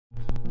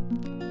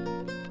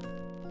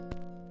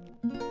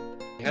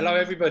Hello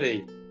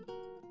everybody.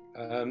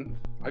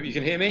 Hope you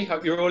can hear me.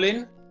 Hope you're all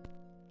in.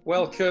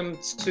 Welcome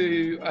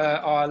to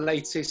our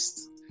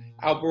latest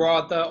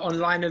Alborada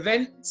Online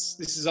events.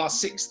 This is our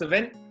 6th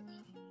event.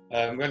 We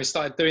only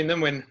started doing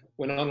them when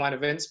online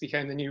events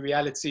became the new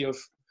reality of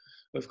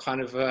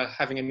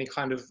having any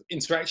kind of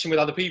interaction with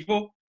other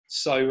people.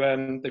 So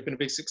they've been a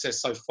big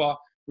success so far.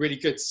 Really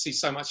good to see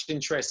so much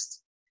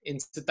interest in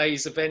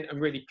today's event. I'm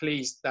really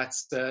pleased that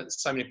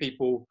so many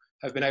people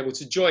have been able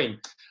to join.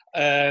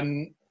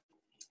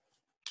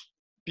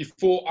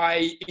 Before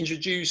I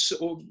introduce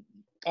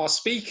our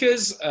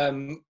speakers,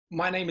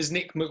 my name is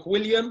Nick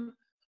McWilliam.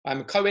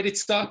 I'm a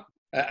co-editor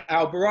at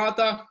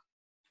Alborada.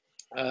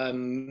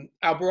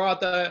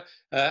 Alborada,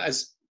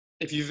 as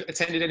if you've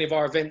attended any of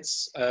our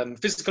events,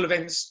 physical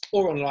events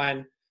or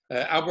online,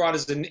 Alborada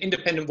is an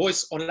independent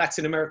voice on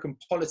Latin American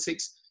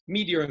politics,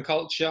 media and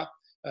culture.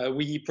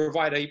 We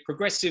provide a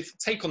progressive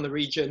take on the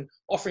region,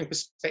 offering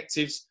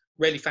perspectives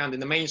rarely found in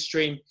the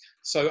mainstream.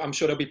 So I'm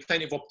sure there'll be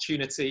plenty of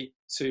opportunity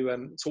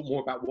to talk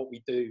more about what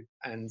we do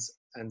and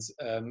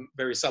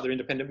various other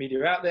independent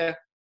media out there.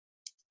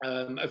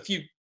 A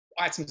few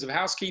items of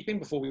housekeeping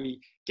before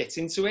we get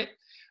into it.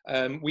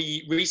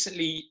 We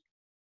recently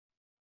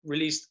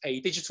released a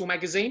digital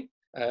magazine,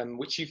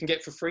 which you can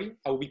get for free.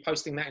 I will be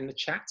posting that in the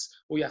chat.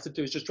 All you have to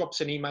do is just drop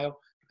us an email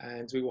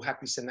and we will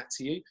happily send that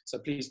to you. So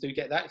please do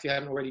get that if you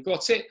haven't already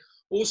got it.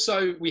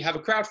 Also, we have a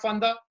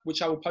crowdfunder,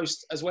 which I will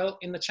post as well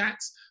in the chat.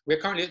 We're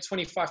currently at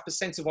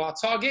 25% of our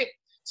target.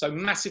 So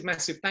massive,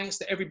 massive thanks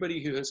to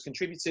everybody who has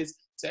contributed,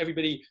 to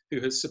everybody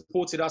who has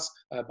supported us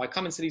by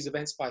coming to these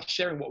events, by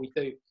sharing what we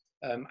do.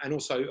 And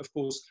also, of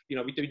course, you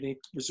know, we do need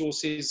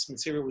resources,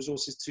 material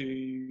resources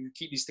to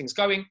keep these things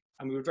going.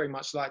 And we would very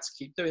much like to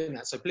keep doing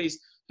that. So please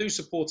do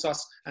support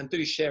us and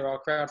do share our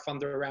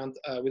crowdfunder around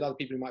with other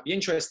people who might be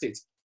interested.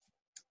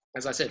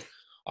 As I said,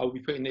 I will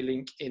be putting the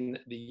link in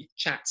the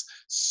chat.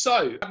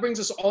 So that brings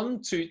us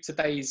on to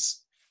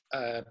today's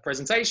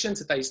presentation,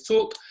 today's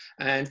talk,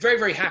 and very,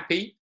 very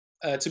happy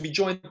to be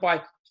joined by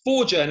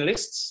 4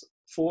 journalists.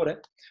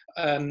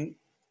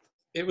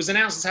 It was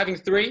announced as having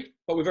 3,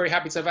 but we're very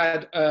happy to have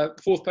had a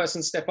 4th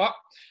person step up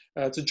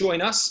to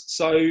join us.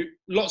 So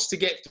lots to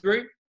get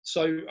through.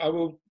 So I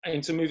will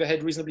aim to move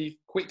ahead reasonably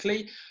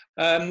quickly.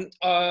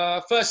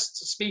 Our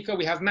first speaker,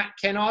 we have Matt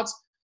Kennard,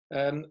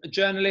 a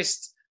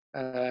journalist,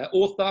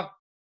 author.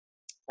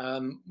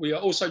 We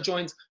are also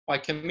joined by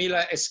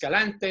Camila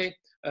Escalante,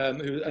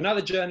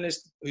 another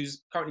journalist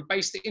who's currently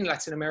based in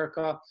Latin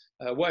America,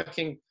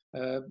 working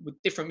with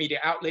different media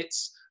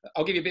outlets.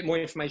 I'll give you a bit more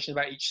information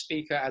about each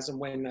speaker as and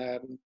when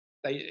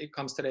it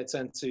comes to their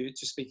turn to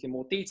speak in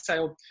more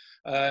detail.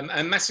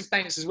 And massive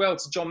thanks as well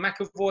to John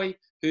McAvoy,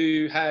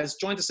 who has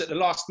joined us at the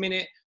last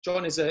minute.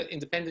 John is an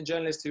independent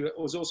journalist who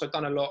has also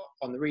done a lot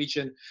on the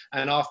region.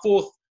 And our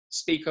 4th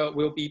speaker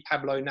will be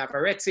Pablo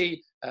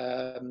Navarrete,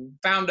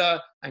 founder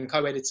and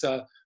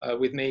co-editor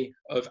with me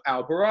of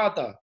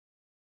Alborada.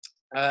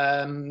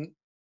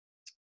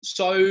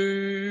 So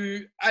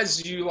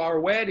as you are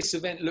aware, this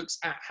event looks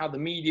at how the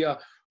media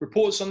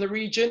reports on the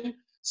region.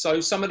 So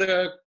some of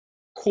the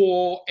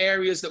core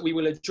areas that we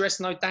will address,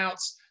 no doubt,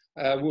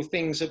 will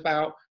things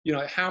about, you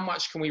know, how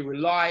much can we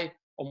rely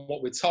on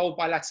what we're told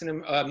by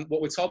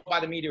what we're told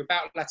by the media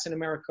about Latin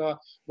America?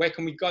 Where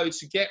can we go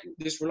to get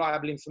this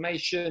reliable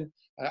information?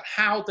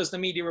 How does the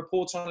media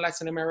report on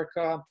Latin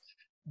America?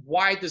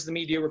 Why does the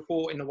media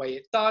report in the way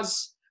it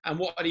does? And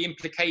what are the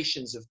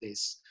implications of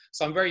this?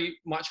 So I'm very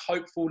much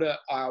hopeful that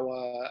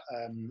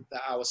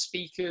our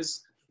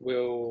speakers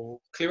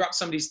will clear up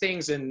some of these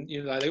things, and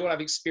you know, they all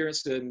have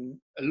experience and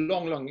a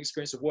long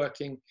experience of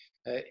working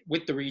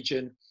with the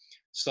region.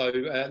 So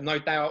no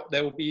doubt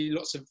there will be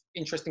lots of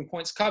interesting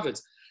points covered.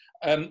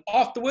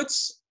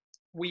 Afterwards,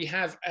 we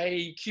have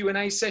a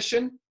Q&A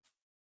session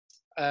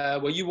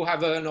where you will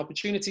have an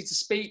opportunity to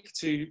speak,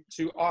 to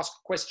ask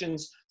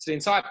questions to the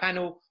entire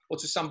panel or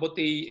to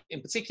somebody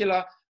in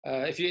particular.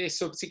 If you're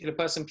a particular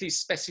person, please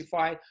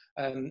specify.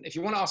 If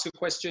you want to ask a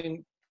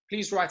question,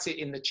 please write it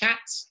in the chat,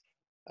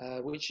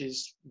 which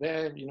is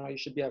there. You know, you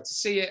should be able to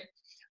see it.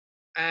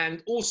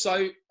 And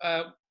also,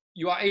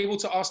 you are able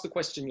to ask the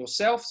question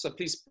yourself. So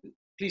please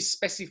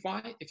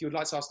specify if you would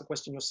like to ask the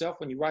question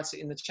yourself when you write it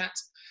in the chat,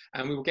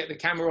 and we will get the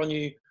camera on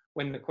you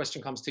when the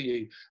question comes to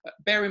you.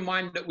 Bear in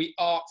mind that we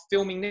are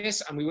filming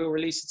this and we will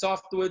release it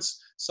afterwards.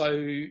 So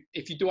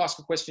if you do ask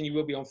a question, you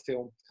will be on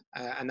film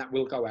and that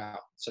will go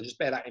out. So just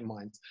bear that in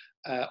mind.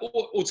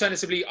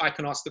 Alternatively, I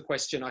can ask the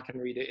question, I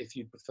can read it if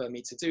you prefer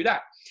me to do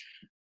that.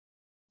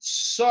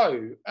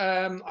 So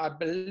I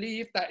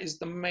believe that is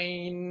the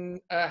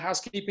main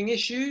housekeeping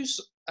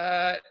issues.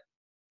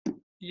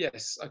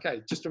 Yes,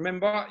 okay, just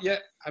remember, yeah,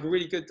 have a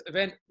really good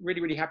event.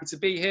 Really happy to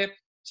be here.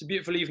 It's a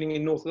beautiful evening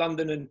in North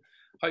London and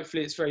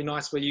hopefully it's very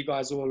nice where you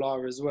guys all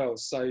are as well.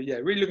 So yeah,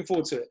 really looking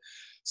forward to it.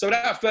 So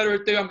without further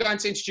ado, I'm going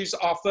to introduce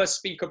our first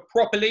speaker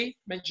properly.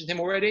 Mentioned him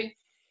already.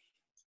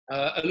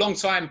 A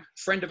long-time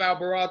friend of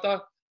Alborada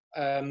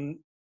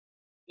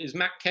is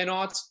Matt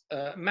Kennard.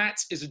 Matt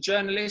is a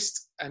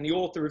journalist and the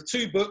author of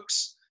 2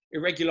 books,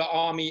 Irregular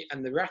Army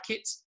and The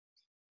Racket.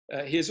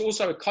 He is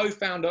also a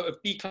co-founder of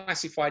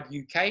Declassified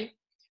UK,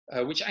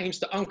 which aims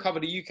to uncover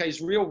the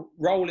UK's real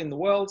role in the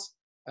world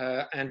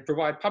and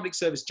provide public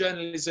service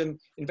journalism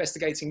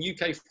investigating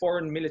UK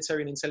foreign,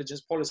 military and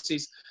intelligence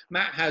policies.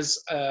 Matt has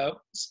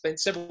spent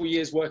several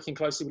years working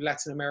closely with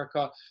Latin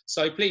America.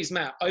 So please,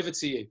 Matt, over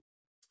to you.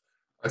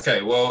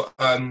 Okay, well,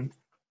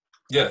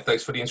 yeah,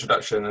 thanks for the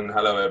introduction and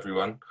hello,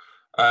 everyone.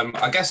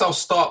 I guess I'll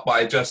start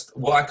by just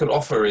what I could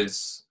offer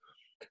is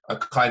a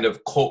kind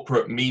of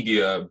corporate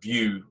media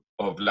view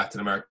of Latin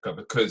America,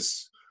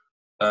 because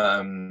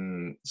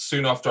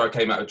soon after I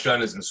came out of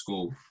journalism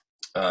school,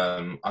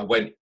 I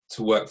went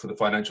to work for the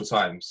Financial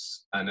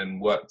Times and then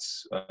worked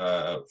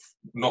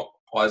not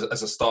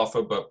as a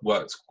staffer, but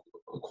worked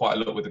quite a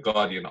lot with the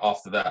Guardian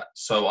after that.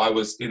 So I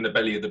was in the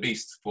belly of the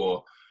beast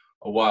for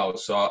a while.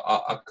 So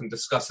I can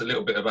discuss a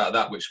little bit about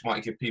that, which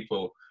might give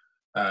people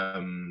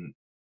a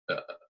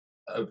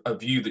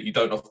view that you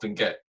don't often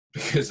get,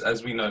 because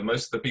as we know,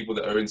 most of the people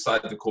that are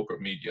inside the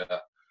corporate media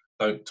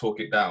don't talk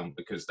it down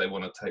because they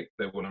want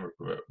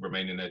to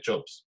remain in their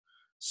jobs.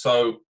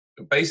 So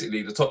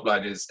basically the top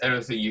line is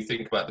everything you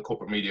think about the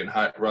corporate media and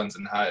how it runs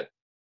and how it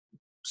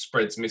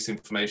spreads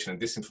misinformation and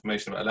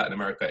disinformation about Latin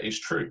America is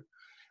true.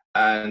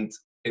 And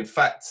in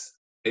fact,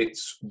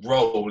 its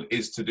role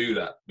is to do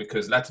that,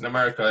 because Latin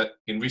America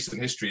in recent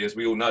history, as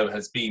we all know,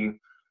 has been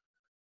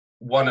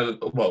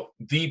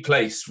the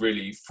place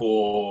really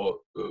for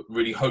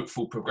really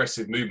hopeful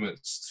progressive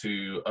movements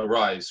to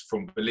arise,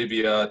 from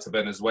Bolivia to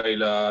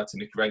Venezuela to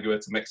Nicaragua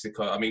to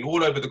Mexico. I mean,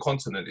 all over the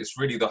continent, it's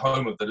really the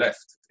home of the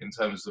left in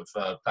terms of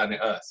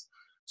planet Earth.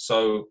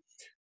 So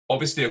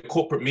obviously a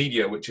corporate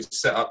media which is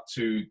set up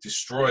to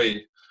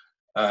destroy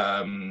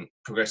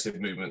progressive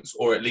movements,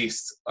 or at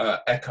least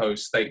echo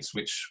states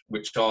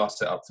which are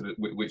set up to,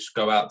 which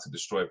go out to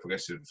destroy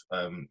progressive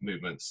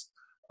movements,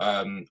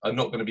 are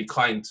not going to be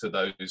kind to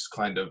those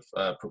kind of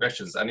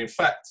progressions. And in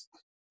fact,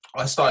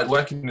 I started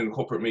working in the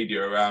corporate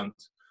media around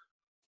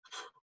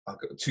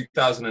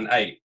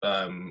 2008.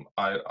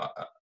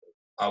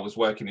 I was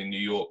working in New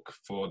York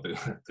for the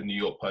New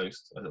York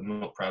Post. I'm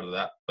not proud of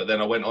that. But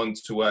then I went on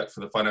to work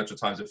for the Financial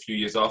Times a few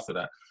years after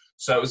that.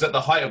 So it was at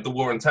the height of the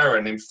war on terror.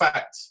 And in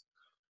fact,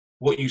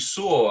 what you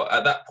saw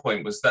at that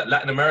point was that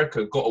Latin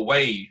America got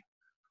away,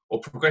 or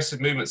progressive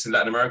movements in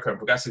Latin America and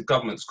progressive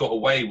governments got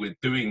away with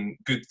doing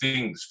good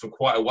things for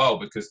quite a while,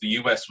 because the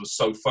US was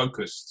so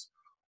focused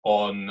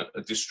on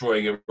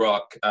destroying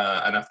Iraq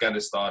and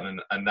Afghanistan,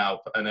 and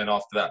then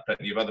after that,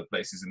 plenty of other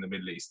places in the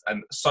Middle East.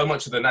 And so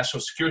much of the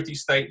national security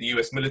state, the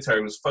US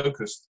military, was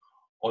focused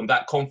on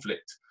that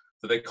conflict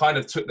that they kind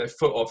of took their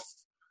foot off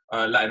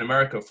Latin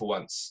America for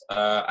once.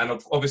 And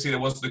obviously there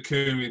was the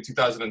coup in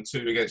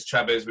 2002 against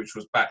Chavez, which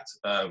was backed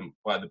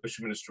by the Bush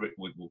administration,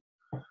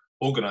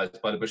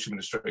 organized by the Bush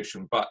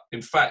administration. But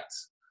in fact,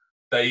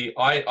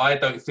 I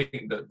don't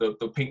think that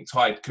the pink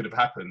tide could have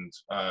happened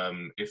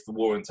if the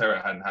war on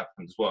terror hadn't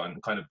happened as well,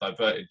 and kind of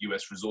diverted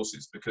US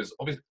resources, because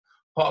obviously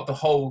part of the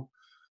whole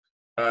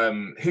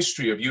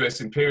history of US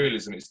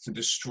imperialism is to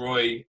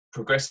destroy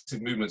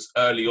progressive movements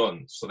early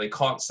on, so they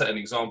can't set an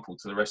example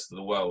to the rest of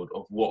the world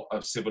of what a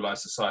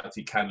civilized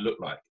society can look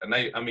like. And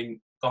the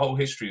whole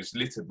history is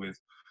littered with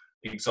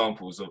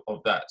examples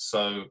of that.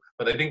 So,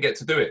 but they didn't get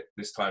to do it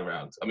this time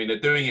around. I mean, they're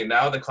doing it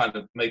now, they're kind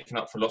of making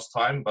up for lost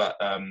time, but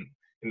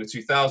in the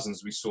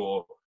 2000s, we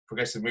saw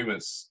progressive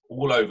movements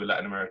all over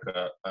Latin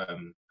America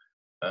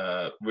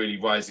really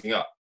rising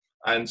up.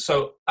 And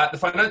so at the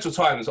Financial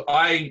Times,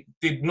 I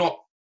did not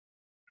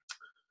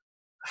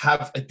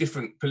have a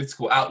different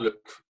political outlook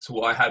to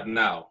what I have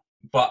now.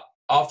 But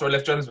after I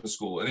left journalism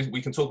school, and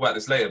we can talk about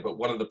this later, but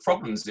one of the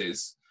problems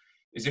is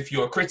if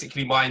you're a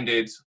critically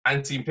minded,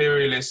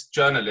 anti-imperialist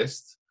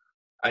journalist,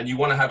 and you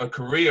want to have a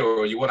career,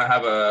 or you want to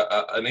have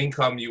an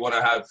income, you want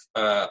to have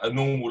a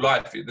normal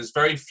life, there's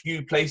very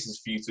few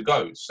places for you to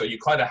go. So you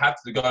kind of have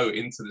to go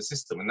into the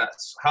system, and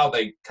that's how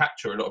they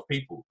capture a lot of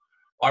people.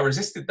 I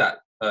resisted that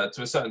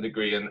to a certain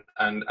degree,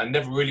 and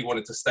never really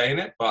wanted to stay in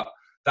it, but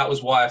that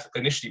was why I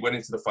initially went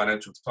into the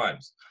Financial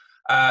Times.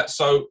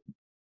 So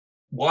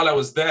while I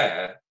was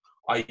there,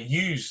 I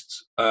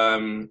used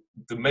the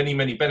many,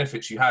 many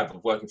benefits you have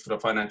of working for the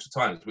Financial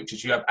Times, which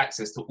is you have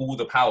access to all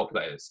the power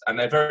players, and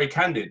they're very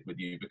candid with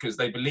you because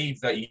they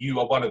believe that you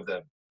are one of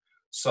them.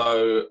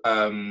 So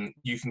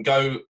you can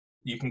go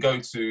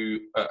to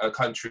a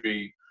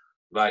country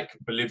like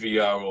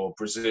Bolivia or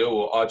Brazil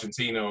or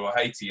Argentina or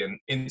Haiti and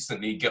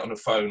instantly get on the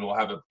phone or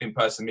have an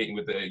in-person meeting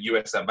with the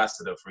US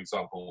ambassador, for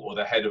example, or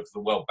the head of the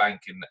World Bank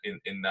in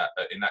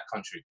that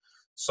country.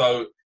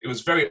 So it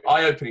was very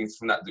eye-opening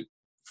from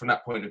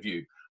that point of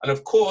view. And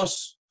of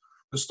course,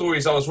 the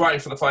stories I was writing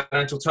for the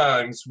Financial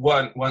Times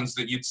weren't ones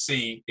that you'd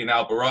see in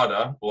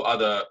Alborada or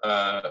other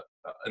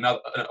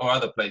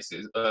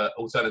places,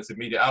 alternative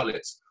media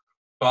outlets.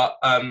 But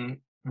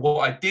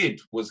what I did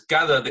was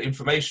gather the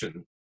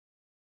information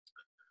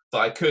that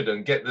I could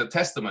and get the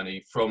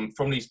testimony from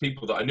these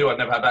people that I knew I'd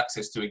never have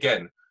access to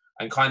again,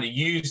 and kind of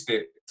used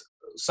it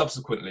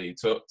subsequently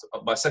to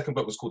my second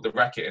book was called The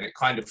Racket, and it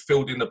kind of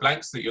filled in the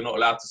blanks that you're not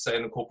allowed to say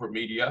in the corporate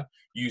media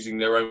using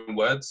their own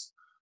words.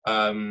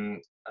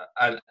 And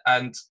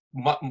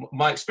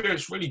my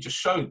experience really just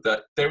showed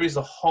that there is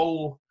a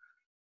whole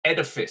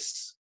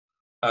edifice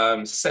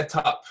set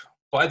up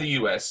by the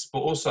US, but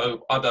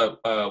also other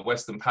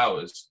Western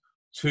powers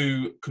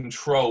to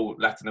control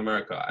Latin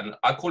America. And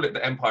I call it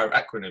the empire of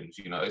acronyms.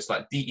 You know, it's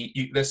like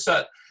there's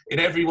in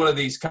every one of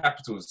these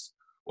capitals,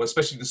 or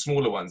especially the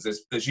smaller ones,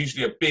 there's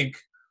usually a big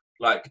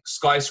like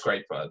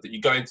skyscraper that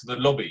you go into the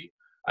lobby,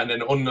 and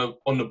then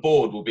on the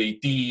board will be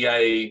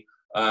DEA,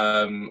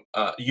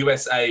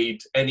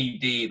 USAID,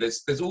 NED.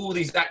 There's all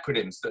these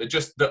acronyms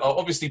that are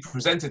obviously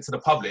presented to the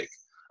public,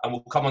 and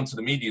will come onto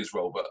the media's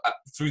role, but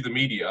through the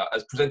media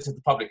as presented to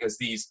the public as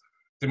these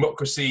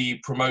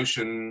democracy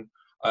promotion,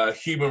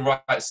 human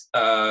rights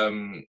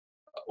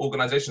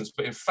organizations.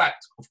 But in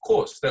fact, of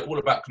course, they're all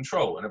about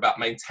control and about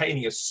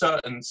maintaining a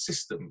certain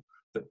system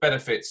that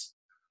benefits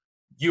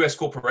US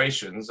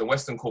corporations and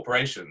Western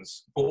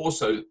corporations, but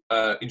also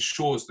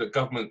ensures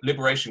that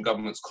liberation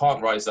governments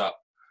can't rise up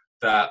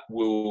that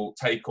will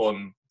take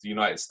on the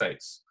United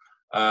States.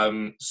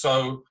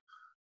 So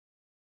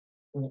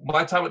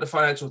my time at the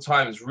Financial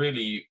Times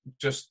really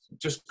just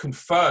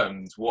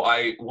confirmed what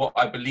I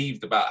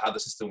believed about how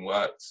the system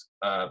worked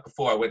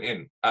before I went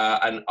in.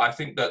 And I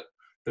think that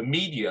the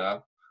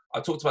media, I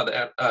talked about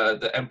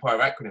the empire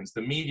of acronyms.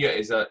 The media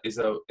is the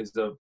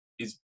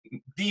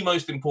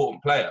most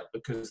important player,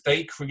 because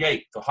they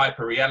create the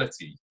hyper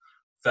reality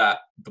that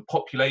the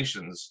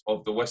populations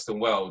of the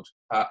Western world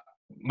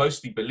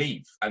mostly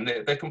believe, and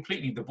they're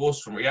completely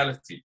divorced from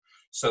reality.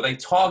 So they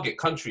target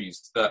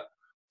countries that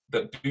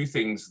do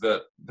things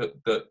that the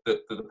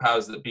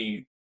powers that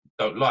be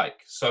don't like.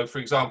 So, for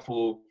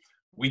example,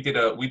 we did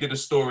a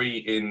story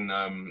in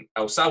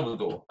El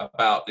Salvador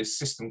about this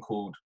system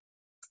called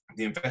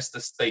the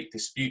investor-state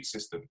dispute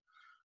system,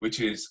 which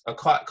is a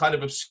kind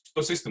of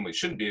obscure system, which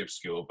shouldn't be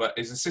obscure, but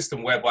is a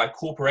system whereby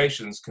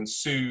corporations can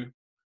sue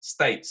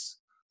states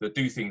that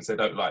do things they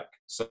don't like.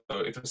 So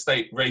if a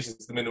state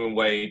raises the minimum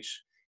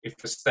wage, if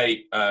a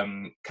state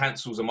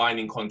cancels a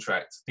mining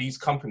contract, these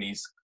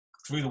companies,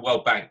 through the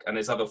World Bank, and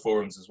there's other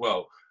forums as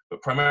well,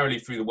 but primarily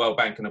through the World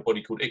Bank and a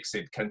body called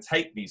ICSID, can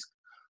take these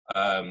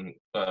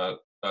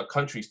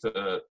countries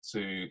to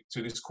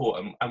this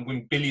court and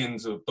win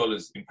billions of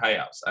dollars in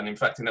payouts. And in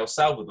fact, in El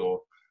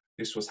Salvador,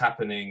 this was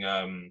happening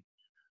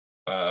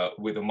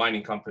with a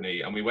mining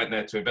company, and we went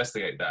there to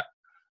investigate that.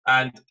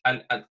 And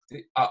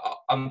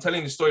I'm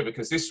telling this story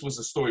because this was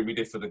a story we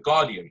did for The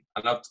Guardian.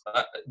 And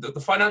the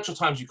Financial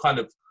Times, you kind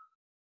of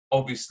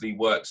obviously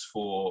works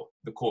for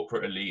the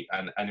corporate elite,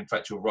 and in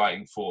fact you're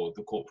writing for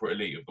the corporate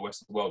elite of the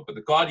Western world. But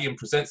The Guardian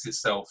presents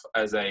itself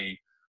as a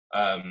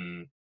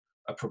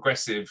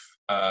progressive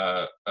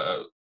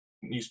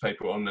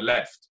newspaper on the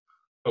left.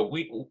 But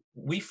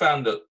we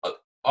found that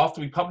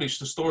after we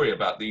published a story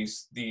about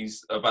this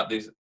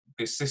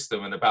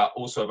system, and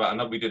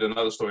we did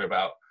another story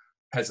about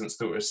peasants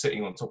that were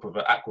sitting on top of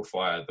an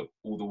aquifer that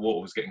all the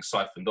water was getting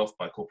siphoned off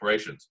by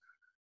corporations.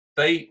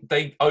 They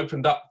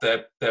opened up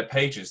their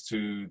pages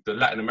to the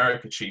Latin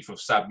America chief of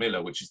Sab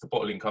Miller, which is the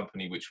bottling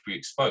company which we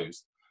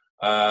exposed,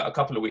 a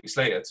couple of weeks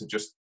later, to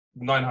just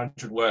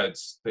 900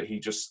 words that he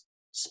just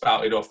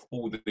spouted off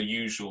all the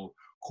usual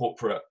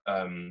corporate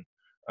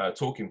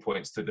talking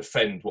points to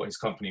defend what his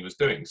company was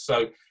doing.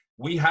 So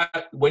we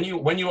have, when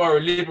you are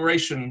a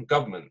liberation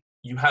government,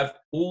 you have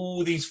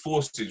all these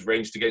forces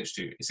ranged against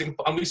you.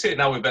 And we see it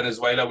now with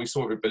Venezuela, we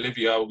saw it with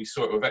Bolivia, we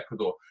saw it with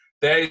Ecuador.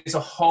 There is a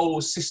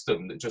whole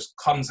system that just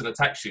comes and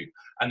attacks you.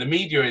 And the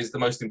media is the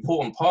most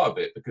important part of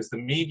it, because the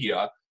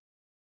media,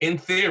 in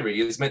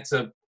theory, is meant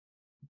to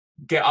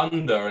get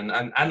under and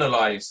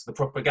analyze the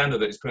propaganda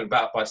that is put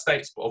about by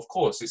states. But of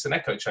course, it's an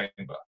echo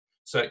chamber.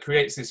 So it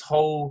creates this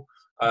whole,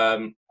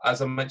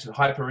 as I mentioned,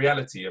 hyper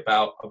reality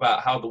about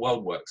how the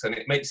world works. And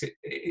it makes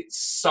it's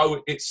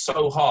so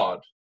hard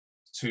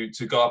to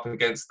go up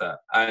against that.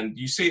 And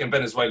you see it in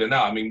Venezuela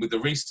now. I mean, with the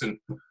recent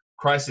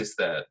crisis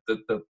there,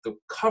 the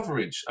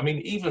coverage, I mean,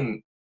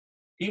 even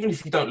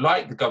if you don't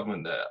like the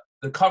government there,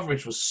 the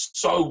coverage was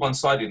so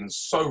one-sided and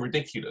so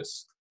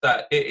ridiculous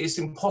that it's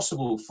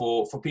impossible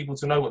for people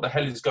to know what the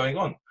hell is going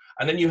on.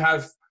 And then you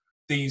have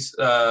these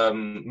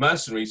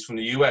mercenaries from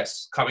the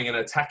US coming and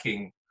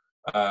attacking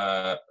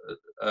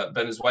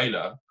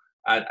Venezuela,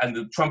 and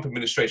the Trump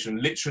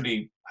administration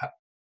literally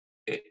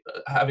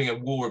having a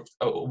war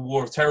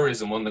of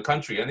terrorism on the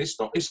country, and it's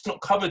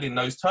not covered in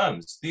those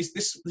terms.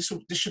 This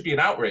should be an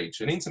outrage,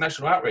 an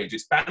international outrage.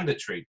 It's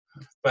banditry,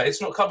 but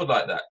it's not covered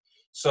like that.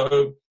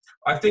 So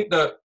I think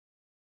that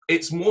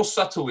it's more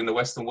subtle in the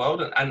Western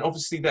world, and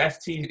obviously the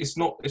FT is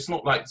not. It's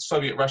not like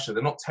Soviet Russia.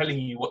 They're not telling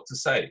you what to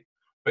say,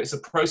 but it's a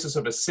process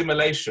of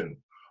assimilation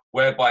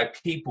whereby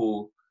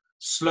people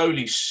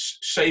slowly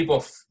shave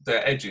off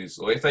their edges,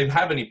 or if they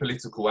have any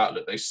political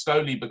outlook, they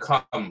slowly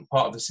become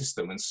part of the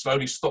system and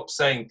slowly stop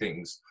saying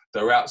things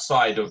that are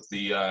outside of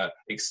the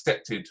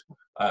accepted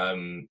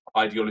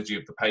ideology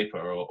of the paper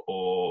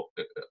or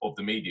of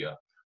the media.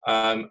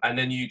 And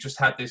then you just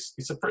have this.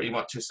 It's a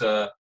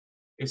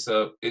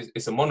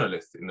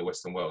monolith in the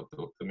Western world,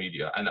 the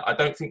media, and I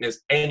don't think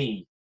there's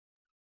any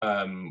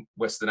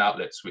Western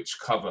outlets which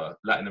cover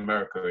Latin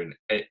America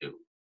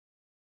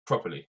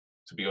properly,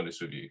 to be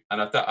honest with you.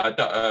 And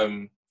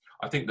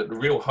I think that the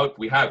real hope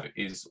we have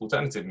is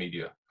alternative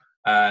media.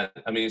 I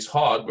mean, it's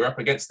hard, we're up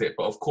against it,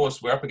 but of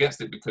course we're up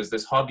against it because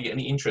there's hardly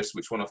any interests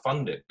which want to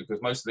fund it,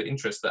 because most of the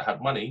interests that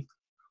have money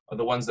are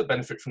the ones that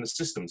benefit from the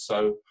system.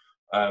 So,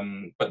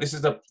 but this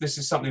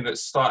is something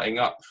that's starting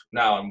up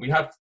now, and we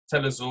have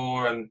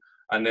Telesur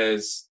and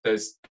there's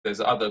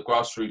other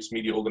grassroots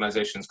media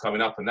organizations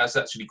coming up, and that's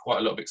actually quite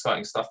a lot of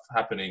exciting stuff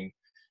happening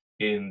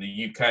in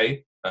the UK,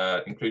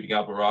 including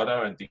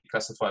Alborada and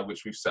Declassified,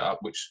 which we've set up,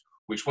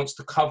 which wants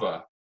to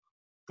cover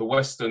the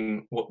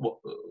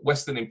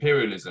Western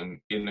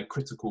imperialism in a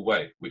critical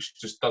way, which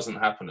just doesn't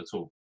happen at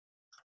all.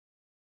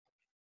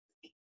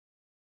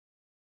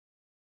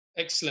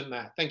 Excellent,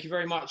 Matt. Thank you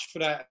very much for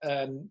that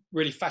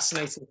really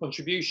fascinating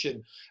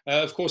contribution.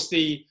 Of course,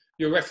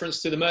 your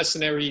reference to the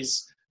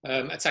mercenaries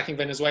attacking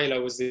Venezuela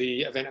was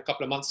the event a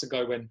couple of months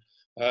ago when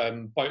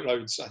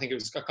boatloads, I think it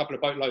was a couple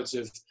of boatloads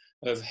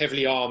of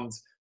heavily armed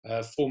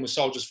former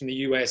soldiers from the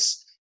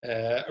US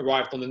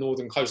arrived on the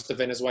northern coast of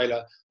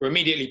Venezuela, were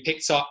immediately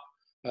picked up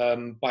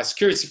by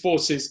security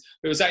forces.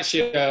 It was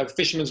actually a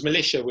fishermen's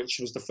militia which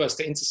was the first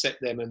to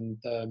intercept them. And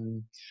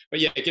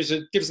but yeah, it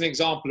gives an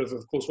example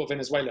of course what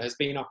Venezuela has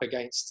been up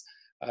against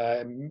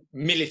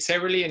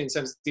militarily and in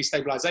terms of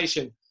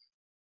destabilization,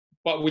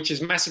 but which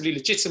is massively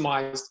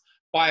legitimized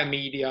by a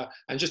media.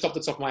 And just off the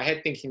top of my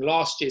head, thinking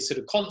last year, sort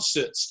of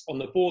concerts on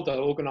the border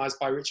organized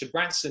by Richard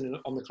Branson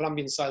on the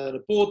Colombian side of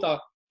the border,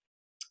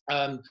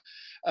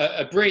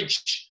 a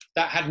bridge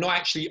that had not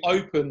actually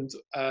opened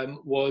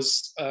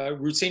was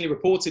routinely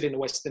reported in the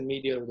Western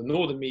media, or the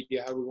Northern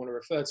media, how we want to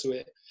refer to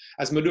it,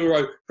 as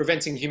Maduro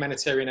preventing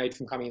humanitarian aid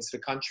from coming into the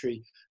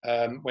country,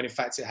 when in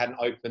fact it hadn't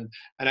opened,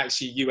 and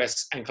actually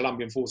US and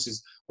Colombian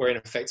forces were in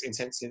effect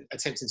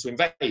attempting to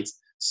invade.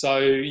 So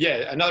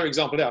yeah, another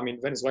example there. I mean,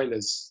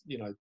 Venezuela's,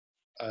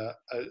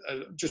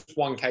 just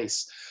one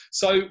case.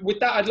 So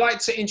with that, I'd like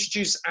to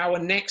introduce our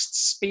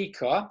next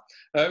speaker.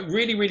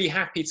 Really, really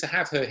happy to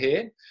have her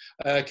here.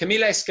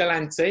 Camila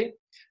Escalante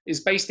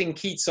is based in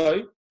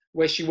Quito,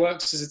 where she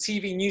works as a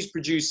TV news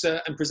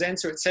producer and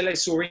presenter at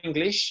Telesur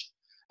English,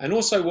 and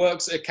also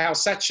works at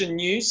Causation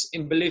News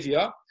in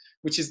Bolivia,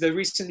 which is the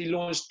recently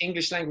launched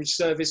English language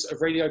service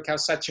of Radio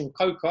Causation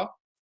Coca,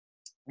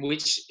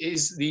 which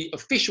is the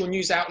official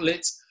news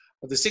outlet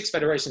of the 6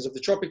 federations of the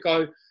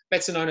Tropico,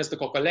 better known as the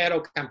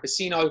Cocalero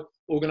Campesino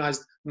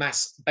Organized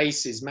Mass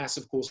Bases, Mass,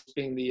 of course,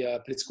 being the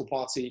political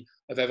party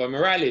of Evo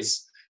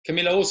Morales.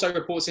 Camila also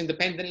reports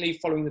independently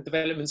following the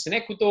developments in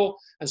Ecuador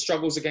and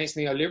struggles against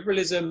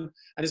neoliberalism,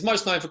 and is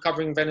most known for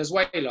covering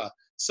Venezuela.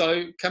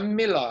 So,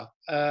 Camila,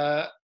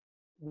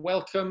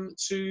 welcome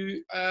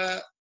to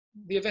the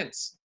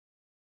events.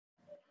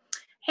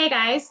 Hey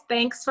guys,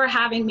 thanks for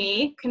having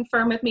me.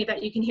 Confirm with me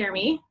that you can hear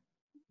me.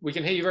 We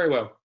can hear you very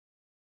well.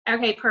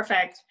 Okay,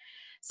 perfect.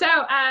 So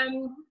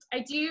I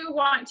do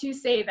want to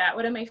say that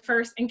one of my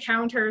first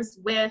encounters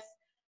with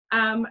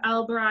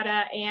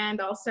Alborada and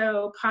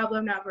also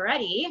Pablo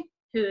Navarrete,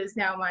 who is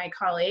now my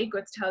colleague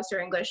with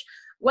Telesur English,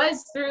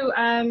 was through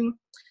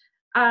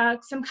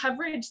some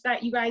coverage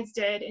that you guys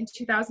did in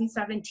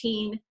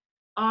 2017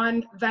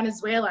 on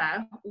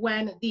Venezuela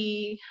when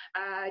the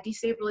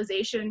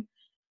destabilization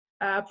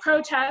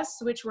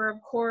protests, which were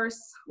of course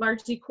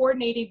largely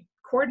coordinated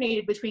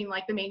between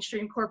like the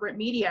mainstream corporate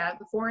media,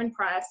 the foreign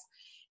press,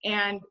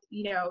 and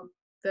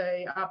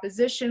the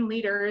opposition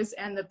leaders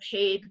and the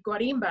paid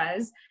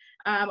guarimbas,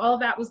 all of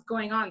that was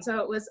going on. So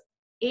it was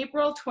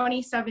April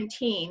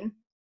 2017.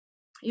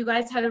 You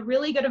guys had a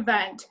really good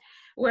event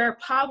where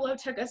Pablo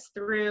took us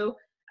through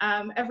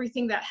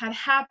everything that had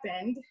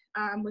happened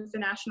with the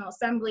National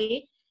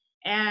Assembly,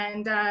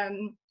 and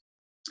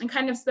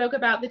kind of spoke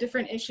about the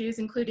different issues,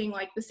 including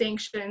like the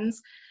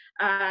sanctions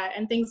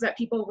and things that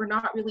people were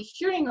not really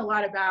hearing a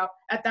lot about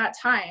at that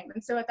time.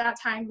 And so at that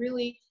time,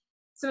 really,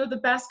 some of the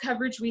best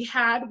coverage we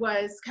had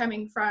was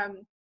coming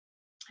from,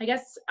 I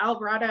guess,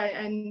 Alborada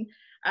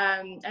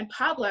and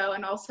Pablo,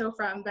 and also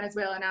from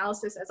Venezuela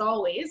Analysis, as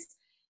always.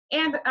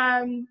 And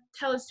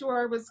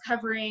Telesur was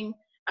covering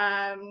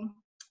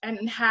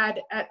and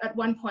had at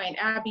one point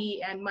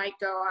Abby and Mike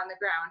go on the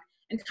ground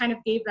and kind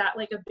of gave that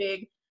like a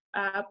big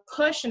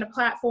push and a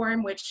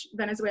platform which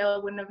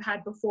Venezuela wouldn't have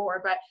had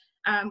before, but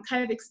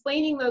kind of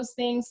explaining those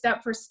things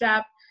step for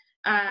step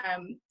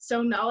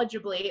so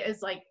knowledgeably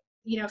is like,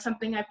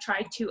 something I've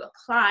tried to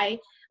apply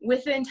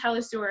within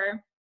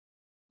Telesur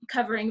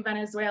covering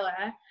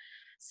Venezuela.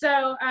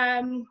 So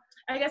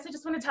I guess I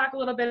just want to talk a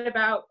little bit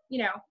about,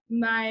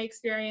 my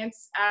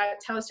experience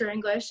at Telesur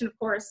English, and of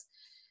course,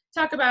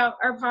 talk about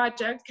our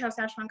project,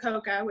 Causation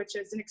Coca, which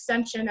is an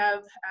extension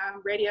of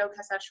Radio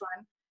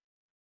Causation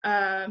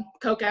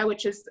Coca,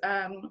 which is,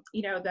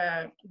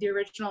 the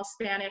original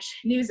Spanish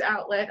news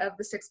outlet of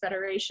the 6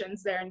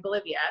 federations there in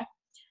Bolivia.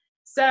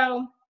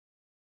 So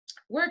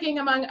working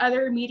among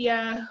other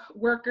media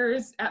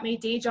workers at my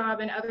day job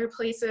and other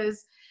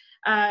places,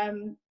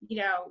 where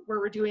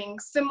we're doing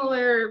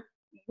similar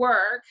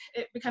work,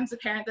 it becomes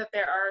apparent that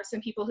there are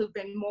some people who've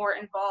been more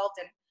involved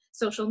in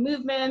social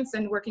movements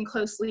and working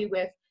closely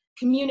with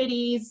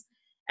communities.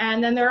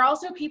 And then there are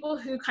also people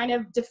who kind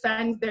of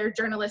defend their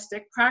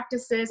journalistic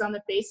practices on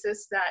the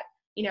basis that,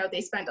 you know,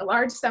 they spent a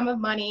large sum of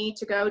money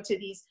to go to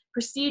these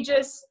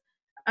prestigious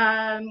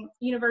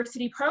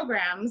university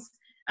programs.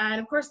 And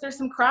of course, there's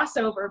some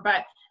crossover,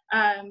 but,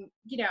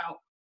 you know,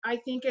 I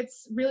think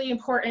it's really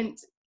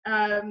important,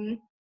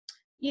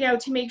 you know,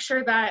 to make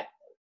sure that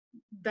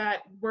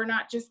we're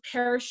not just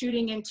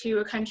parachuting into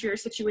a country or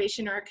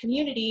situation or a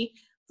community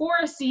for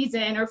a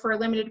season or for a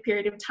limited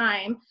period of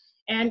time.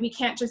 And we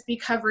can't just be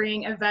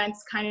covering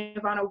events kind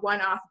of on a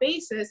one-off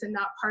basis and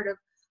not part of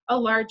a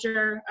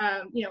larger,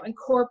 you know,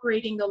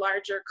 incorporating the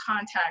larger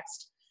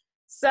context.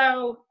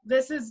 So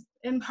this is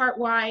in part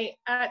why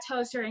at Tell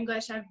Us Your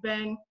English, I've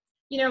been,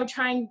 you know,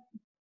 trying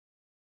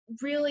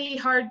really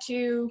hard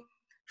to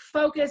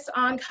focus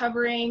on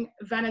covering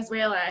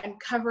Venezuela and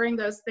covering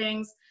those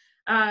things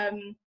that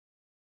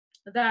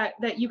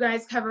you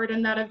guys covered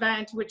in that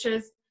event, which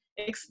is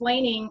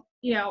explaining,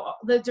 you know,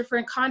 the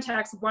different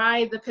contexts,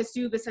 why the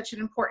PSUV is such an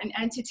important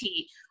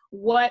entity,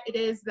 what it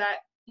is that,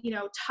 you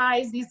know,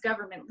 ties these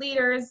government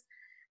leaders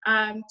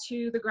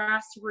to the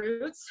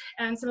grassroots,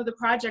 and some of the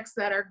projects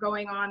that are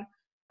going on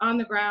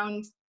the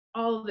ground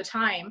all the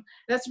time.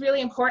 That's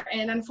really important.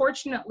 And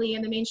unfortunately,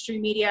 in the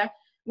mainstream media,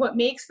 what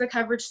makes the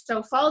coverage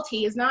so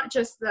faulty is not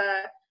just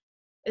the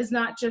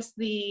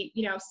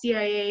you know,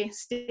 CIA,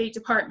 State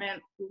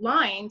Department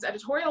lines,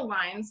 editorial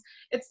lines.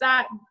 It's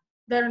that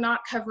they're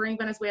not covering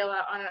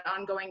Venezuela on an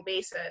ongoing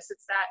basis.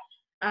 It's that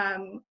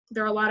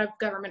there are a lot of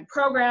government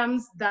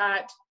programs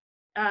that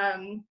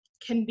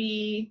can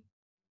be,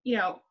 you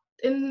know,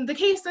 in the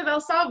case of El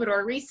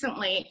Salvador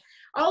recently,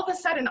 all of a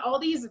sudden, all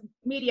these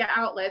media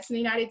outlets in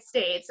the United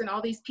States and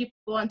all these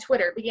people on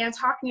Twitter began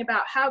talking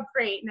about how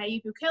great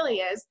Nayib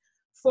Bukele is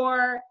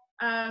for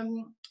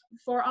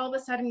all of a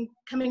sudden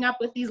coming up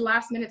with these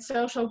last-minute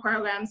social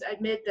programs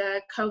amid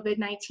the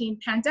COVID-19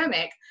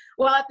 pandemic,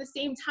 while at the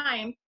same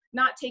time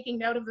not taking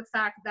note of the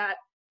fact that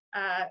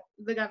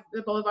the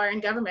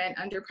Bolivarian government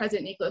under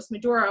President Nicolas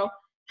Maduro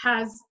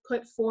has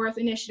put forth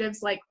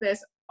initiatives like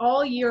this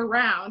all year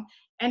round,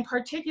 and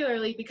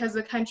particularly because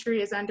the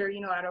country is under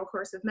unilateral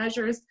coercive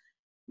measures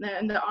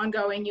and the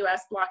ongoing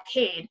US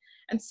blockade.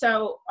 And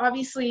so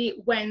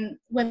obviously when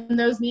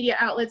those media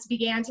outlets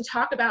began to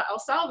talk about El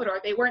Salvador,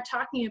 they weren't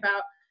talking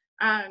about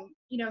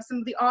you know, some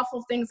of the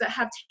awful things that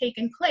have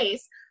taken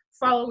place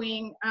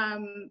following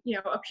you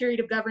know, a period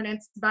of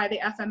governance by the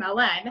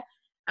FMLN,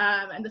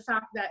 and the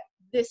fact that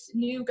this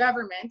new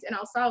government in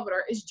El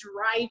Salvador is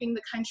driving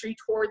the country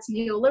towards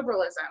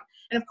neoliberalism.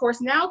 And of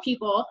course, now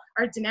people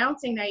are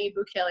denouncing Nayib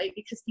Bukele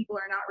because people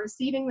are not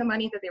receiving the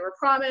money that they were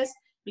promised,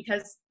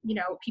 because, you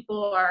know,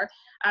 people are,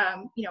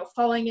 you know,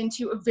 falling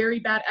into a very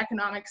bad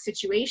economic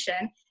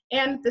situation.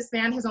 And this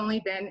man has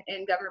only been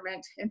in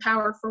government in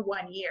power for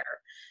 1 year.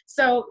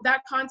 So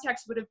that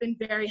context would have been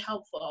very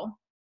helpful.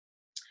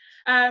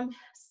 I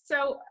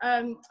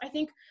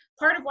think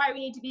part of why we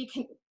need to be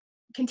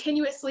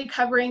continuously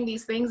covering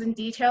these things in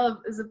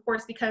detail is, of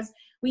course, because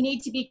we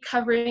need to be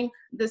covering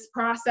this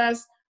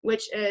process,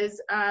 which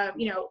is,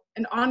 you know,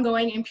 an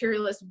ongoing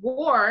imperialist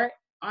war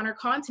on our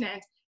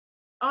continent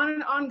on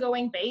an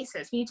ongoing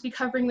basis. We need to be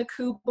covering the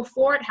coup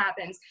before it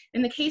happens.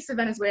 In the case of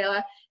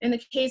Venezuela, in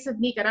the case of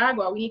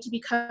Nicaragua, we need to be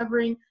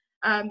covering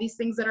these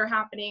things that are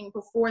happening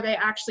before they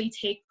actually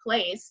take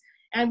place.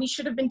 And we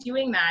should have been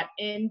doing that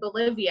in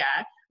Bolivia,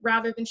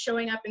 rather than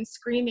showing up and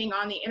screaming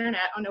on the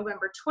internet on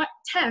November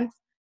 10th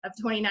of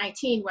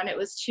 2019 when it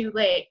was too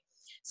late.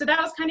 So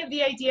that was kind of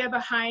the idea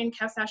behind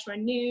Kasashwa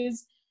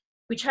News.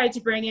 We tried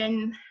to bring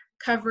in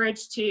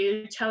coverage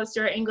to Tell Us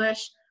Your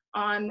English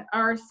on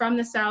our From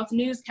the South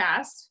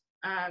newscast,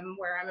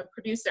 where I'm a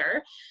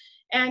producer,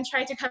 and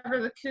tried to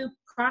cover the coup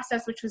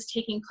process, which was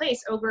taking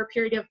place over a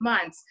period of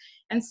months.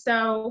 And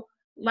so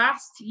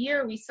last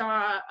year, we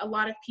saw a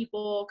lot of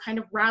people kind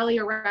of rally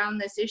around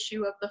this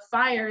issue of the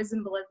fires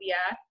in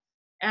Bolivia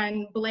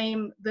and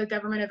blame the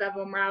government of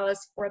Evo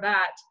Morales for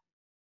that.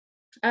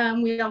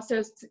 We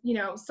also, you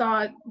know,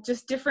 saw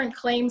just different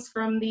claims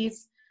from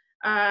these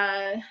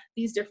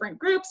different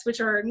groups,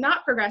 which are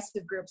not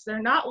progressive groups,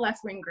 they're not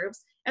left-wing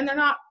groups, and they're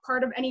not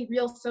part of any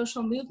real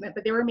social movement,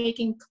 but they were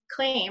making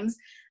claims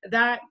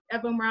that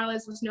Evo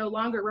Morales was no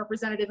longer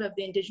representative of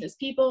the indigenous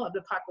people, of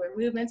the popular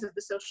movements, of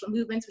the social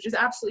movements, which is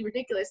absolutely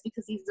ridiculous,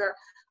 because these are,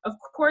 of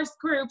course,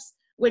 groups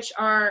which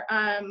are,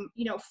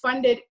 you know,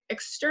 funded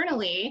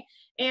externally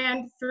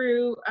and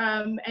through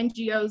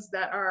NGOs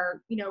that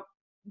are, you know,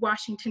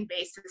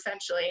 Washington-based,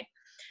 essentially.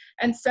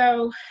 And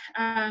so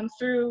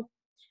through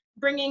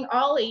bringing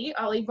Ollie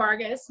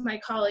Vargas, my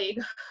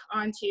colleague,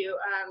 onto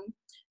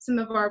some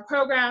of our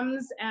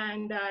programs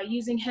and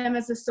using him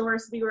as a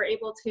source, we were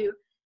able to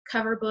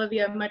cover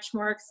Bolivia much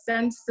more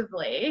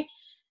extensively.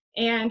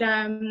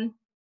 And,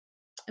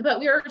 but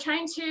we were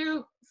trying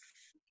to,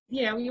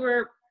 you know, we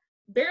were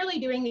barely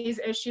doing these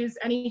issues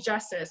any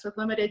justice with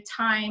limited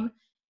time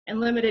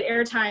and limited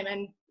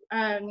airtime.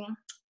 And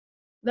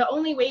the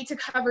only way to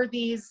cover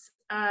these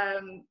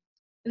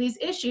these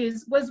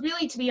issues was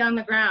really to be on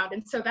the ground.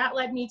 And so that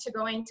led me to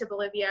going to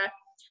Bolivia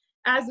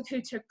as the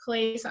coup took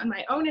place on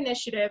my own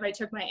initiative. I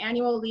took my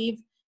annual leave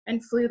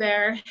and flew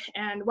there.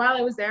 And while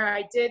I was there,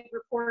 I did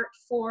report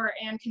for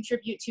and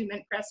contribute to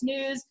Mint Press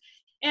News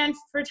and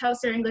for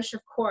Telstar English,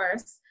 of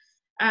course.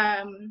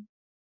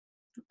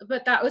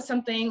 But that was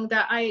something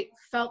that I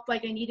felt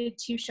like I needed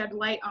to shed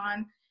light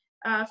on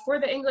for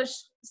the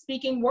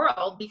English-speaking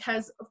world,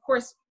 because, of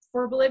course,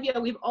 for Bolivia,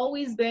 we've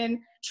always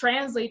been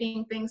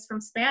translating things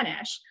from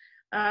Spanish.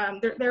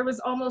 There was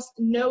almost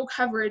no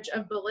coverage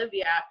of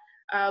Bolivia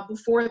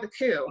before the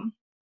coup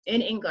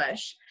in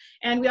English.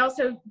 And we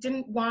also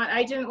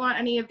I didn't want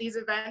any of these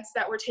events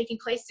that were taking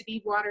place to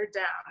be watered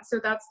down. So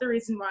that's the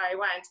reason why I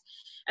went.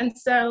 And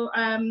so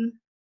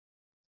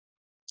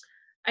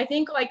I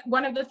think like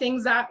one of the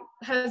things that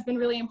has been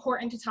really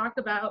important to talk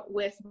about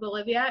with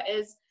Bolivia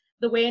is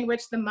the way in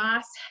which the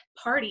MAS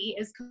party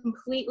is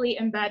completely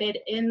embedded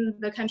in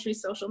the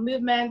country's social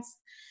movements,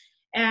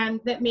 and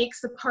that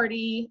makes the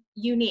party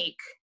unique.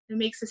 It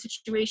makes the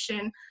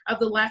situation of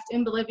the left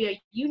in Bolivia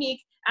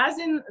unique, as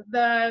in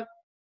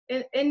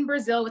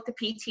Brazil with the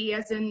PT,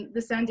 as in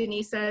the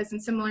Sandinistas,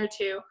 and similar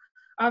to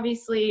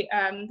obviously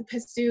the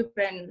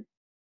PSUV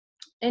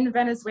in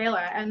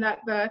Venezuela, and that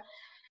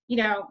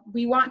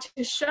we want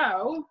to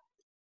show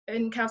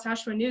in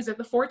Causashwa News that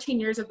the 14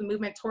 years of the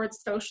movement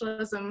towards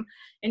socialism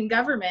in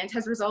government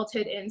has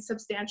resulted in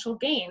substantial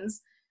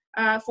gains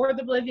for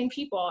the Bolivian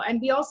people.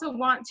 And we also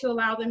want to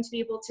allow them to be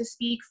able to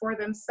speak for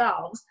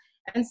themselves.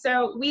 And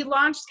so we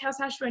launched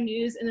Causashwa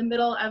News in the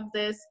middle of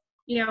this,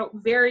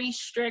 very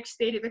strict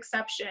state of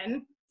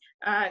exception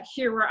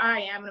here where I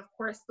am, and of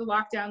course the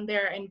lockdown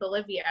there in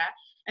Bolivia.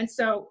 And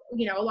so,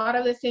 a lot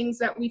of the things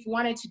that we've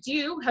wanted to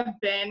do have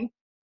been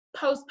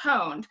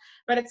postponed,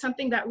 but it's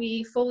something that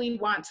we fully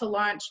want to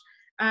launch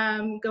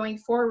going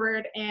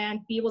forward, and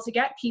be able to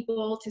get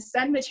people to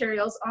send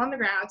materials on the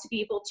ground to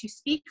be able to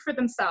speak for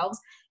themselves.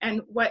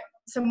 And what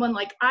someone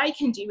like I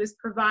can do is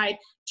provide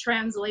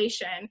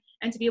translation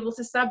and to be able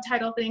to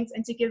subtitle things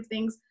and to give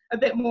things a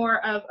bit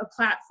more of a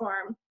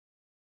platform.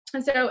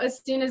 And so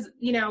as soon as,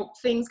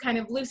 things kind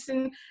of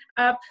loosen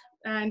up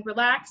and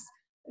relax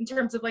in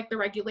terms of like the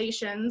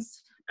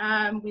regulations,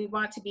 we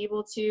want to be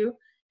able to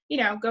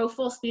go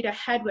full speed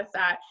ahead with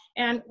that.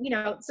 And,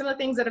 some of the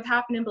things that have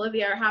happened in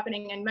Bolivia are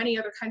happening in many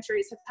other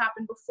countries, have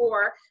happened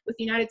before, with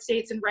the United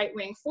States and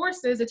right-wing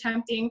forces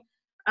attempting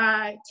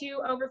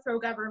to overthrow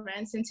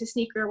governments and to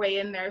sneak their way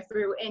in there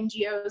through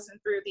NGOs and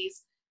through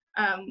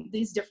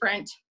these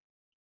different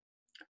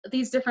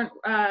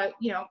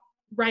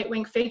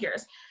right-wing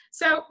figures.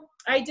 So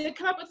I did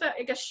come up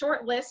with a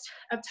short list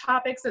of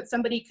topics that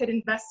somebody could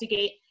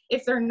investigate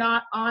if they're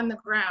not on the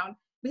ground,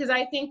 because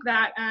I think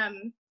that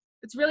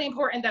it's really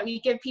important that we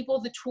give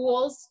people the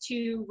tools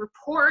to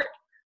report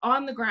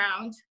on the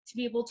ground, to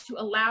be able to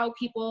allow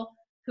people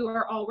who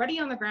are already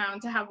on the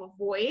ground to have a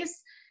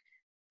voice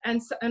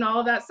and all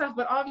of that stuff.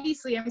 But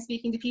obviously I'm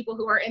speaking to people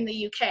who are in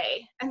the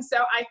UK. And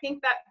so I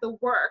think that the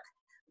work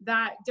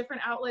that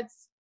different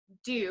outlets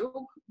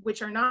do,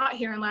 which are not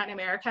here in Latin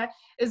America,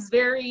 is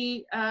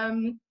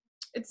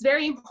it's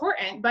very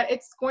important, but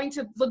it's going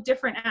to look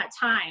different at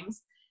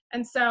times.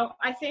 And so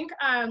I think,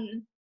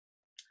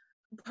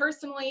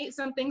 personally,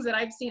 some things that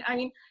I've seen,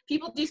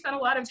 people do spend a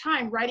lot of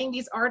time writing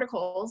these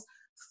articles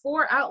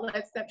for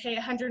outlets that pay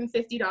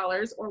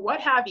 $150 or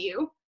what have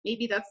you.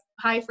 Maybe that's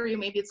high for you,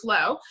 maybe it's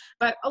low,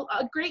 but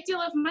a great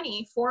deal of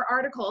money for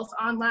articles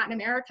on Latin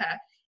America.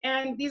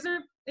 And these are,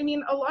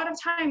 a lot of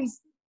times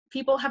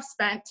people have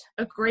spent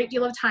a great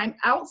deal of time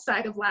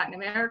outside of Latin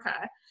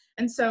America.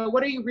 And so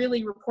what are you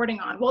really reporting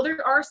on? Well,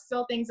 there are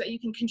still things that you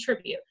can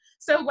contribute.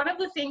 So one of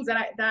the things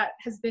that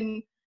has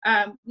been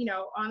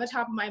on the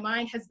top of my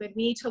mind has been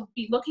me to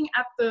be looking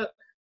at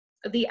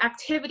the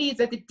activities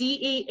that the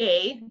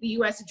DEA, the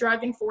U.S.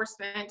 Drug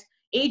Enforcement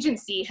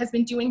Agency, has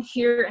been doing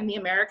here in the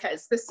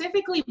Americas.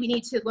 Specifically, we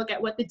need to look at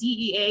what the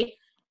DEA,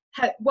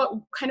 what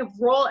kind of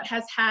role it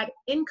has had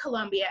in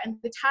Colombia and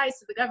the ties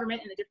to the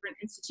government and the different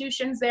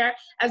institutions there,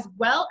 as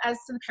well as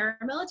to the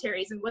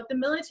paramilitaries and what the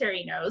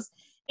military knows,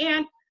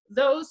 and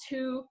those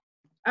who,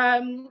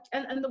 and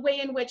the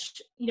way in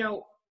which,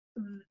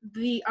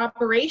 the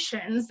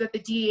operations that the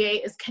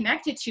DEA is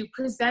connected to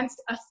presents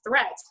a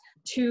threat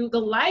to the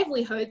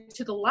livelihood,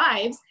 to the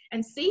lives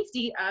and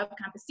safety of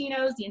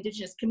campesinos, the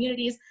indigenous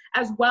communities,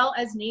 as well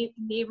as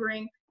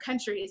neighboring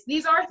countries.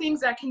 These are things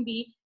that can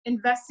be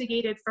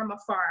investigated from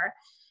afar.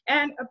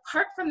 And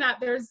apart from that,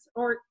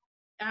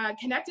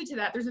 connected to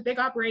that, there's a big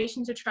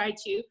operation to try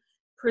to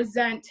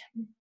present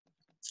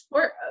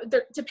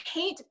to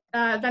paint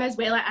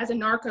Venezuela as a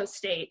narco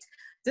state,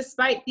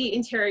 despite the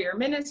interior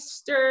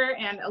minister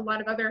and a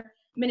lot of other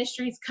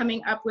ministries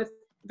coming up with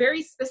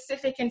very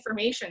specific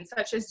information,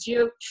 such as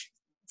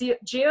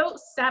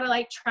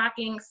geo-satellite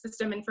tracking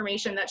system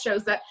information that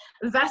shows that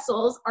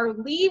vessels are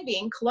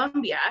leaving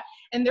Colombia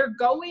and they're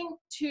going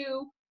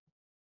to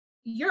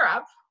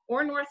Europe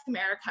or North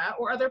America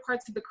or other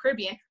parts of the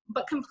Caribbean,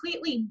 but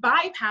completely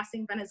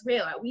bypassing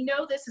Venezuela. We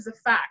know this is a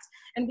fact,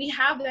 and we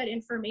have that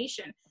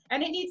information,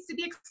 and it needs to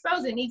be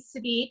exposed. It needs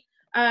to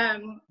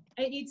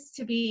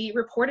be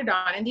reported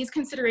on, and these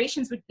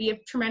considerations would be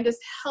of tremendous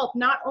help,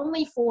 not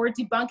only for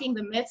debunking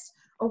the myths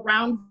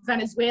around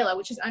Venezuela,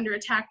 which is under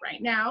attack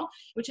right now,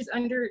 which is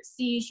under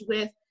siege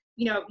with,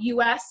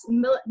 U.S.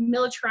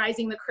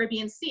 militarizing the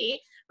Caribbean Sea,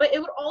 but it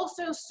would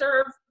also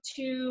serve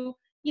to,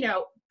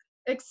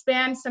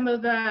 expand some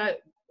of the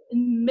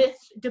myth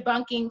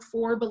debunking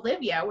for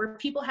Bolivia, where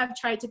people have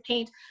tried to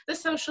paint the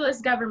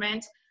socialist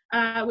government,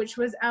 which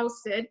was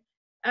ousted,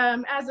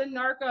 as a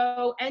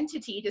narco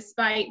entity,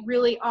 despite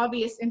really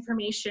obvious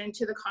information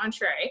to the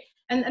contrary.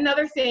 And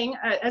another thing,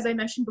 as I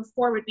mentioned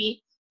before, would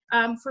be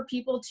for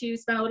people to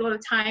spend a little bit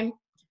of time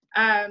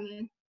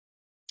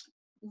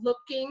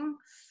looking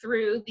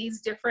through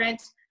these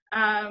different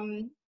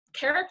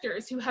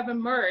characters who have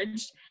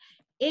emerged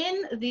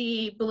in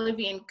the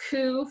Bolivian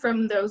coup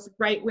from those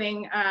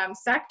right-wing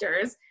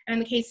sectors, and in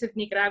the case of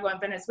Nicaragua and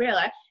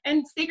Venezuela,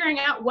 and figuring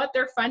out what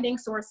their funding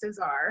sources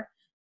are.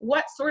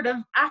 What sort of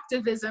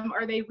activism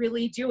are they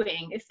really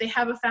doing? If they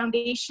have a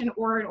foundation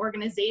or an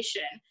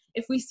organization,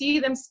 if we see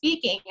them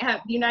speaking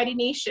at the United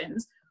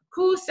Nations,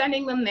 who's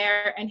sending them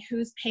there and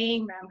who's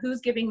paying them,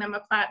 who's giving them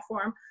a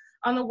platform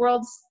on the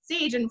world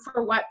stage and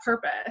for what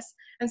purpose?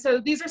 And so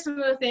these are some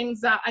of the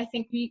things that I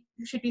think we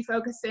should be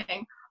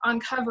focusing on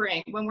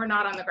covering when we're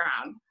not on the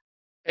ground.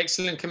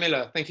 Excellent,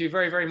 Camilla. Thank you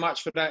very, very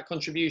much for that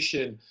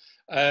contribution.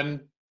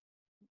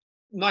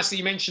 Nice that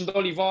you mentioned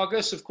Oli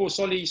Vargas. Of course,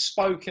 Oli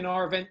spoke in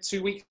our event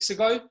 2 weeks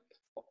ago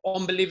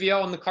on Bolivia,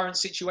 on the current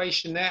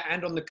situation there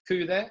and on the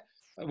coup there.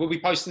 We'll be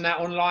posting that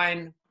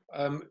online.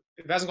 If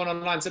it hasn't gone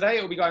online today,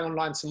 it will be going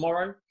online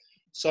tomorrow.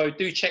 So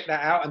do check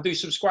that out and do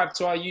subscribe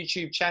to our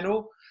YouTube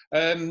channel.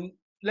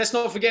 Let's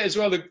not forget as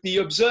well the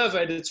Observer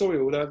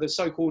editorial, the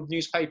so-called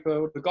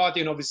newspaper, The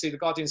Guardian, obviously, The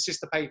Guardian's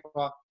sister paper,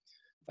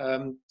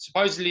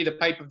 supposedly the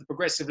paper of the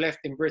progressive left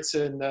in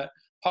Britain,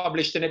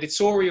 published an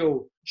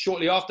editorial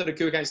shortly after the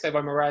coup against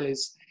Evo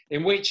Morales,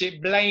 in which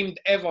it blamed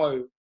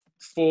Evo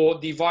for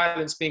the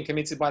violence being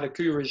committed by the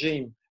coup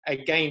regime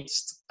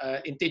against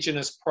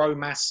indigenous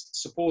pro-mass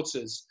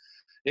supporters.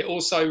 It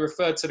also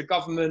referred to the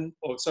government,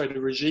 the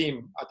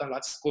regime, I don't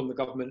like to call them the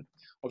government,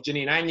 of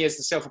Janine Áñez,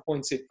 the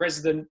self-appointed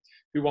president,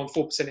 who won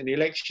 4% in the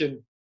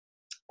election,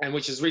 and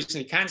which has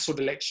recently cancelled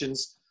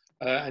elections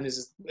and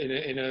is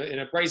in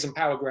a brazen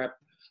power grab.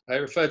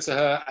 Referred to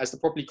her as the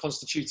properly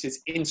constituted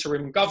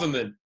interim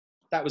government.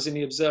 That was in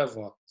the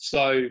Observer.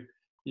 So,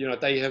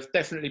 they have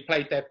definitely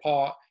played their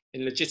part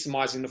in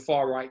legitimizing the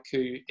far-right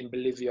coup in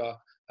Bolivia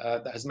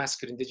that has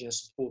massacred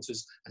indigenous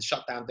supporters and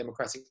shut down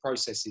democratic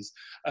processes.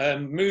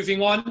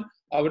 Moving on,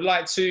 I would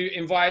like to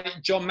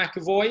invite John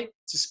McAvoy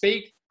to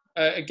speak.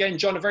 Again,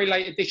 John, a very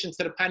late addition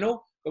to the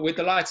panel, but we're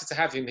delighted to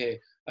have him here.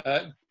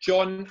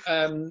 John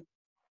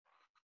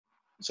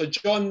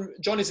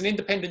is an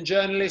independent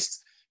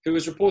journalist who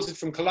has reported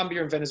from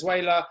Colombia and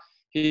Venezuela.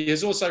 He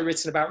has also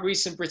written about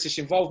recent British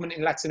involvement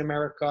in Latin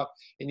America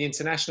in the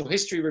International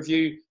History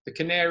Review, The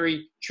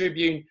Canary,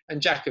 Tribune,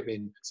 and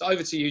Jacobin. So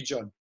over to you,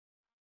 John.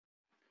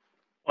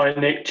 Hi,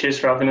 Nick. Cheers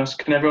for having us.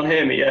 Can everyone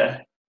hear me?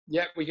 Yeah.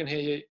 Yeah, we can hear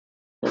you.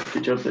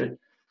 Good job, dude.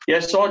 Yeah,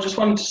 so I just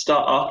wanted to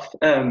start off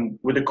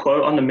with a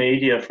quote on the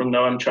media from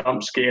Noam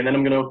Chomsky, and then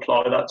I'm going to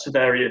apply that to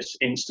various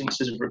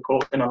instances of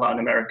reporting on Latin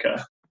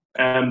America,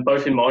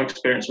 both in my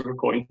experience of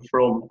reporting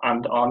from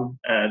and on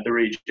the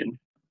region.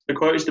 The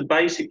quote is: "The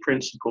basic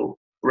principle,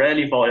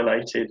 rarely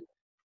violated,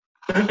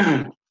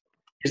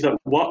 is that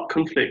what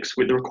conflicts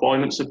with the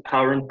requirements of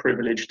power and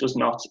privilege does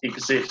not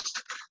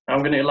exist." Now,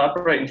 I'm going to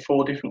elaborate in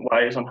 4 different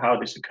ways on how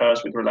this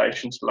occurs with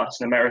relation to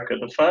Latin America.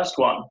 The first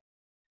one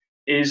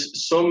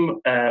is some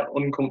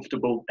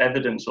uncomfortable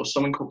evidence or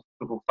some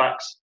uncomfortable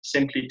facts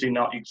simply do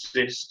not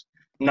exist.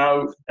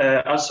 Now,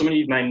 as some of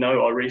you may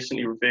know, I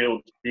recently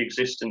revealed the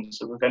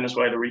existence of a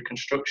Venezuela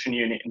reconstruction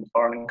unit in the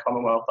Foreign and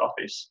Commonwealth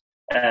Office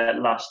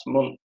last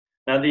month.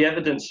 Now, the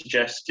evidence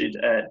suggested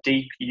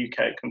deep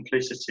UK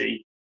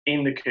complicity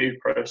in the coup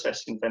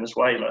process in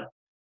Venezuela.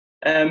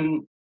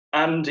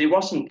 And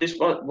this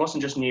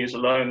wasn't just news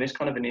alone. This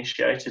kind of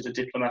initiated a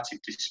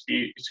diplomatic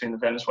dispute between the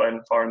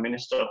Venezuelan Foreign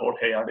Minister,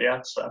 Jorge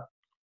Arreaza,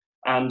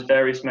 and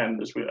various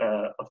members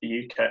of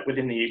the UK,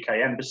 within the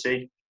UK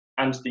embassy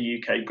and the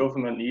UK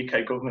government. The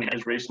UK government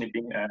has recently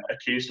been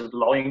accused of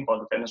lying by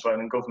the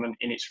Venezuelan government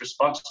in its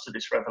response to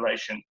this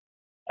revelation.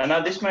 And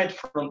now this made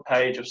front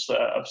page of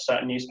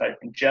certain newspapers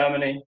in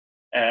Germany.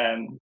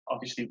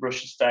 Obviously,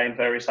 Russia Today and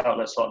various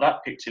outlets like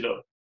that picked it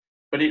up.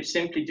 But it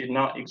simply did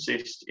not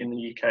exist in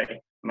the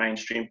UK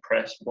mainstream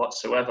press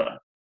whatsoever.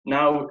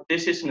 Now,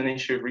 this isn't an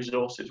issue of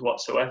resources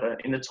whatsoever.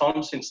 In the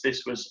time since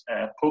this was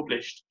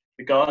published,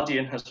 The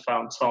Guardian has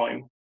found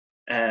time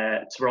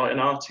to write an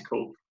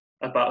article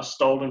about a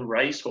stolen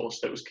racehorse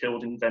that was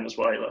killed in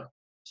Venezuela.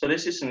 So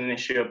this isn't an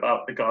issue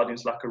about The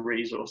Guardian's lack of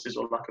resources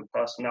or lack of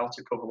personnel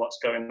to cover what's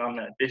going on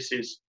there. This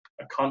is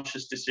a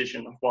conscious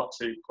decision of what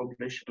to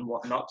publish and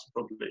what not to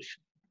publish.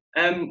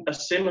 A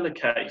similar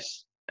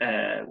case,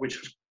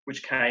 which was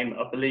which came,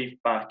 I believe,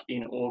 back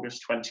in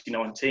August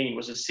 2019,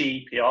 was a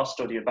CEPR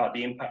study about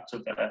the impact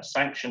of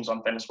sanctions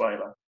on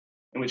Venezuela,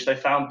 in which they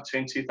found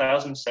between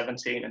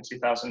 2017 and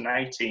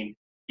 2018,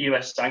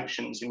 US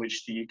sanctions, in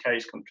which the UK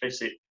is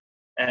complicit,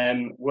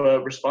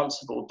 were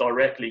responsible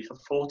directly for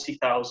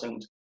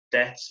 40,000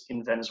 deaths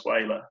in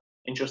Venezuela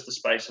in just the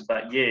space of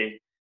that year.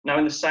 Now,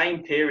 in the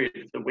same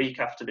period, the week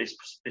after this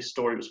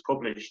story was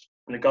published,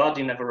 and The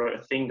Guardian never wrote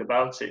a thing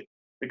about it,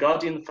 The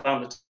Guardian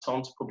found the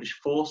time to publish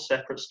 4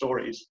 separate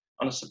stories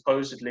on a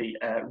supposedly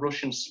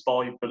Russian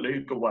spy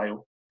beluga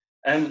whale.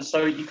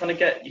 So you kind of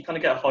get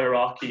a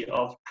hierarchy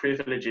of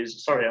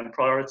priorities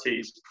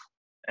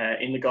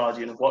in The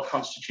Guardian of what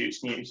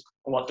constitutes news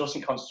and what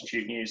doesn't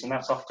constitute news, and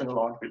that's often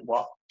aligned with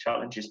what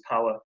challenges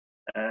power,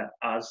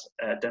 as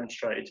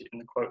demonstrated in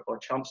the quote by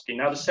Chomsky.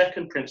 Now, the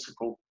second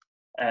principle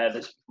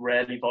that's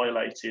rarely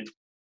violated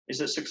is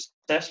that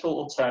successful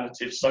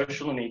alternative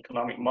social and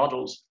economic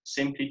models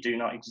simply do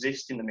not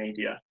exist in the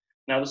media.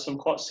 Now, there's some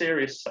quite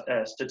serious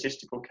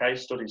statistical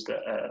case studies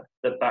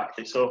that back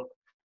this up.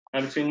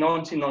 Now, between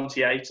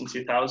 1998 and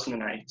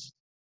 2008,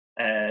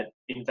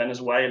 in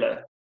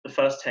Venezuela, the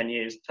first 10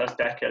 years, first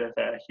decade of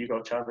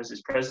Hugo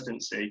Chavez's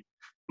presidency,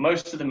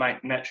 most of the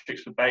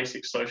metrics for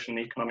basic social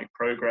and economic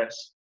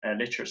progress,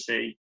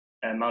 literacy,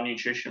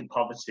 malnutrition,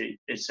 poverty,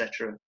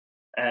 etc.,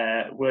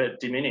 were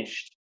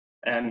diminished.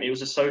 It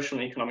was a social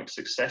and economic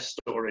success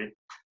story.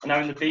 And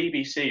now in the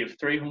BBC, of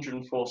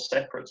 304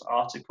 separate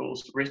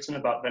articles written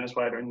about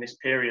Venezuela in this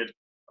period,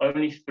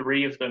 only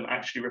 3 of them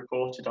actually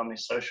reported on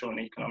this social and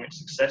economic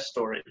success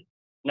story.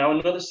 Now,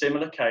 another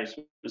similar case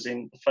was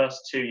in the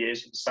first 2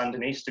 years of the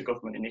Sandinista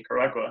government in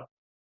Nicaragua.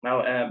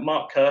 Now,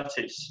 Mark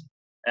Curtis,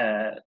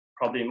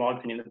 probably in my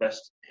opinion the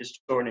best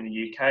historian in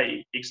the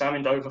UK,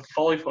 examined over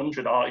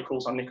 500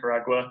 articles on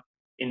Nicaragua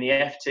in the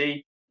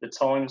FT, the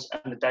Times,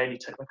 and the Daily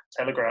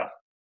Telegraph.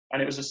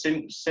 And it was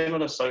a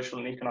similar social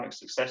and economic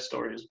success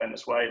story as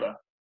Venezuela,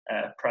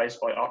 praised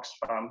by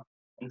Oxfam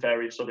and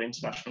various other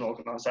international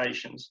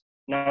organisations.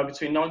 Now,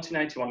 between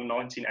 1981 and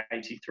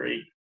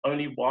 1983,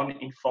 only 1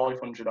 in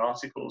 500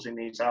 articles in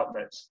these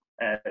outlets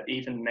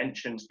even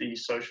mentioned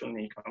these social and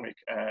economic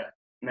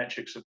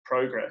metrics of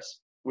progress,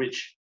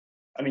 which,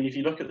 I mean, if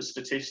you look at the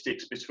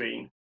statistics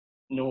between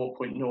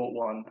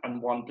 0.01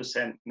 and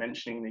 1%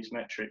 mentioning these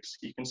metrics,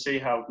 you can see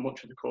how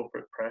much of the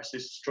corporate press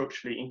is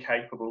structurally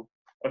incapable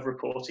of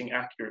reporting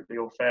accurately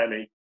or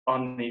fairly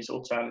on these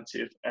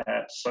alternative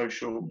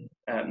social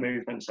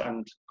movements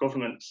and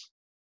governments.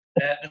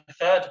 The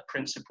third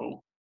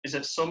principle is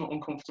that some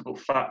uncomfortable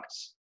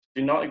facts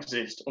do not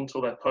exist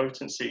until their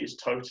potency is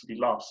totally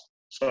lost.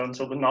 So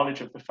until the knowledge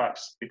of the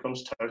facts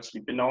becomes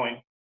totally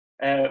benign.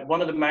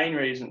 One of the main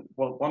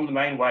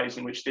ways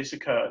in which this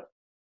occurred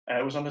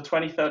was on the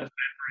 23rd of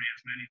February,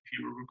 as many of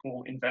you will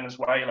recall, in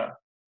Venezuela,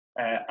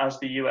 as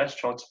the US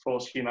tried to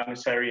force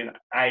humanitarian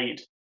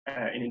aid,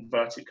 in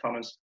inverted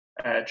commas,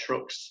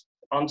 trucks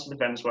onto the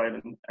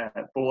Venezuelan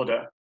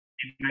border.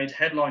 It made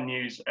headline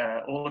news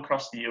all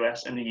across the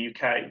US and the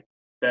UK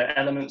that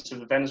elements of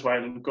the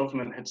Venezuelan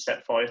government had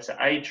set fire to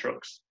aid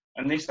trucks.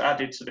 And this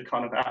added to the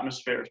kind of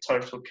atmosphere of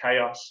total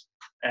chaos,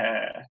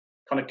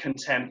 kind of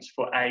contempt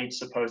for aid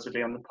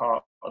supposedly on the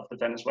part of the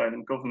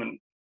Venezuelan government.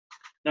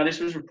 Now, this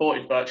was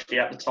reported virtually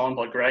at the time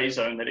by Grey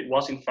Zone that it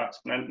was in fact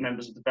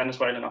members of the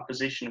Venezuelan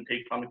opposition and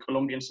people on the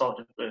Colombian side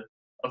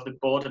of the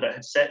border that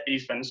had set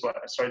these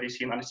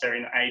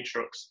humanitarian aid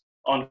trucks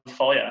on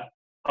fire.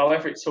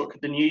 However, it took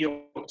the New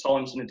York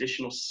Times an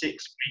additional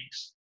 6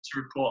 weeks to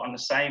report on the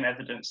same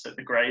evidence that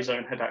the Grey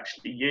Zone had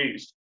actually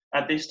used.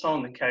 At this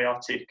time, the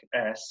chaotic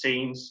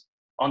scenes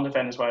on the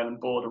Venezuelan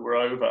border were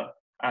over,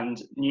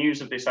 and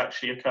news of this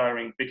actually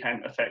occurring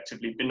became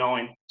effectively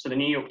benign. So the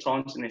New York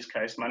Times, in this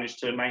case, managed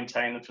to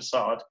maintain the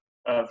facade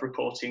of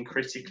reporting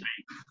critically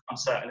on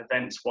certain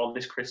events, while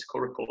this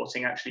critical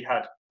reporting actually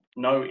had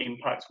no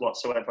impact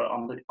whatsoever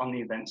on the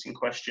events in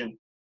question.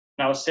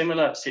 Now, a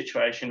similar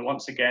situation,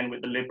 once again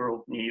with the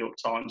liberal New York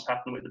Times,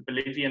 happened with the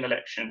Bolivian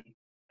election.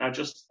 Now,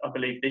 just, I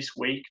believe this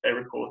week, they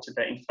reported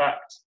that, in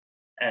fact,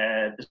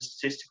 the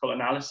statistical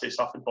analysis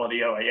offered by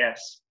the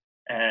OAS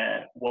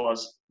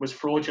was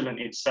fraudulent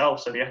itself.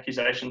 So the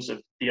accusations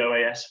of the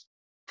OAS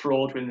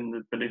fraud within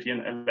the Bolivian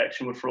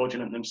election were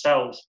fraudulent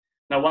themselves.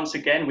 Now, once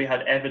again, we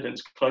had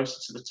evidence closer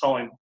to the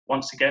time,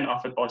 once again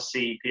offered by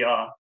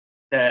CEPR,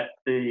 that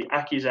the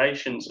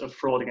accusations of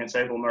fraud against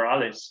Evo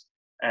Morales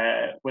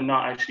were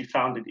not actually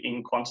founded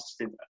in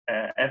quantitative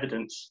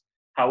evidence.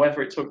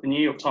 However, it took the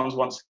New York Times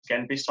once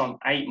again, this time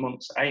 8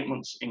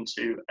 months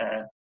into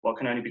what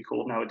can only be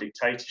called now a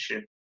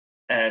dictatorship,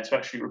 to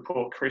actually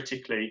report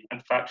critically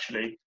and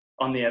factually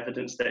on the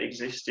evidence that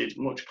existed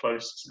much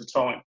closer to the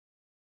time.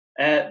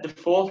 The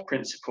fourth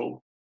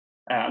principle,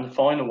 and the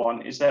final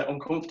one, is that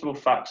uncomfortable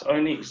facts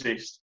only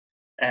exist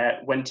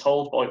when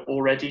told by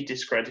already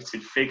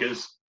discredited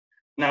figures.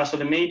 Now, so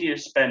the media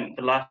spent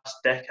the last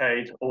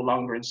decade or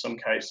longer in some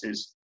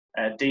cases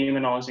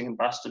demonising and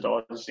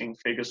bastardising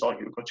figures like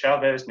Hugo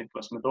Chavez,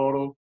 Nicolas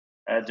Maduro,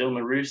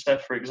 Dilma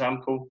Rousseff, for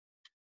example.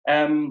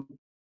 And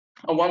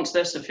once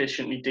they're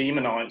sufficiently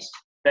demonised,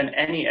 then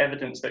any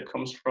evidence that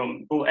comes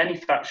from, or any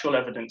factual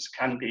evidence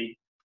can be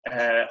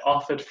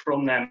offered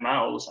from their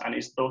mouths and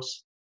is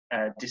thus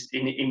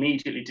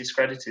immediately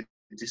discredited,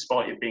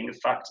 despite it being a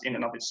fact in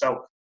and of itself.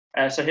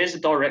 So here's a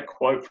direct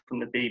quote from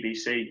the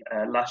BBC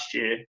last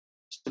year.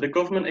 So the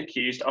government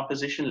accused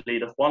opposition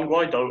leader Juan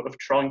Guaido of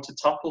trying to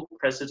topple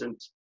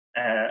President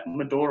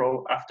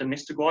Maduro after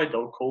Mr.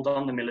 Guaido called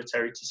on the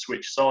military to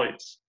switch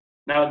sides.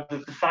 Now,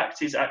 the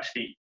fact is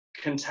actually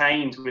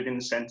contained within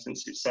the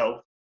sentence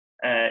itself.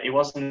 It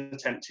was an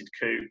attempted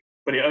coup,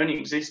 but it only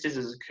existed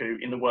as a coup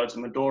in the words of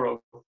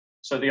Maduro.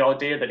 So the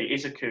idea that it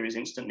is a coup is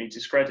instantly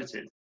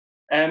discredited.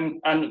 And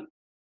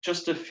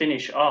just to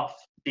finish off,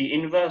 the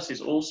inverse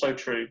is also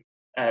true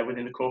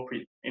within the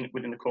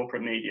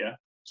corporate media.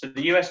 So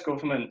the US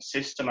government is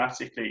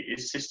systematically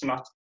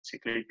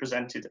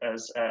presented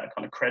as a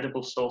kind of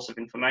credible source of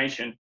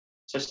information.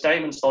 So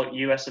statements like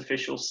US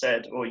officials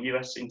said or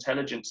US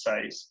intelligence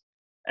says,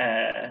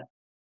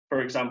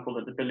 for example,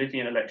 that the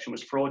Bolivian election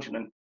was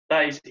fraudulent,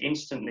 that is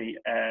instantly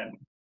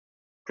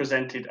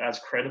presented as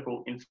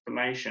credible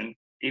information,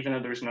 even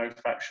though there is no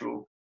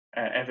factual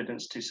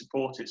evidence to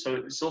support it. So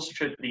it's also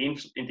true that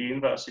the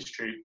inverse is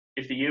true.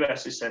 If the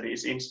US has said it,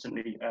 is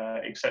instantly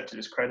accepted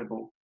as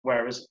credible,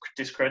 whereas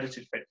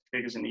discredited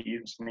figures in the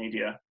US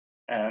media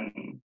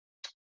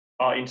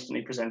are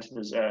instantly presented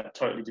as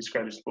totally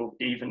discreditable,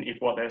 even if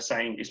what they're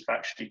saying is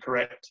factually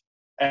correct.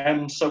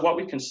 So what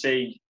we can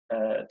see,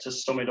 to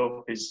sum it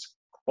up, is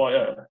quite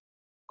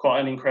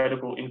an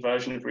incredible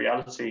inversion of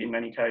reality in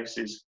many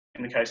cases,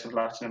 in the case of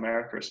Latin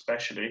America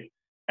especially.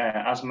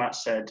 As Matt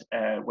said,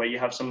 where you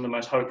have some of the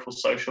most hopeful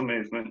social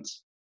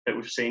movements that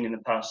we've seen in the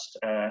past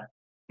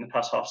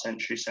half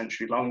century,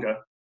 century longer.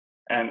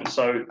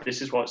 So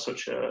this is why it's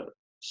such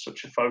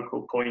a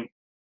focal point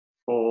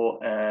for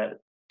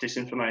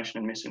disinformation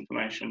and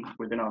misinformation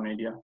within our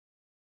media.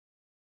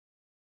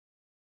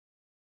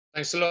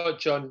 Thanks a lot,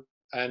 John.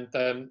 And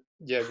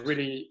yeah,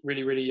 really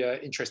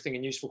interesting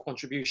and useful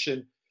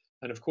contribution.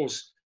 And of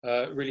course,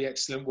 really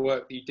excellent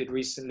work that you did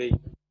recently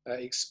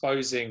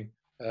exposing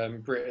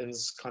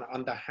Britain's kind of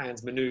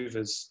underhand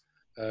maneuvers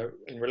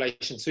in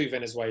relation to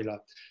Venezuela.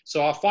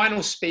 So our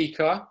final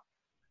speaker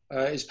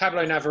is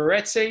Pablo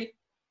Navarrete.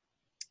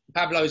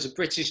 Pablo is a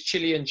British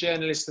Chilean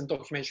journalist and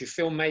documentary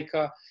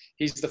filmmaker.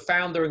 He's the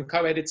founder and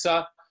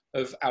co-editor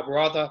of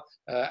Alborada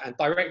and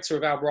director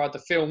of Alborada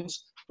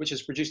Films, which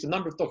has produced a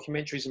number of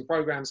documentaries and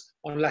programs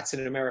on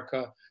Latin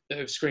America that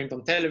have screened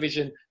on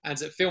television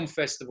and at film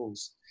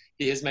festivals.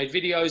 He has made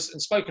videos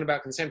and spoken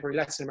about contemporary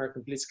Latin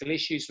American political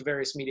issues for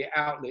various media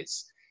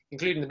outlets,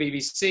 including the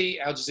BBC,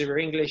 Al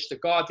Jazeera English, The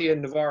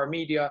Guardian, Novara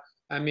Media,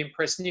 and Mint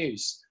Press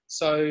News.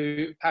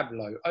 So,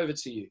 Pablo, over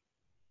to you.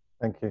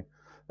 Thank you.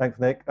 Thanks,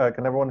 Nick.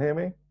 Can everyone hear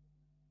me?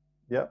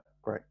 Yeah,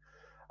 great.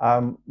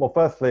 Well,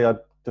 firstly, I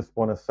just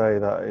want to say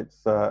that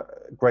it's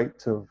great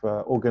to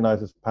have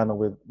organised this panel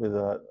with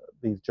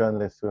these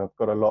journalists who I've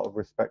got a lot of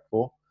respect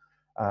for,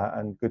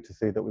 and good to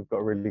see that we've got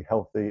a really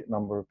healthy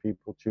number of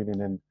people tuning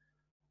in.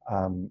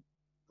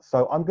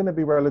 So I'm going to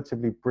be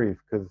relatively brief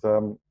because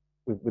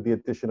with the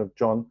addition of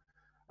John,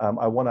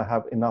 I want to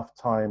have enough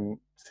time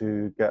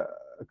to get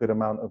a good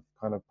amount of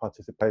kind of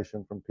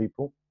participation from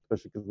people,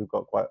 especially because we've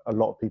got quite a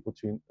lot of people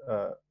tuned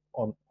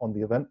on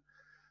the event.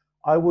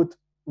 I would,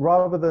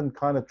 rather than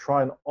kind of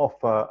try and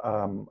offer,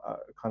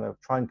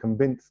 try and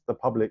convince the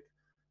public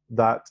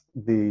that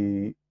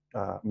the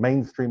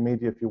mainstream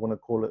media, if you want to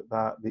call it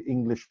that, the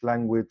English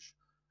language,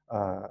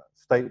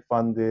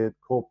 state-funded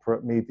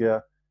corporate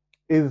media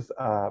is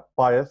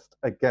biased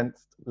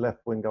against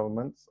left-wing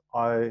governments,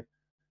 I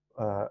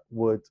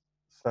would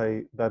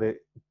say that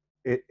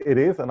it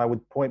is, and I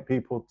would point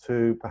people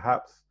to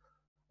perhaps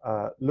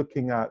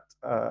looking at,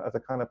 as a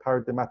kind of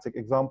paradigmatic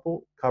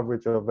example,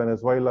 coverage of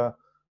Venezuela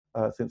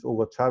since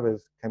Hugo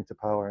Chavez came to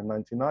power in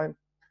 '99,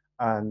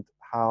 and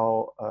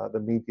how the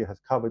media has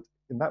covered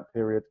in that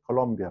period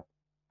Colombia,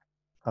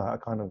 a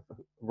kind of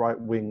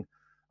right-wing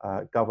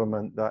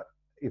government that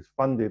is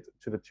funded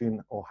to the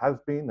tune, or has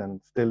been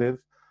and still is,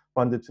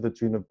 funded to the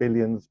tune of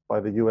billions by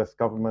the US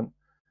government,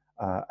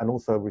 and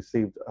also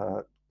received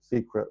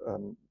secret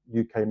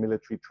UK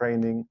military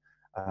training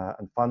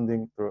and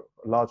funding through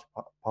a large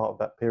part of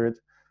that period.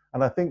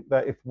 And I think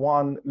that if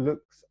one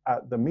looks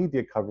at the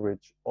media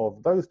coverage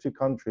of those two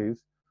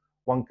countries,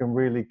 one can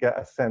really get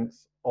a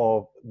sense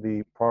of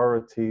the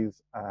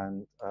priorities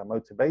and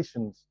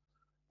motivations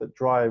that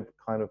drive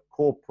kind of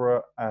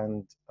corporate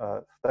and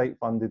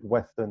state-funded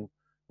Western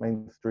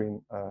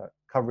mainstream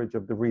coverage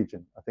of the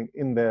region. I think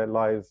in there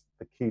lies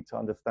the key to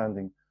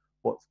understanding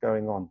what's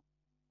going on.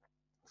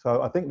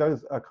 So I think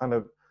those are kind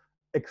of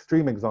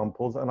extreme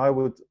examples, and I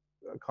would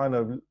kind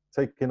of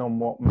take in on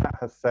what Matt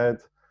has said,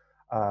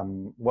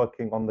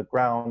 working on the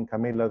ground,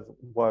 Camila's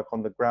work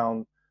on the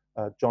ground,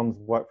 John's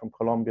work from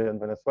Colombia and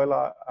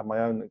Venezuela, and my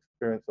own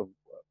experience of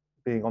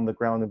being on the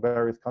ground in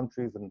various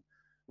countries and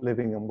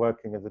living and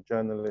working as a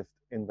journalist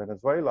in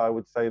Venezuela. I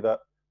would say that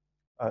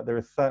there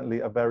is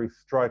certainly a very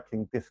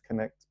striking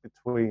disconnect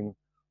between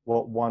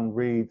what one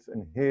reads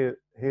and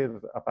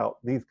hears about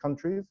these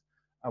countries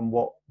and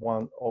what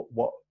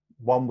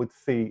one would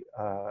see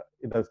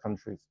in those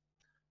countries.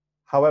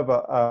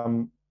 However,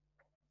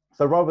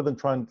 so rather than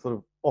trying to sort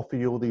of offer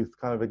you all these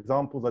kind of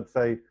examples, I'd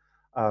say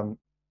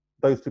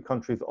those two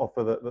countries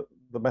offer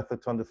the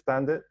method to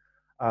understand it.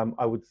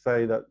 I would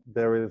say that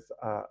there is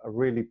a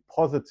really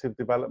positive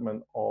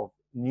development of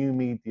new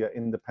media,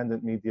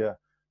 independent media,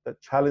 that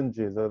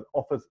challenges and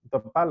offers the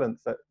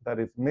balance that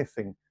is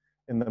missing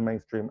in the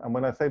mainstream. And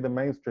when I say the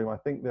mainstream, I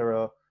think there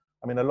are,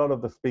 I mean, a lot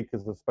of the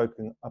speakers have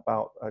spoken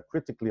about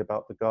critically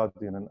about The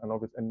Guardian, and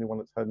obviously anyone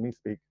that's heard me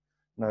speak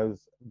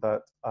knows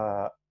that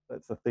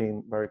it's a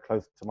theme very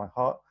close to my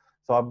heart.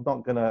 So I'm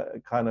not going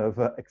to kind of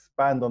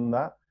expand on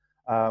that.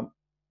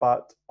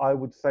 But I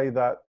would say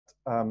that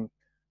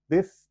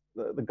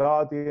The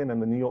Guardian and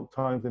the New York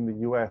Times in the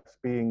US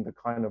being the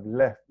kind of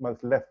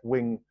most left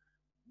wing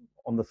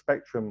on the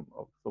spectrum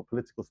of the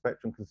political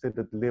spectrum,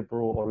 considered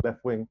liberal or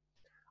left wing,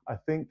 I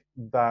think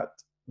that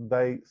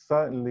they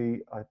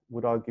certainly, I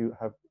would argue,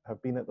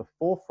 have been at the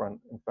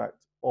forefront, in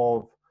fact,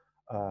 of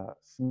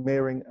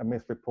smearing and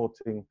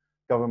misreporting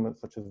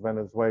governments such as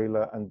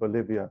Venezuela and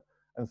Bolivia.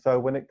 And so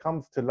when it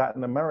comes to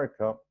Latin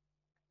America,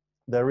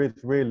 there is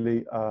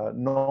really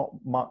not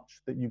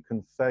much that you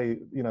can say,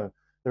 you know,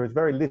 there is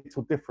very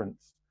little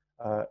difference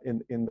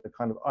in the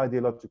kind of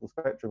ideological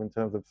spectrum in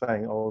terms of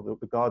saying, oh,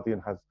 the Guardian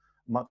has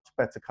much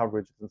better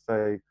coverage than,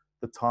 say,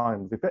 the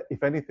Times.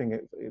 If anything,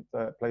 it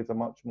plays a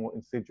much more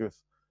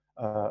insidious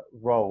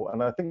role.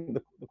 And I think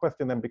the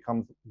question then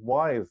becomes,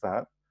 why is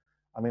that?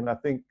 I mean, I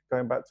think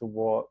going back to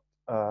what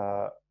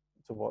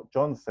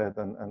John said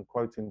and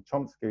quoting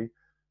Chomsky,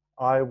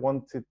 I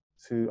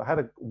had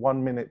a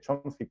 1-minute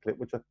Chomsky clip,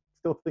 which I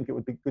still think it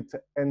would be good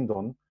to end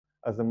on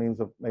as a means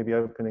of maybe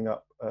opening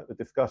up the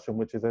discussion,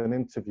 which is an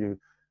interview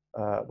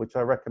which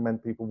I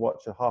recommend people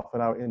watch, a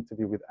half-an-hour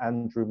interview with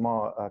Andrew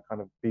Marr,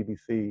 kind of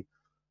BBC,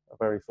 a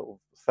very sort of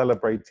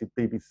celebrated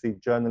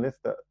BBC journalist.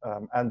 That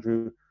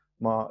Andrew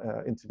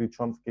Marr interviewed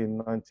Chomsky in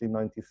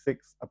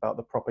 1996 about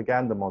the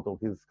propaganda model,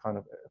 his kind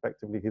of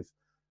effectively his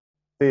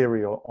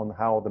theory on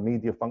how the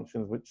media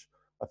functions, which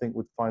I think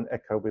would find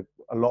echo with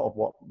a lot of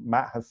what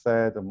Matt has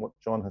said and what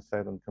John has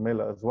said and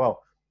Camilla as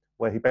well,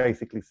 where he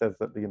basically says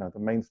that the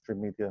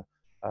mainstream media,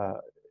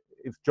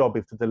 its job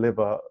is to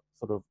deliver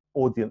sort of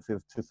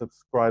audiences to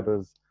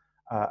subscribers,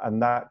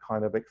 and that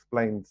kind of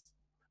explains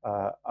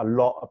a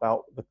lot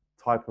about the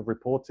type of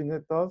reporting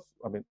it does.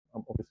 I mean,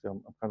 obviously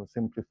I'm kind of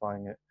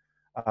simplifying it,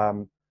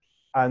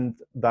 and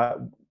that,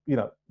 you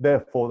know,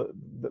 therefore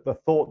the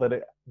thought that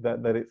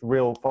its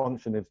real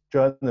function is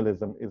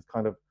journalism is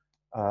kind of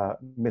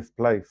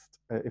misplaced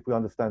if we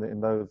understand it in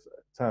those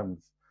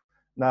terms.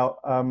 Now,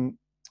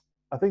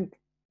 I think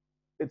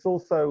it's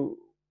also,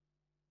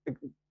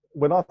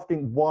 when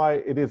asking why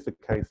it is the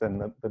case then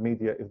that the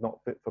media is not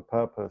fit for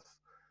purpose,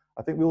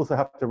 I think we also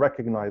have to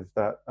recognize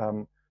that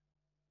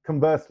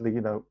conversely,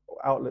 you know,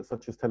 outlets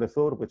such as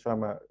Telesur, which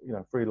I'm a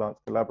freelance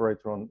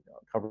collaborator on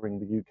covering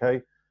the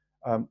UK,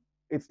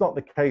 it's not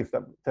the case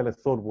that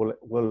Telesur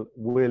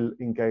will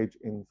engage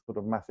in sort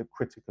of massive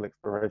critical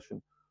exploration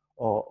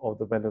of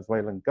the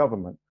Venezuelan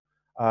government.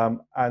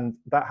 And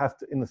that has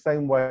to, in the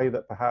same way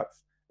that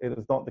perhaps it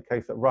is not the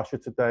case that Russia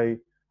Today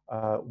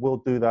will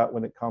do that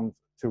when it comes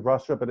to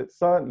Russia, but it's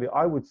certainly,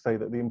 I would say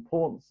that the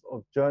importance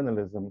of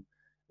journalism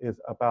is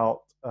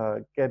about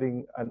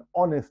getting an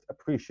honest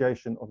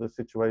appreciation of the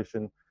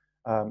situation.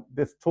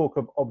 This talk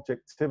of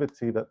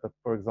objectivity that,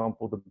 for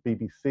example, the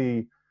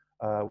BBC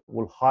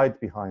will hide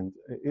behind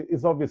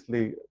is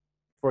obviously,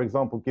 for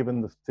example,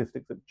 given the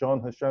statistics that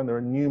John has shown, there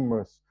are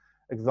numerous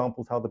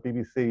examples how the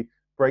BBC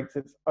breaks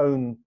its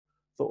own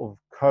sort of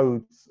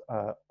codes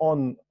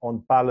on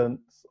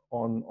balance,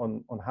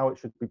 on how it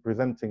should be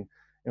presenting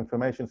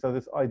information. So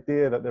this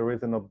idea that there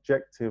is an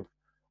objective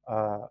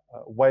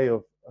way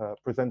of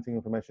presenting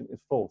information is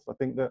false. I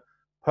think that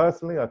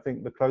personally, I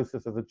think the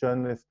closest as a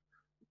journalist,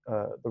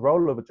 the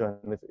role of a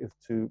journalist is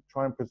to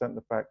try and present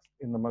the facts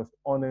in the most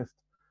honest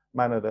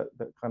manner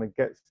that kind of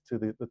gets to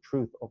the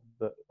truth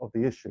of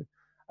the issue.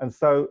 And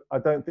so I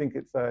don't think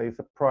it's a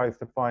surprise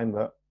to find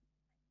that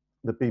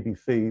the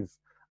BBC's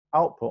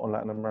output on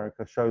Latin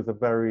America shows a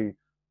very,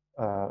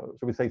 shall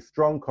we say,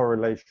 strong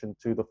correlation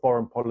to the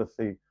foreign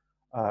policy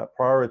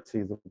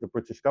priorities of the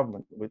British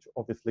government, which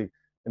obviously,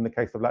 in the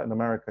case of Latin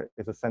America,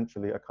 is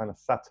essentially a kind of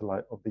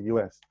satellite of the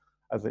US,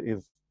 as it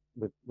is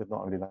with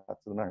not only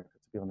Latin America,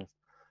 to be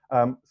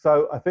honest.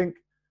 So I think,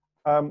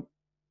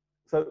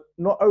 so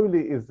not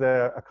only is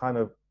there a kind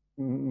of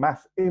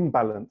mass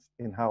imbalance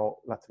in how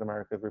Latin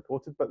America is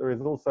reported, but there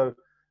is also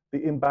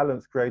the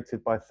imbalance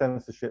created by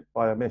censorship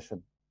by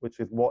omission,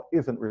 which is what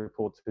isn't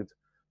reported.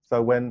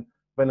 So when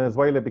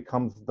Venezuela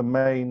becomes the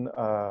main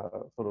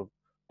sort of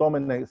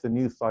dominates the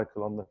news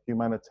cycle on the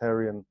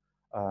humanitarian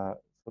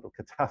sort of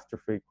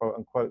catastrophe, quote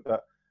unquote,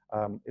 that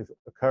is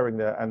occurring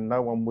there, and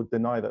no one would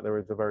deny that there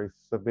is a very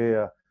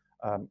severe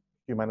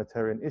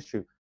humanitarian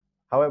issue.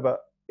 However,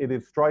 it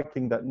is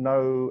striking that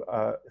no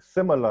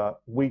similar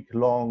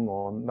week-long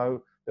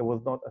or there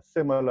was not a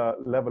similar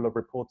level of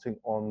reporting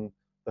on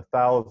the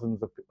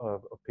thousands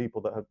of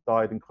people that have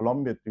died in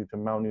Colombia due to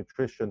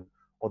malnutrition,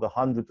 or the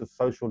hundreds of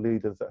social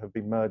leaders that have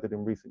been murdered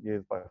in recent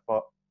years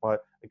by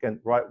again,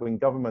 right-wing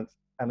governments,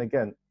 and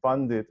again,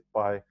 funded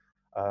by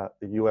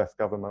the US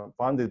government,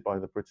 funded by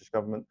the British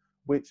government,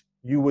 which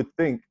you would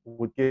think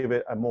would give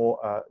it a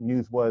more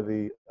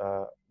newsworthy,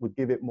 would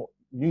give it more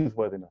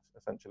newsworthiness,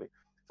 essentially.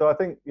 So I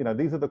think, you know,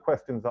 these are the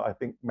questions that I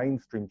think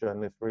mainstream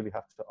journalists really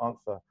have to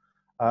answer.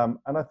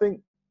 And I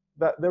think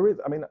that there is,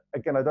 I mean,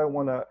 again, I don't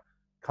want to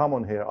come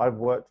on here.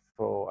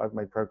 I've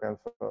made programs,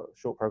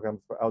 short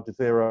programs for Al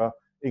Jazeera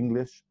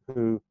English,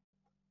 who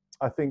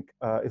I think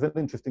is an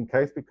interesting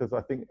case, because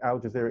I think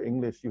Al Jazeera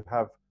English, you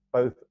have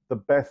both the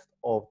best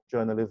of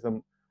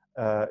journalism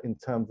in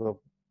terms of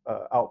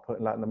output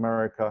in Latin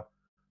America.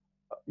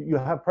 You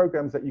have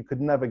programs that you could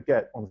never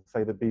get on,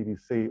 say, the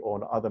BBC or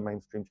on other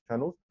mainstream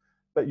channels,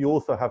 but you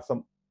also have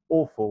some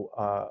awful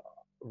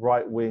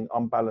right-wing,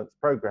 unbalanced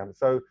programs.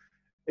 So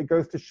it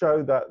goes to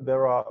show that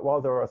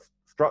while there are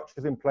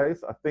structures in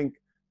place, I think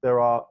there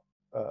are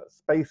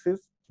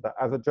spaces that,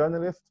 as a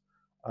journalist,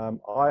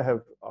 I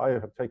have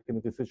taken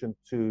the decision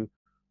to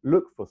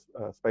look for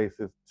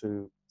spaces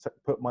to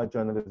put my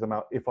journalism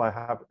out if I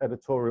have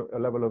a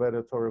level of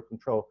editorial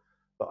control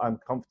that I'm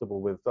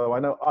comfortable with. So I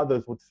know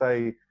others would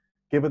say,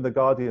 given the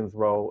Guardian's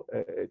role,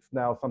 it's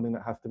now something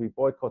that has to be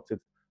boycotted.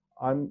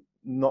 I'm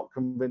not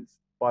convinced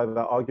by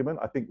that argument.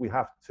 I think we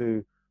have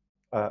to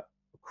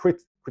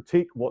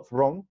critique what's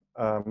wrong,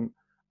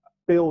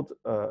 build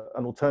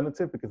an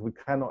alternative, because we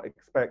cannot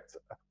expect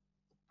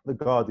the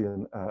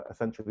Guardian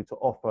essentially to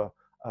offer,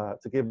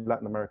 to give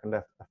Latin American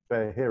left a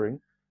fair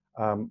hearing.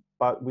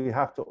 But we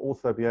have to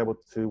also be able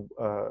to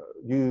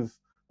use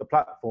the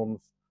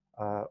platforms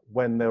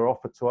when they're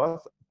offered to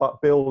us,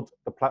 but build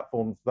the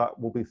platforms that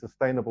will be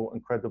sustainable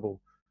and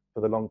credible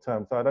for the long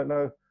term. So I don't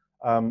know,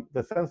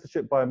 the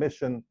censorship by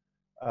omission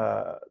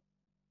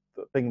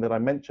the thing that I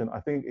mentioned,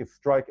 I think is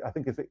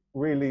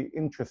really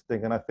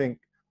interesting, and I think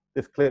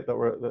this clip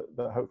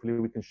that hopefully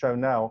we can show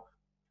now,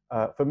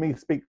 for me,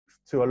 speaks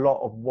to a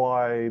lot of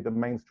why the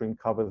mainstream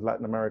covers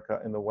Latin America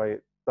in the way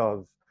it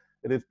does.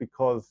 It is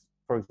because,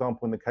 for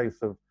example, in the case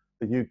of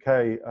the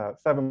UK,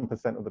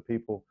 7% of the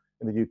people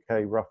in the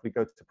UK roughly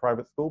go to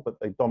private school, but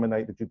they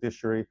dominate the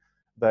judiciary.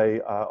 They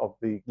of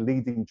the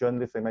leading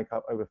journalists, they make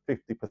up over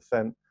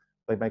 50%.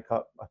 They make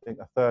up, I think,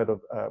 a third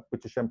of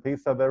British MPs.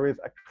 So there is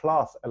a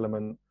class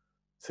element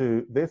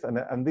to this,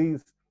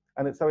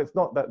 so it's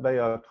not that they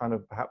are kind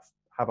of perhaps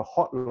have a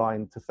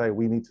hotline to say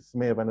we need to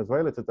smear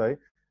Venezuela today.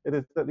 It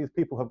is that these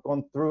people have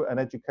gone through an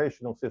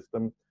educational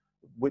system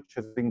which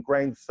has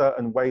ingrained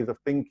certain ways of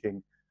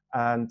thinking,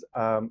 and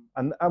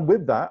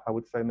with that, I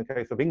would say in the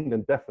case of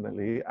England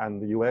definitely,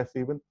 and the US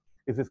even,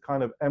 is this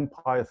kind of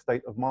empire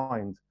state of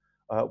mind,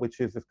 which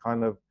is this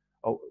kind of,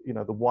 you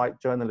know, the white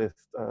journalist,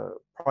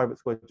 private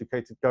school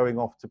educated, going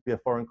off to be a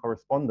foreign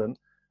correspondent,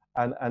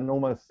 and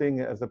almost seeing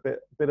it as a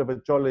bit of a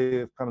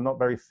jolly, kind of not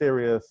very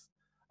serious,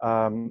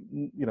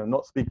 you know,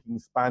 not speaking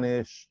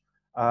Spanish,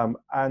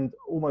 and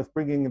almost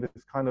bringing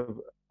this kind of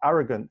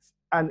arrogance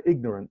and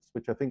ignorance,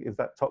 which I think is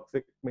that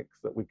toxic mix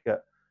that we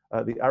get,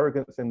 the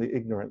arrogance and the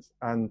ignorance.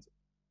 And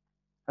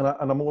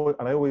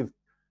I always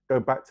go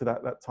back to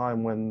that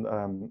time when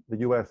the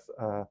US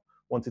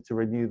wanted to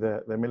renew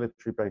their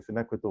military base in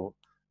Ecuador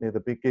near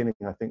the beginning,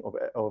 I think,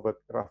 of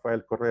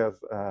Rafael Correa's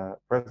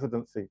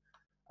presidency.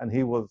 And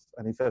he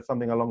said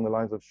something along the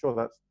lines of, sure,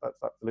 that's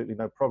absolutely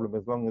no problem,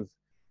 as long as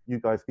you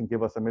guys can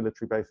give us a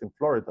military base in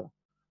Florida.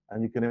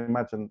 And you can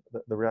imagine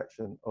the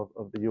reaction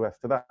of the US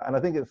to that. And I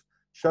think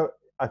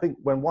I think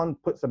when one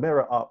puts a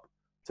mirror up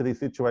to these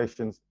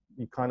situations,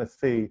 you kind of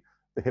see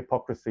the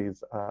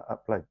hypocrisies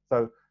at play.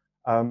 So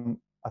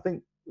I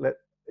think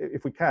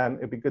if we can,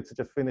 it'd be good to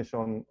just finish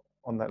on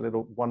that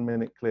little 1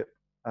 minute clip,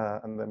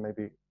 and then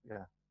maybe,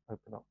 yeah,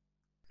 open up.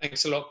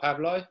 Thanks a lot,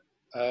 Pablo.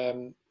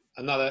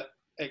 Another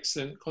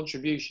excellent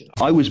contribution.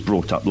 I was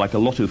brought up, like a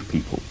lot of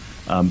people,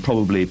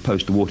 probably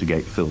post the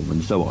Watergate film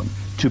and so on,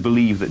 to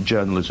believe that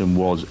journalism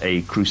was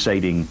a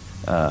crusading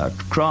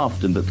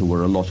craft, and that there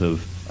were a lot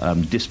of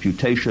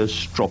disputatious,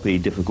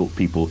 stroppy, difficult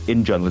people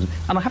in journalism.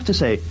 And I have to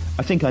say,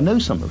 I think I know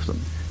some of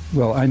them.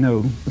 Well, I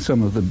know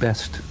some of the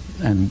best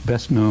and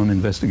best-known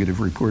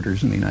investigative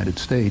reporters in the United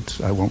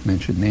States. I won't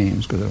mention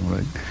names,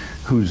 because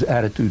whose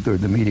attitude toward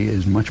the media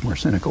is much more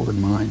cynical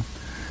than mine.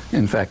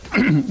 In fact,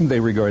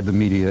 they regard the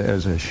media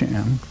as a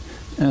sham,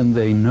 and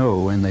they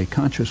know, and they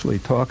consciously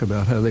talk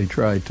about how they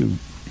try to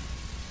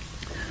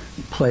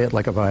play it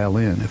like a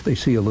violin. If they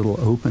see a little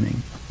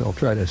opening, they'll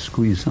try to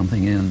squeeze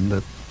something in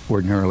that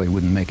ordinarily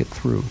wouldn't make it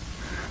through.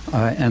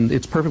 And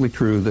it's perfectly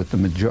true that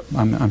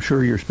I'm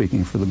sure you're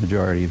speaking for the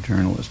majority of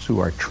journalists who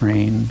are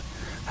trained,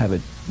 have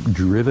it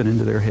driven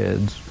into their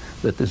heads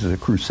that this is a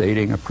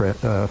crusading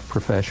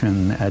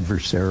profession,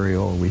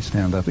 adversarial, we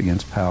stand up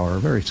against power, a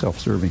very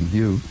self-serving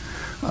view.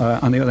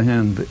 On the other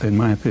hand, in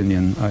my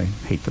opinion, I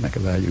hate to make a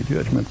value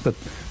judgment, but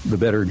the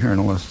better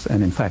journalists,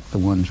 and in fact the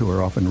ones who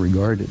are often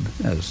regarded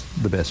as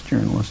the best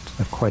journalists,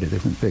 have quite a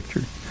different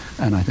picture.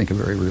 and I think a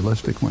very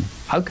realistic one.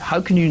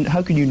 How can you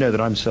know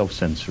that I'm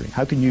self-censoring?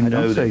 How can you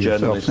know that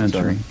journalists are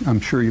self-censoring? I'm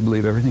sure you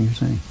believe everything you're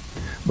saying.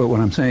 But what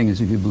I'm saying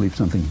is if you believe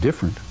something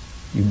different,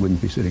 you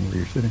wouldn't be sitting where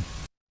you're sitting.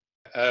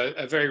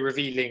 A very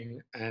revealing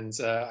and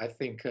I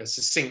think a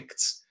succinct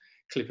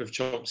clip of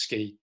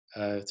Chomsky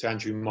to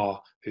Andrew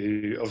Marr,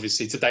 who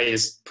obviously today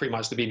is pretty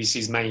much the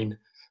BBC's main,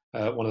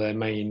 one of their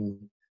main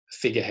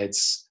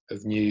figureheads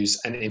of news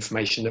and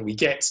information that we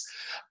get.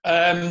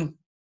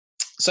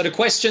 So the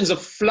questions are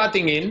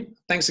flooding in.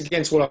 Thanks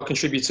again to all our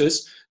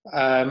contributors,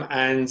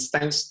 and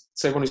thanks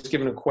to everyone who's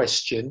given a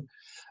question.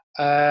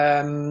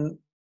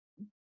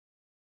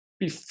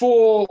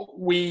 Before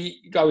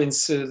we go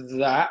into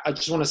that, I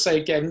just want to say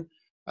again,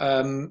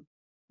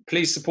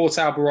 please support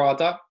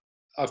Alborada.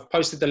 I've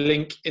posted the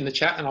link in the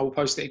chat and I will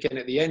post it again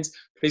at the end.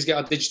 Please get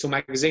our digital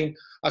magazine.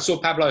 I saw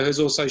Pablo has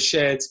also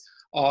shared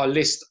our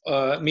list,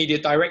 media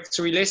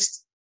directory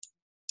list,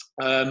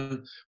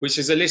 which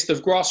is a list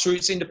of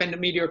grassroots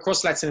independent media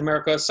across Latin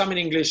America, some in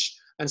English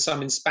and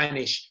some in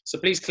Spanish. So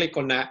please click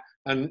on that.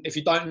 And if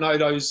you don't know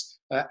those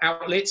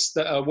outlets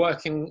that are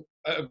working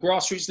at a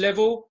grassroots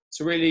level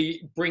to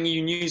really bring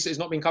you news that has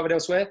not been covered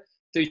elsewhere,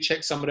 do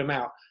check some of them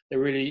out. They're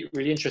really,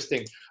 really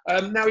interesting.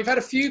 Now, we've had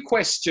a few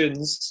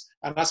questions,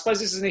 and I suppose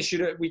this is an issue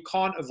that we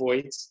can't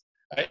avoid.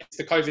 It's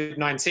the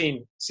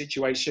COVID-19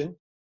 situation.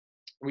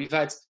 We've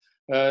had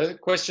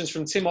questions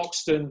from Tim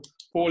Oxton,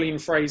 Pauline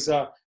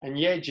Fraser, and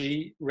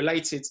Yeji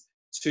related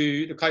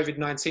to the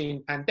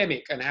COVID-19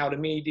 pandemic and how the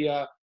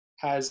media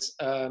has,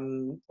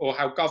 or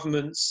how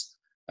governments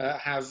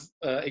have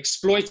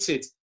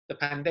exploited the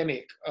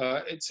pandemic,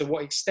 to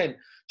what extent.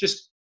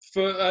 Just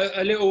for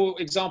a little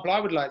example I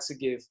would like to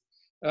give,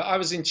 I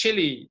was in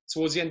Chile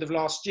towards the end of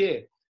last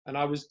year, and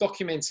I was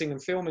documenting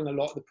and filming a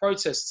lot of the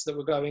protests that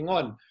were going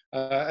on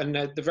and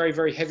the very,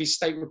 very heavy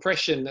state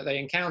repression that they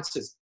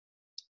encountered.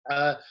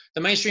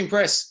 The mainstream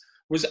press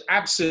was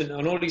absent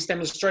on all these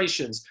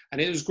demonstrations,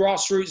 and it was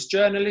grassroots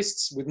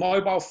journalists with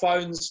mobile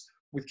phones,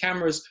 with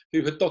cameras,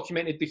 who had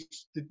documented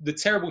the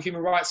terrible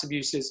human rights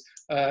abuses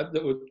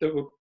that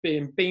were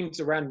being beamed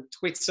around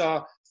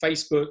Twitter,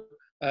 Facebook,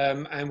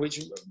 and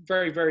which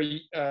very,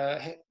 very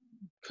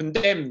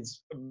condemned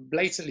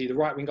blatantly the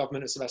right-wing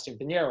government of Sebastián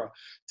Piñera.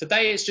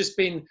 Today, it's just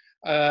been,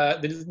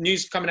 the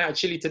news coming out of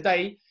Chile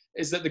today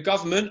is that the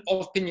government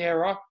of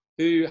Piñera,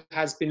 who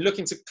has been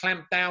looking to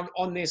clamp down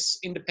on this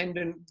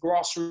independent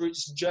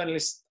grassroots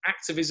journalist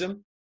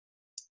activism,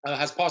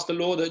 has passed a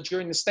law that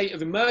during the state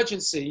of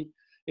emergency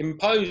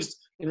imposed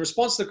in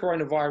response to the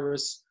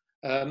coronavirus,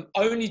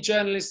 only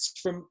journalists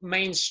from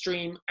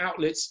mainstream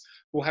outlets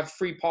will have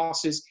free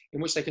passes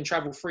in which they can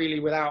travel freely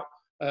without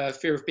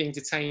fear of being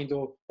detained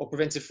or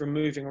prevented from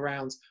moving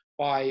around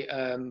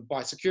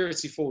by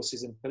security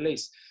forces and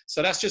police.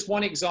 So that's just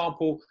one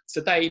example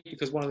today,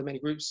 because one of the many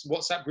groups,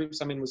 WhatsApp groups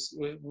I'm in, was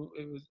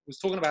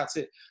talking about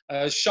it,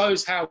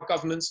 shows how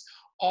governments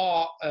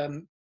are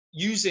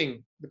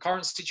using the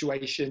current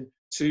situation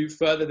to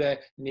further their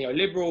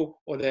neoliberal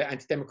or their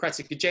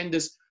anti-democratic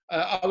agendas.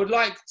 I would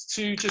like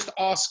to just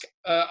ask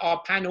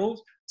our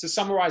panel to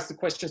summarize the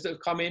questions that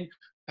have come in.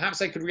 Perhaps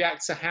they could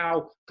react to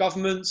how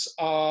governments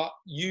are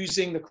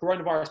using the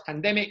coronavirus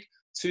pandemic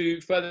to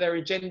further their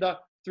agenda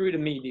through the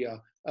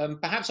media.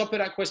 Perhaps I'll put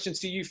that question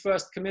to you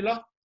first,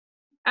 Camilla.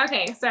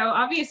 Okay, so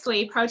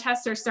obviously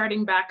protests are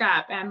starting back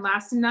up, and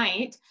last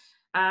night,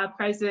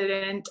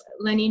 President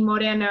Lenín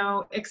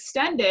Moreno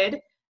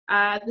extended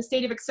the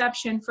state of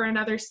exception for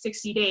another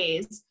 60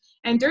 days.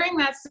 And during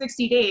that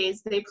 60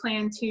 days, they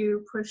plan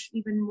to push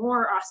even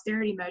more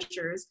austerity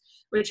measures,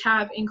 which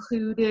have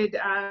included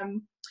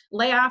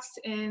layoffs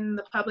in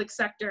the public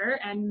sector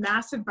and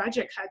massive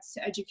budget cuts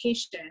to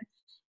education.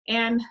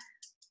 And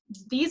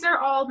these are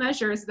all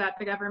measures that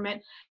the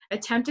government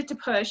attempted to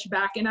push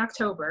back in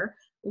October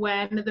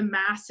when the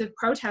massive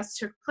protests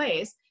took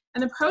place.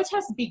 And the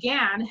protests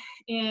began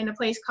in a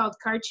place called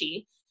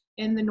Carchi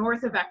in the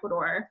north of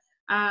Ecuador.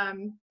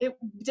 It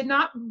did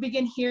not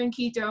begin here in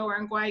Quito or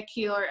in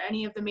Guayaquil or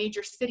any of the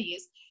major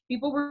cities.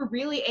 People were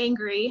really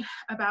angry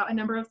about a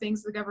number of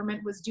things the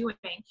government was doing.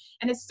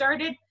 And it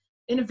started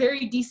in a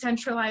very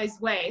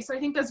decentralized way. So I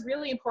think that's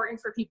really important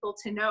for people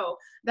to know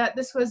that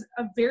this was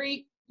a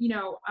very,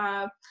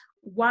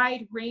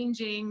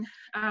 wide-ranging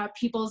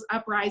people's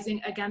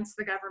uprising against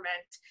the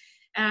government.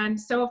 And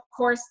so, of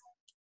course,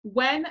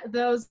 when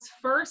those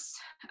first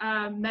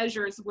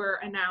measures were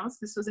announced,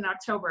 this was in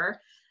October,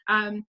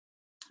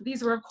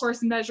 these were, of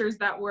course, measures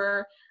that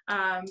were,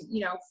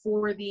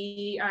 for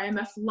the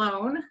IMF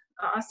loan,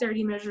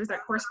 austerity measures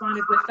that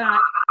corresponded with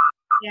that.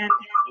 And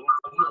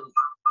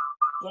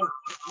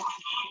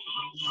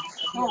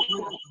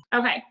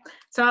okay,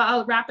 so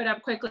I'll wrap it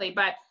up quickly,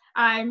 but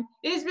it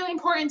is really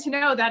important to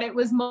know that it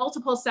was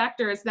multiple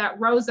sectors that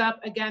rose up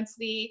against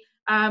the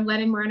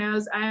Lenín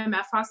Moreno's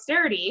IMF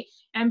austerity,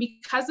 and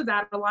because of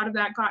that, a lot of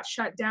that got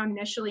shut down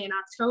initially in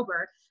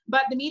October.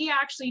 But the media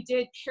actually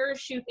did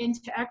parachute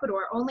into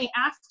Ecuador only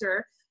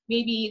after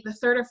maybe the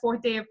third or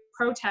fourth day of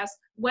protest,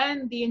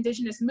 when the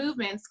indigenous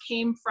movements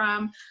came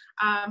from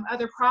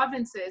other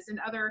provinces and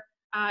other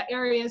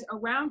areas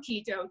around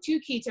Quito to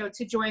Quito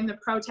to join the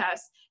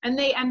protests. And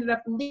they ended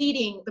up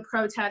leading the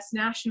protests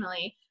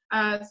nationally,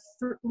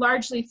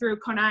 largely through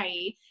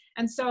CONAI.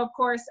 And so, of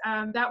course,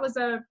 that was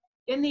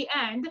in the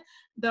end,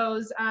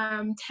 those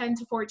 10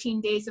 to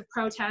 14 days of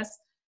protests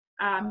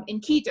in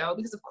Quito,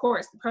 because of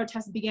course the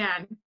protests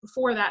began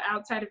before that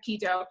outside of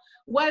Quito,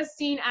 was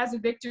seen as a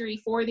victory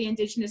for the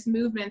indigenous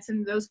movements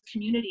in those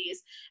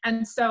communities.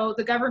 And so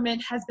the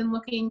government has been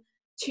looking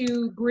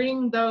to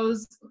bring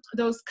those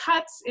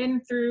cuts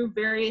in through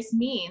various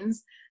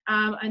means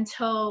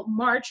until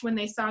March, when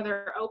they saw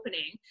their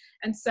opening.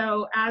 And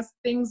so as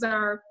things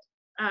are,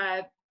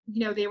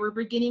 they were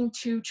beginning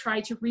to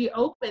try to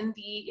reopen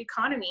the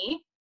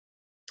economy,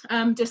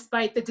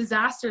 despite the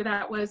disaster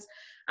that was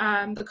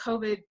the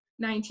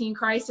COVID-19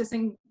 crisis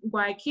in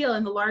Guayaquil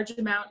and the large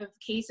amount of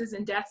cases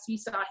and deaths we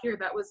saw here,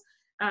 that was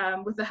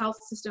with the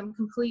health system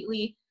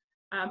completely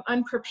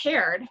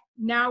unprepared.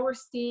 Now we're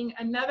seeing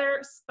another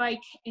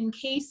spike in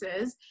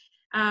cases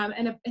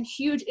and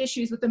huge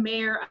issues with the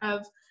mayor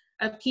of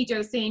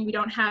Quito saying we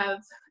don't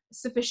have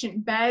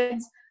sufficient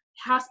beds,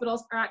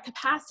 hospitals are at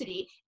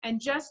capacity. And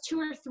just 2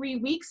 or 3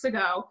 weeks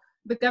ago,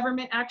 the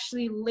government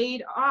actually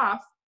laid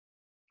off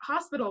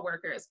hospital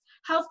workers.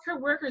 Healthcare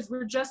workers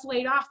were just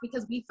laid off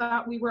because we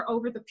thought we were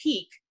over the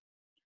peak.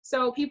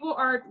 So people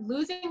are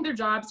losing their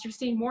jobs. You're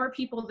seeing more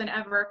people than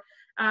ever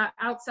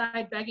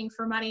outside begging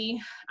for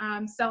money,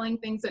 selling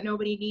things that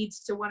nobody needs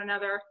to one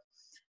another.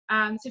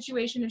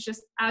 Situation is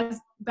just as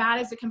bad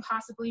as it can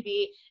possibly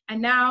be.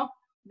 And now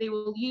they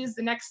will use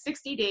the next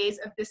 60 days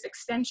of this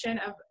extension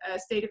of a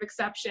state of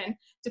exception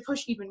to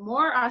push even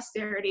more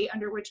austerity,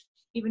 under which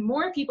even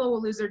more people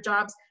will lose their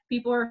jobs.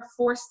 People are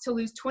forced to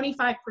lose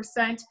 25%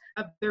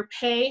 of their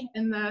pay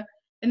in the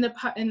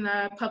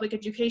public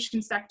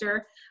education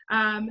sector,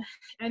 and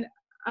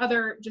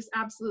other just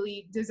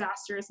absolutely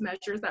disastrous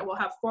measures that will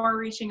have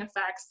far-reaching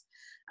effects.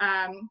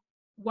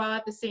 While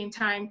at the same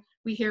time,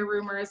 we hear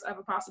rumors of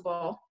a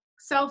possible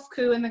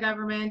self-coup in the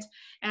government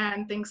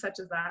and things such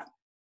as that.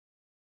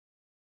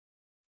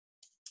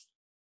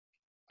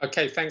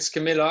 Okay, thanks,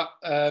 Camilla.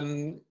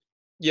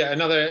 Yeah,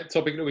 another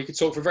topic that we could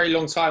talk for a very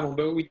long time on,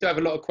 but we do have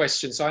a lot of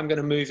questions, so I'm going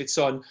to move it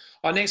on.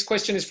 Our next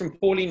question is from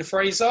Pauline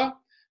Fraser,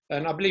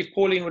 and I believe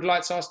Pauline would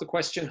like to ask the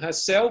question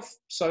herself,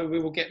 so we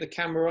will get the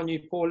camera on you,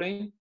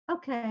 Pauline.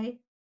 Okay,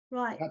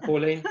 right. Hi,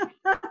 Pauline.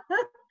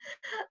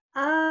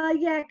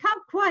 Yeah,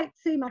 can't quite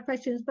see my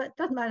questions, but it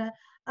doesn't matter.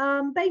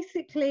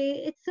 Basically,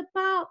 it's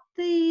about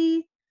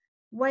the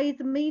way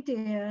the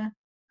media,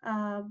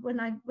 when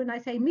I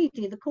say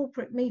media, the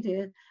corporate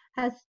media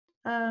has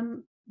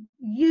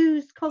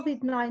used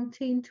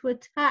COVID-19 to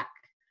attack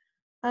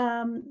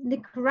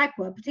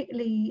Nicaragua,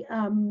 particularly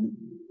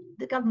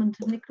the government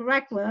of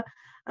Nicaragua,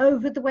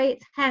 over the way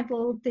it's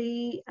handled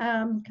the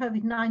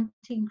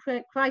COVID-19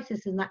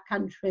 crisis in that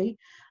country.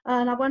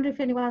 And I wonder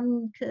if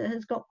anyone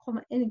has got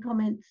any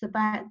comments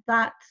about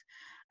that.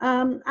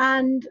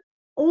 And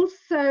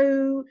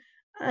also,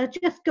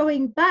 just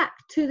going back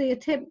to the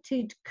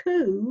attempted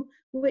coup,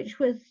 which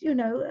was,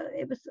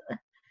 it was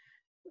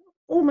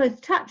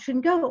almost touch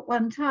and go at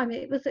one time.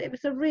 It was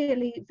a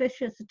really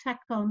vicious attack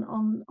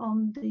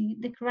on the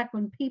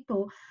Nicaraguan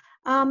people,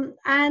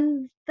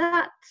 and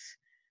that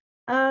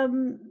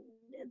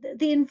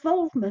the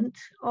involvement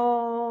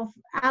of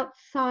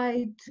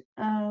outside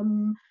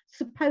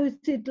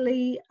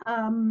supposedly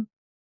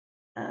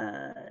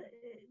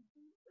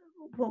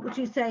what would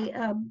you say,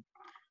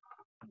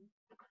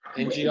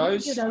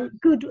 NGOs,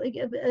 good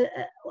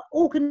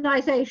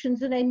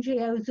organizations and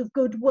NGOs of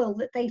goodwill,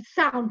 that they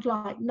sound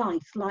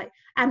nice, like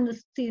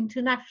Amnesty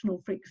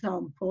International, for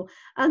example,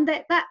 and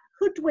that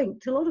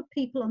hoodwinked a lot of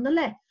people on the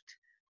left.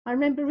 I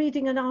remember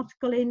reading an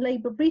article in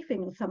Labour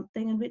Briefing or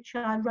something, in which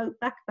I wrote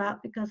back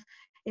about, because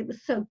it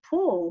was so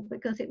poor,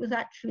 because it was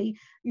actually,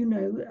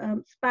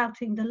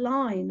 spouting the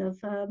line of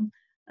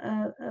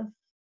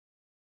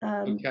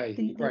okay,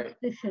 the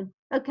opposition.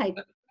 Okay.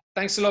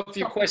 Thanks a lot for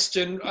your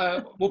question.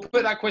 We'll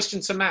put that question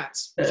to Matt.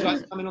 Would you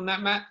like to come in on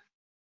that, Matt?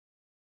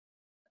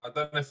 I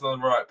don't know if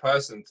I'm the right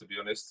person, to be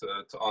honest,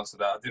 to answer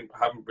that.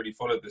 I haven't really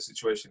followed the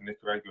situation in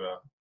Nicaragua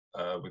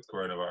with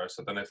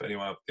coronavirus. I don't know if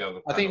anyone of the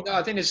other panel.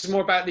 I think it's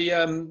more about the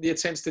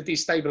attempts to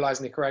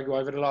destabilize Nicaragua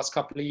over the last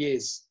couple of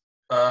years.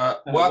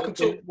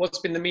 What's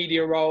been the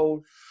media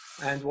role,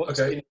 and what's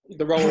been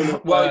the role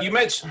of, well, you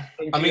mentioned,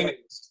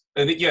 NGOs?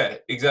 Yeah,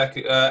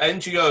 exactly.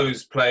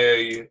 NGOs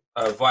play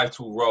a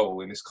vital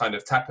role in this kind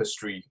of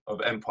tapestry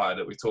of empire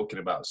that we're talking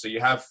about. So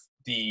you have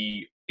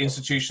the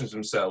institutions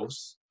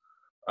themselves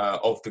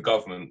of the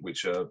government,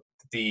 which are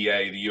the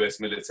DEA, the US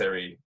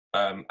military.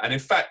 And in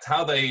fact,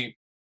 how they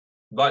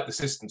like the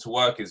system to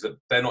work is that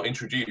they're not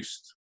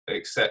introduced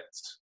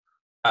except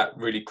at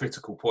really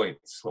critical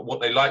points. But what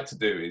they like to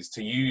do is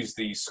to use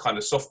these kind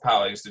of soft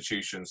power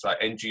institutions like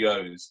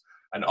NGOs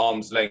and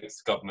arm's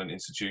length government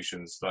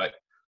institutions like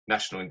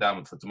National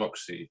Endowment for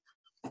Democracy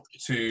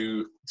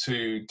to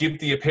give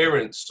the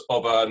appearance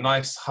of a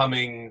nice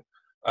humming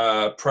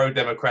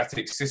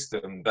pro-democratic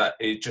system that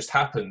it just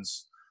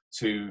happens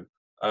to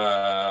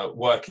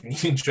work in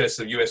the interests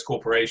of US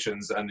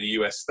corporations and the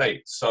US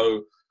state.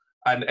 So,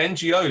 and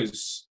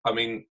NGOs, I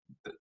mean,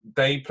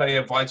 they play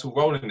a vital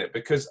role in it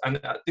because, and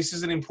this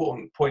is an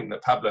important point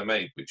that Pablo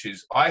made, which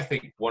is, I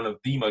think, one of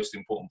the most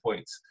important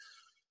points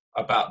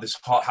about this,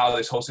 how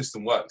this whole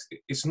system works.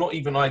 It's not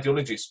even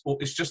ideology,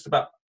 it's just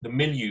about the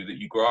milieu that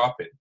you grow up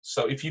in.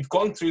 So if you've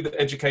gone through the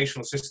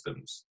educational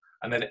systems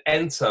and then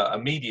enter a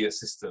media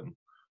system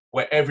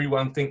where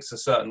everyone thinks a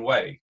certain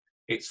way,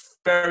 it's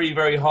very,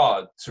 very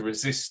hard to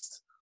resist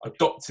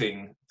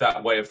adopting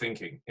that way of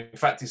thinking. In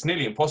fact, it's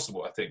nearly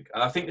impossible, I think.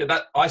 And I think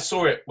that I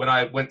saw it when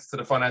I went to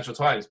the Financial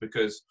Times,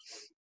 because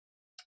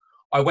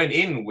I went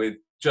in with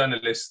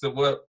journalists that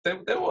were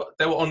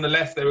on the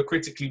left. They were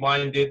critically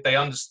minded. They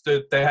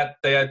understood. They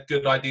had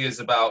good ideas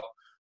about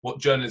what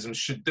journalism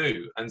should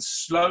do. And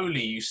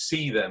slowly you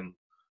see them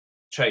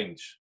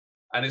change.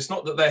 And it's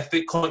not that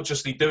they're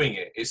consciously doing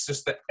it. It's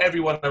just that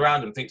everyone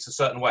around them thinks a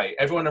certain way.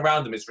 Everyone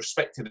around them is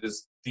respected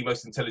as the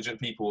most intelligent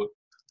people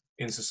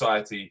in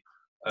society.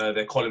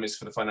 They're columnists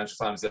for the Financial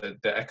Times.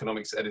 They're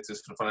economics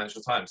editors for the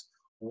Financial Times.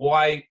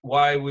 Why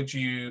would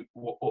you?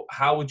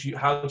 How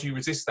do you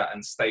resist that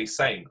and stay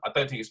sane? I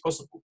don't think it's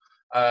possible.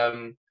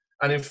 And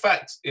in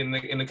fact, in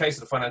the case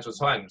of the Financial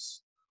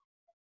Times,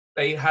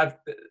 they have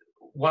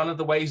one of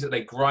the ways that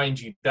they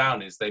grind you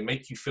down is they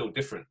make you feel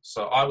different.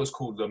 So I was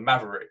called a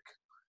maverick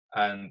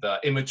and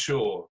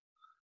immature,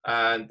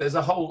 and there's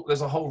a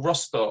whole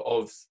roster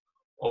of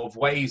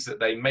ways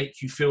that they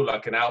make you feel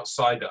like an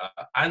outsider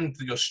and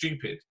you're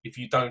stupid if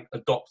you don't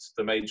adopt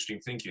the mainstream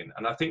thinking.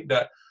 And I think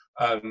that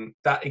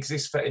that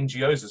exists for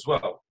NGOs as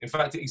well. In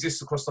fact, it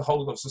exists across the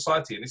whole of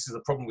society. And this is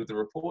the problem with the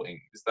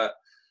reporting, is that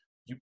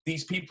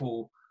these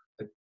people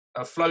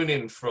are flown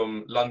in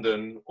from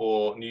London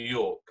or New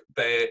York.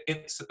 They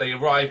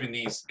arrive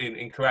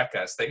in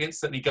Caracas. They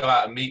instantly go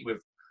out and meet with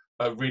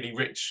a really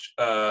rich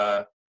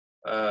head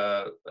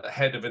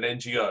of an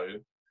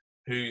NGO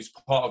who's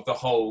part of the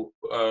whole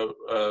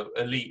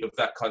elite of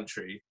that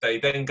country. They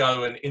then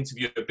go and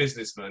interview a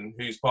businessman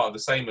who's part of the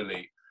same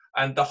elite.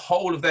 And the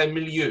whole of their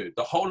milieu,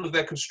 the whole of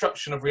their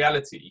construction of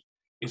reality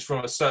is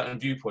from a certain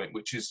viewpoint,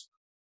 which is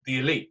the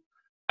elite.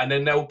 And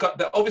then they'll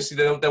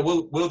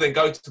will then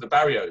go to the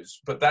barrios,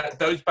 but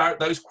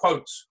those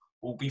quotes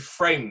will be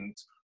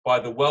framed by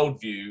the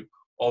worldview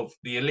of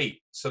the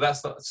elite.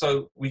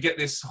 So we get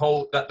this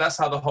whole, that's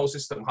how the whole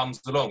system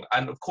hums along.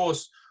 And of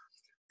course,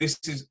 this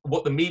is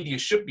what the media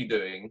should be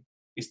doing,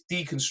 is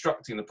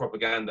deconstructing the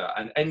propaganda.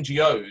 And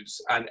NGOs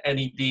and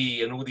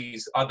NED and all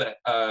these other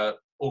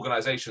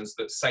organizations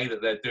that say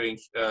that they're doing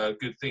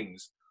good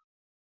things,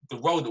 the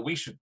role that we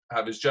should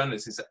have as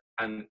journalists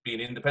and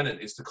being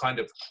independent is to kind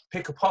of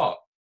pick apart,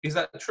 is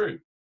that true?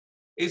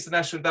 Is the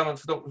National Endowment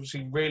for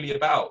Democracy really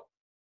about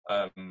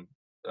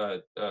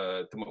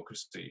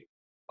democracy?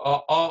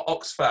 Are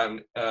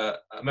Oxfam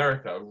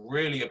America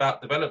really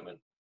about development?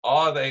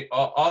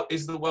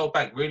 Is the World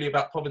Bank really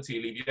about poverty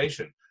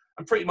alleviation?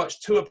 And pretty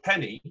much to a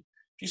penny,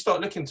 if you start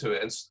looking to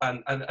it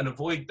and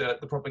avoid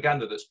the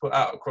propaganda that's put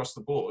out across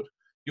the board,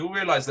 you'll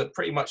realize that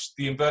pretty much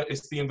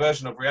it's the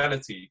inversion of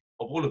reality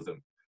of all of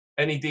them.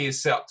 NED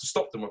is set up to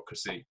stop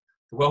democracy.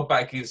 The World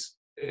Bank is,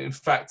 in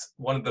fact,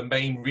 one of the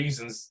main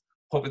reasons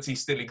poverty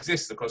still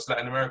exists across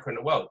Latin America and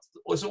the world.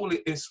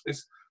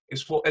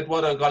 It's what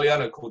Eduardo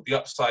Galeano called the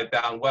upside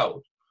down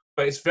world.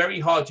 But it's very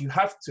hard. You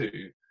have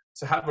to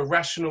have a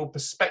rational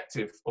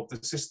perspective of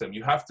the system.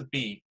 You have to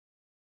be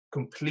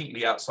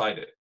completely outside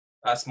it.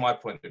 That's my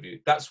point of view.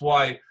 That's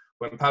why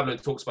when Pablo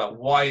talks about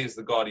why is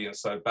The Guardian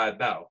so bad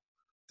now,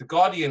 The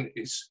Guardian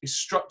is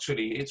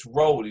structurally, its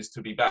role is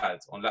to be bad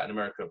on Latin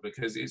America,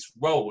 because its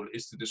role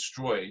is to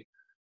destroy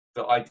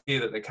the idea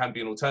that there can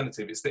be an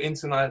alternative. It's the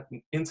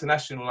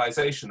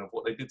internationalization of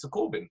what they did to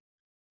Corbyn.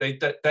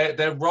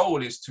 Their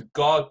role is to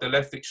guard the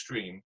left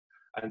extreme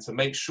and to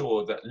make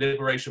sure that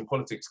liberation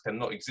politics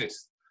cannot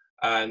exist.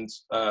 And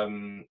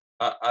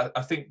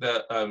I think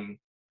that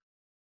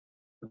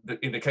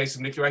in the case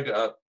of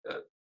Nicaragua,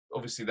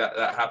 obviously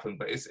that happened,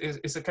 but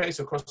it's a case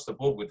across the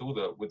board with all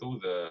the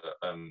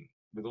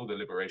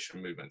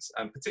liberation movements.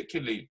 And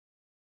particularly,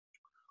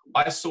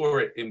 I saw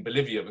it in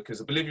Bolivia, because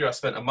in Bolivia I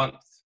spent a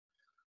month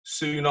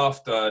soon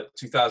after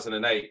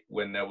 2008,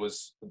 when there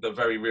was the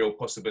very real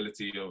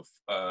possibility of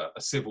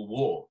a civil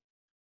war,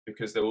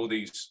 because there were all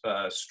these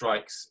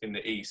strikes in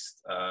the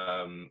east,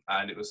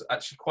 and it was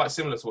actually quite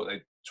similar to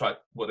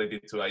what they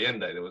did to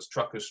Allende. There was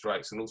trucker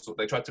strikes and also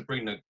they tried to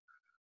bring the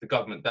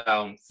government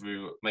down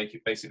through making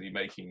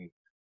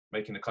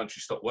the country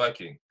stop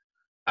working.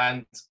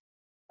 And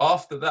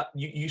after that,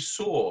 you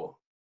saw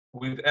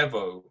with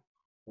Evo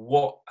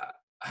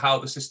how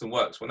the system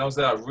works. When I was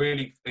there,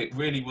 it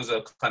really was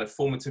a kind of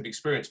formative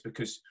experience,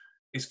 because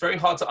it's very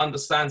hard to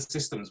understand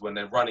systems when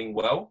they're running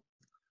well,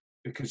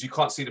 because you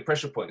can't see the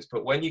pressure points.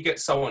 But when you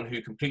get someone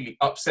who completely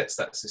upsets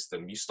that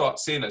system, you start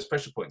seeing those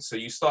pressure points. So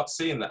you start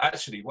seeing that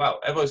actually, wow,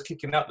 Evo's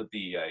kicking out the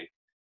DEA,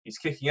 he's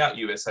kicking out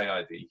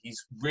USAID,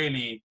 he's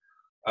really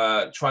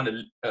trying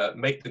to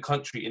make the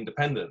country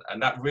independent.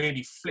 And that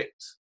really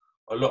flipped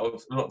a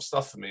lot of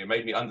stuff for me. It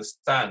made me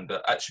understand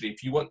that actually,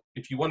 if you want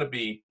to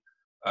be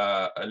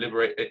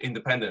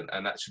independent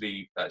and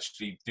actually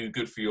do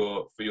good for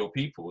your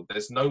people,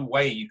 there's no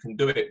way you can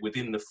do it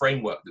within the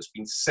framework that's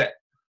been set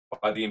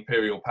by the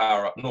imperial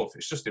power up north.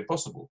 It's just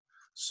impossible.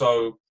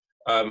 So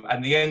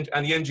and the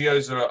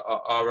NGOs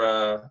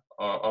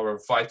are a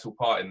vital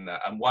part in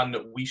that, and one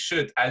that we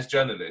should, as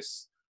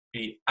journalists,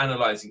 be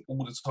analysing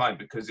all the time,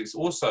 because it's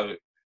also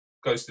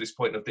goes to this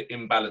point of the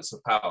imbalance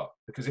of power.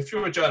 Because if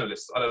you're a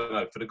journalist, I don't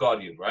know, for The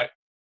Guardian, right?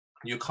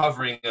 You're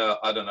covering a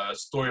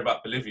story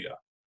about Bolivia.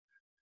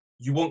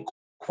 You want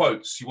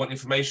quotes, you want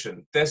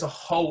information. There's a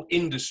whole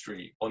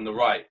industry on the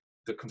right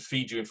that can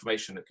feed you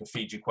information, that can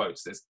feed you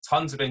quotes. There's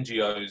tons of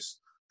NGOs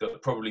that are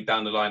probably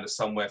down the line are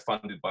somewhere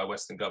funded by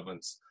Western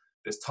governments.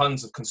 There's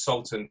tons of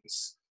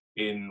consultants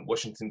in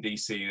Washington,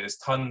 DC. There's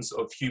tons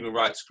of human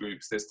rights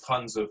groups. There's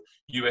tons of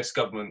US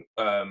government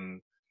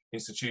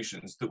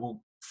institutions that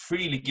will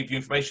freely give you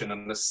information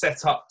and are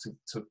set up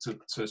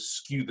to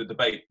skew the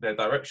debate their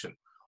direction.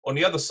 On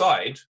the other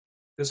side,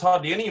 there's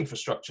hardly any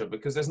infrastructure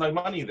because there's no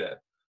money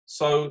there.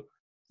 So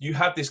you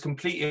have this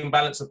complete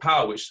imbalance of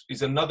power, which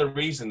is another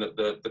reason that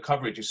the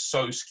coverage is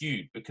so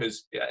skewed,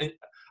 because,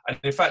 and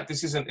in fact,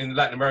 this isn't in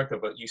Latin America,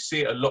 but you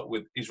see it a lot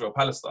with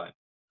Israel-Palestine,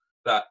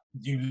 that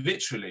you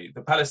literally,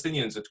 the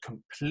Palestinians are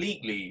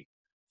completely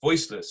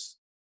voiceless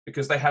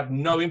because they have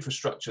no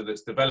infrastructure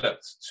that's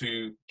developed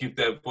to give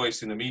their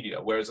voice in the media.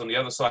 Whereas on the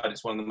other side,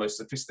 it's one of the most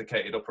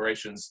sophisticated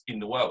operations in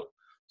the world.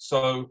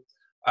 So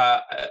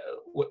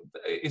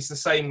it's the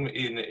same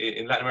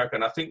in Latin America.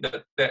 And I think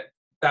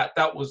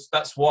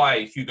that's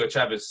why Hugo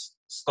Chavez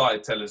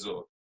started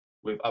Telesur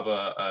with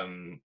other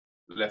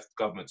left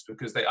governments,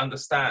 because they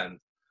understand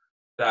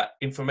that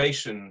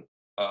information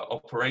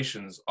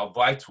operations are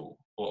vital,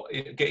 or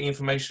getting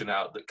information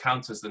out that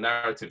counters the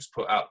narratives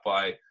put out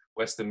by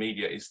Western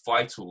media is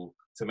vital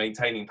to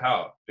maintaining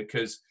power.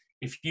 Because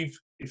if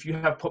you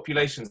have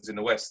populations in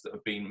the West that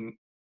have been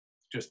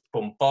just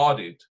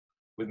bombarded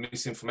with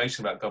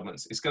misinformation about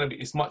governments,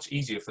 it's much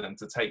easier for them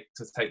to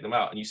take them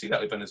out. And you see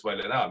that with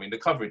Venezuela now. I mean, the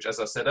coverage, as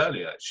I said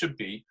earlier, it should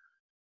be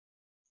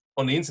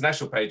on the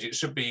international page. It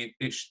should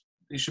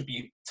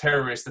be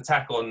terrorist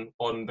attack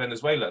on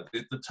Venezuela.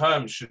 The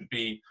terms should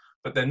be,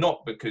 but they're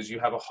not, because you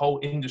have a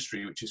whole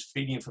industry which is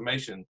feeding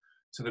information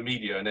to the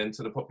media and then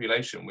to the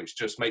population, which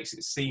just makes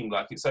it seem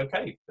like it's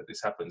okay that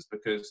this happens,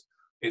 because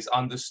it's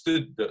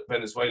understood that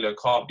Venezuela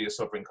can't be a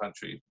sovereign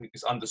country.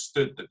 It's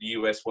understood that the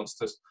US wants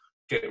to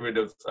get rid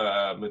of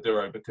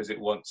Maduro because it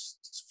wants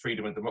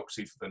freedom and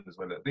democracy for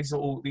Venezuela. These are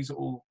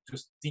all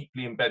just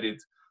deeply embedded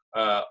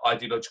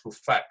ideological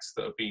facts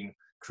that have been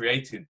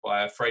created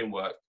by a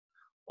framework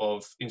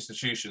of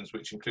institutions,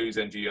 which includes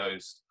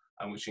NGOs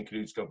and which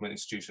includes government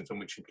institutions and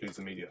which includes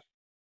the media.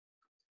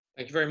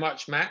 Thank you very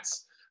much, Matt.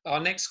 Our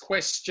next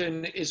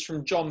question is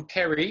from John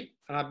Perry,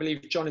 and I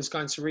believe John is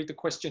going to read the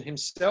question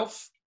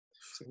himself.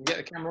 So we can get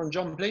the camera on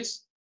John,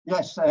 please.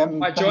 Yes.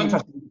 Hi, John.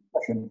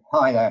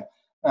 Hi there.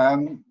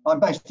 I'm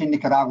based in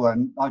Nicaragua,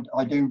 and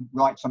I do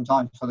write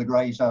sometimes for the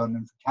Grey Zone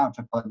and for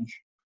Counterpunch,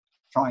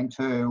 trying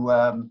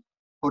to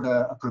put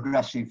a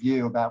progressive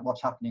view about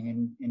what's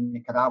happening in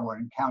Nicaragua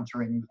and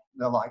countering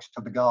the likes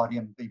of the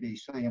Guardian,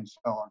 BBC, and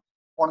so on.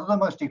 One of the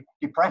most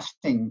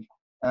depressing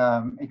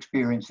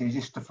experiences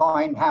is to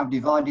find how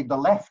divided the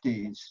left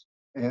is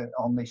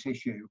on this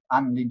issue,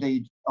 and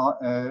indeed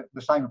the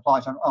same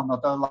applies on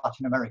other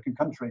Latin American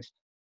countries.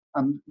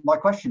 And my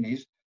question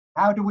is,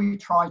 how do we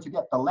try to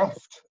get the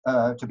left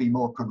to be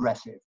more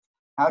progressive?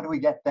 How do we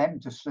get them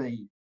to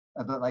see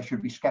that they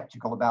should be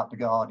sceptical about the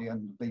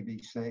Guardian, the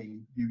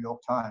BBC, New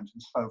York Times,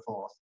 and so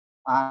forth,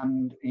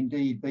 and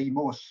indeed be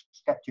more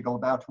sceptical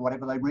about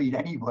whatever they read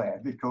anywhere,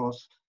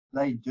 because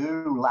they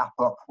do lap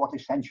up what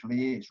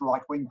essentially is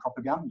right-wing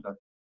propaganda.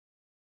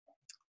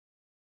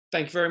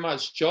 Thank you very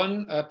much,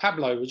 John.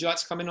 Pablo, would you like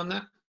to come in on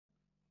that?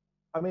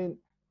 I mean,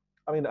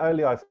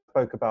 earlier I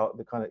spoke about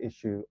the kind of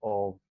issue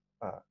of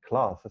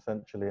class,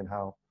 essentially, and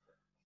how,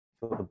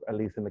 sort of, at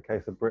least in the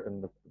case of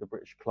Britain, the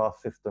British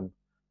class system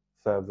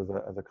serves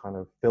as a kind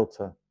of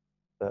filter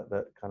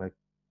that kind of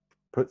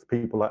puts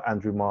people like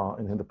Andrew Marr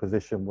in the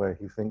position where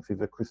he thinks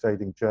he's a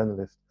crusading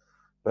journalist,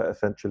 but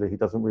essentially he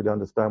doesn't really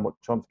understand what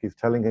Chomsky's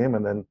telling him.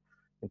 And then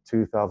in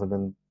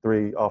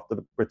 2003, after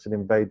Britain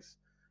invades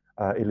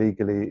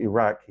illegally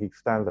Iraq, he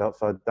stands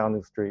outside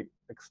Downing Street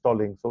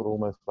extolling, sort of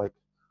almost like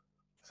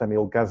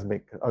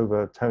semi-orgasmic,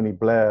 over Tony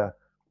Blair's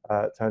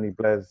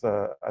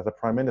as a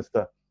prime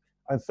minister.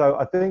 And so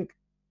I think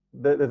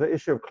that there's an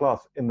issue of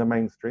class in the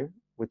mainstream,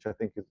 which I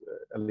think is,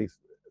 at least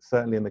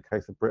certainly in the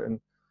case of Britain,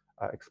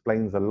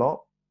 explains a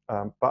lot.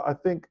 But I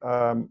think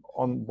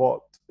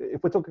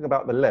if we're talking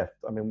about the left,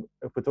 I mean,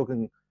 if we're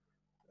talking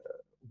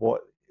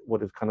what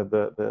is kind of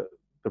the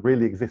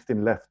really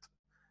existing left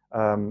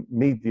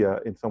media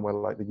in somewhere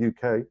like the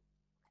UK,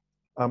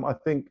 I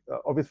think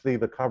obviously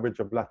the coverage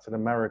of Latin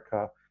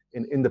America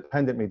in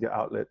independent media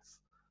outlets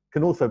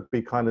can also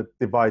be kind of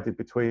divided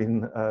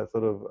between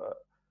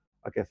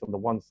I guess on the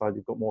one side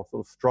you've got more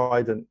sort of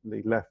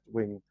stridently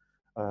left-wing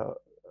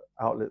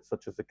outlets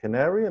such as the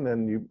Canary, and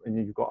then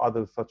you've got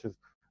others such as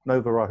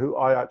Novara, who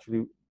I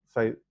actually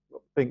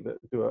think that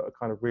do a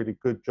kind of really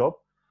good job,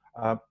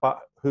 but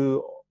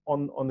who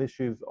on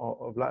issues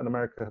of Latin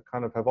America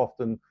kind of have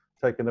often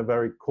taken a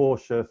very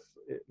cautious,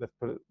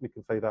 we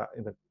can say that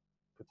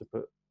to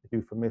put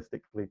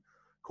euphemistically,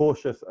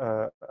 cautious,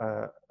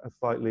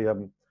 slightly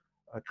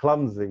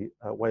clumsy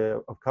way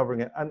of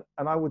covering it. And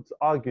I would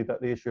argue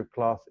that the issue of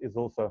class is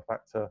also a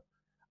factor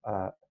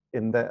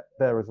in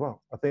there as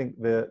well. I think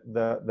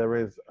there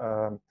is,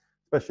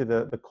 especially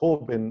the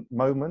Corbyn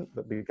moment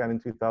that began in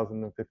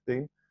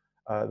 2015,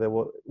 there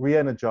were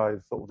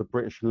re-energized sort of the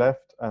British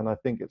left, and I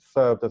think it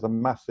served as a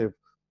massive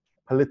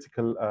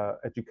political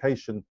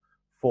education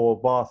for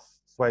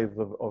vast swathes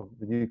of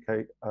the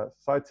UK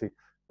society.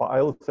 But I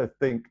also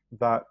think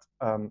that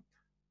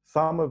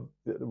some of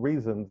the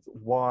reasons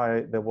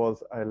why there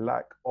was a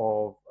lack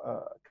of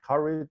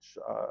courage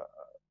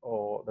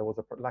or there was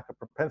a lack of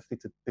propensity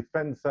to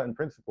defend certain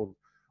principles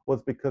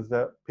was because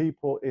the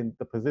people in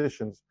the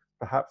positions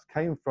perhaps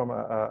came from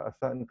a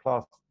certain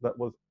class that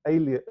was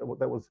alien,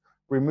 that was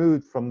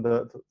removed from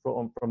the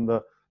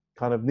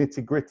kind of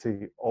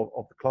nitty-gritty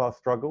of the class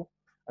struggle.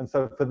 And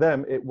so for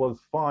them, it was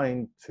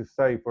fine to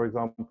say, for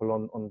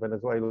example, on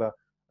Venezuela,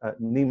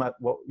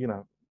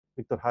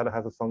 Victor Jara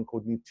has a song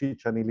called Ni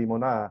Chicha Ni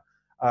Limonada,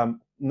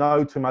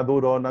 no to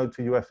Maduro, no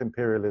to US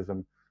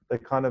imperialism.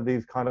 They're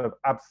these kind of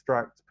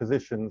abstract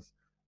positions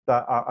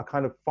that are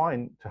kind of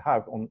fine to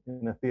have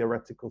in a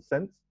theoretical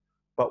sense.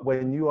 But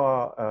when you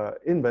are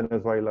in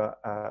Venezuela,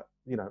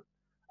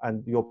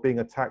 and you're being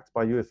attacked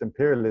by US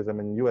imperialism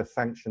and US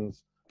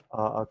sanctions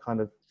are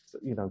kind of,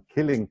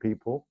 killing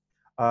people,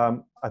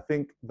 I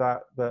think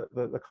that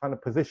the kind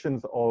of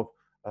positions of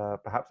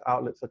perhaps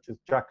outlets such as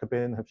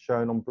Jacobin have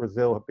shown on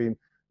Brazil have been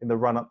in the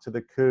run up to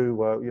the coup,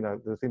 where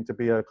there seemed to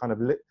be a kind of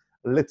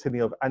litany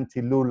of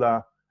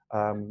anti-Lula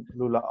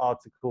Lula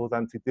articles,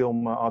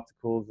 anti-Dilma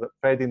articles that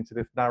fed into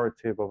this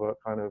narrative of a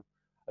kind of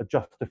a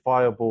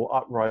justifiable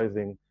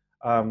uprising.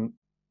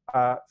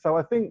 So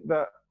I think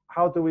that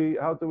how do we?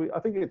 I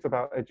think it's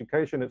about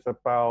education. It's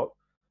about,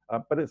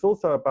 but it's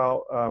also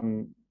about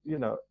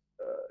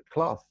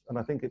class, and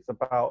I think it's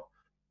about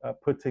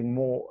putting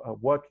more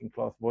working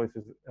class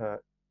voices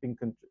in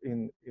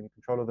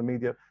control of the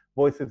media,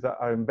 voices that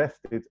are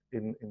invested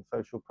in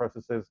social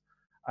processes,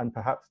 and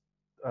perhaps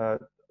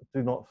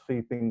do not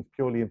see things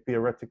purely in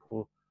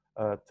theoretical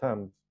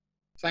terms.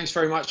 Thanks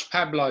very much,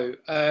 Pablo.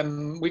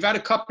 We've had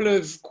a couple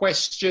of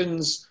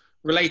questions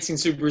relating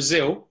to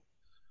Brazil.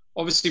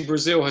 Obviously,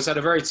 Brazil has had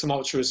a very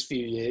tumultuous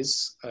few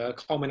years,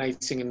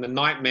 culminating in the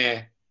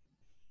nightmare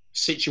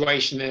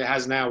situation that it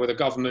has now with a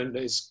government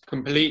that is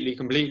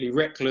completely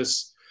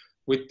reckless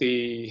with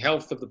the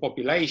health of the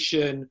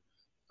population,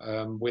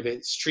 with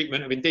its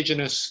treatment of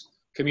indigenous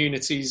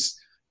communities,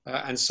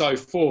 and so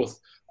forth.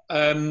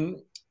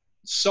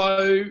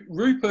 So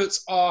Rupert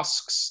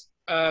asks,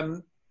 I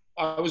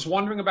was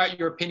wondering about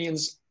your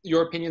opinions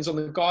on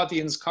the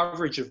Guardian's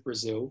coverage of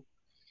Brazil.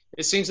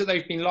 It seems that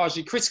they've been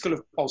largely critical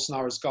of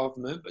Bolsonaro's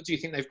government, but do you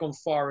think they've gone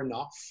far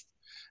enough?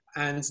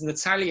 And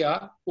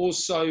Natalia,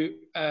 also,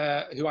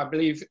 who I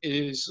believe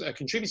is a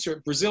contributor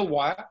at Brazil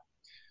Wire,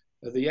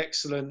 the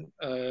excellent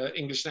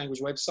English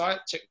language website,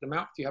 check them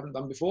out if you haven't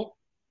done before.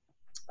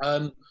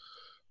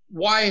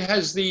 Why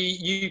has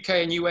the UK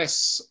and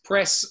US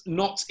press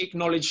not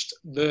acknowledged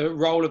the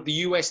role of the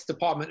US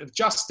Department of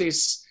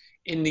Justice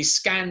in the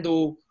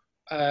scandal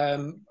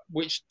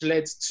which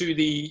led to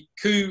the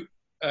coup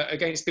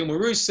against Dilma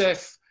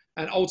Rousseff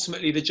and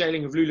ultimately the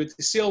jailing of Lula da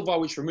Silva,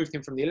 which removed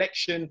him from the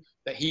election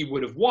that he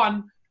would have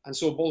won, and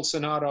saw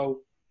Bolsonaro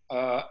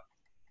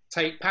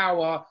take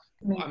power?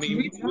 I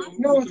mean,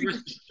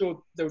 there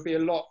would be a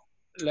lot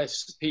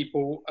less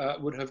people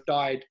would have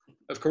died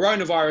of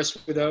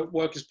coronavirus with a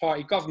Workers'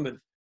 Party government.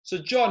 So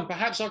John,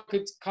 perhaps I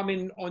could come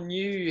in on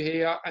you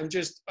here and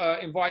just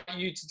invite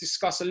you to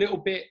discuss a little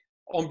bit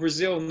on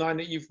Brazil, knowing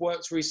that you've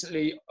worked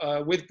recently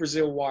with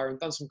Brazil Wire and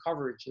done some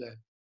coverage there.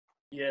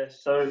 Yeah,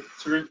 so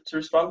to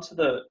respond to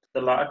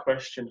the latter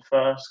question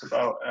first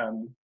about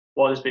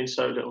why there's been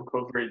so little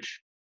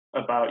coverage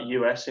about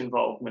US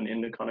involvement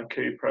in the kind of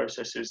coup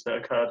processes that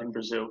occurred in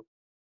Brazil.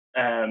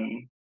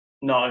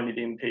 Not only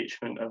the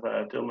impeachment of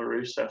Dilma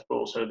Rousseff, but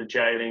also the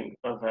jailing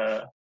of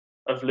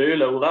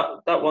Lula.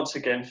 Well, that once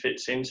again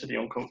fits into the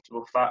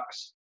uncomfortable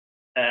facts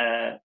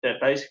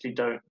that basically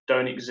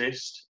don't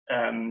exist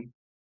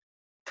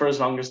for as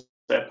long as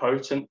they're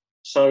potent.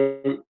 So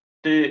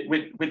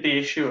with the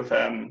issue of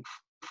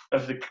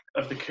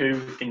the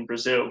coup in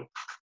Brazil,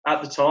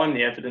 at the time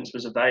the evidence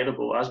was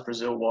available, as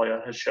Brazil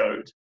Wire has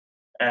showed,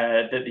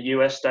 that the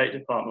US State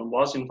Department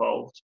was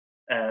involved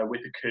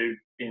with the coup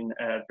in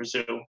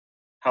Brazil.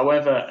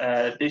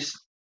 However, this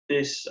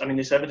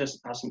evidence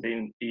hasn't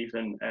been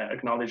even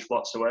acknowledged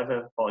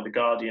whatsoever by The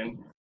Guardian.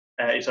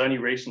 It's only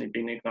recently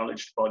been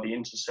acknowledged by The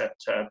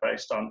Intercept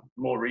based on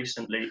more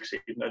recent leaks,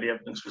 even though the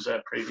evidence was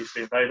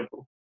previously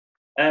available.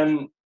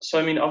 So,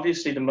 I mean,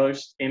 obviously the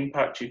most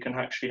impact you can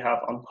actually have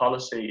on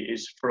policy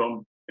is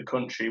from the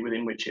country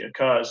within which it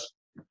occurs.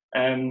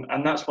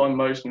 And that's why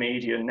most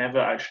media never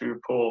actually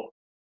report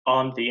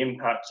on the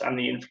impact and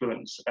the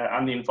influence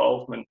and the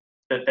involvement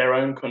that their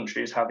own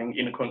country is having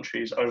in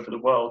countries over the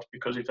world,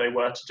 because if they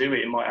were to do it,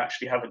 it might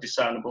actually have a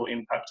discernible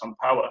impact on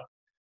power.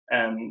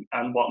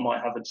 And what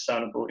might have a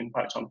discernible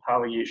impact on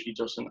power usually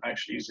doesn't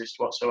actually exist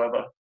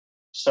whatsoever.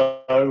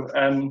 So,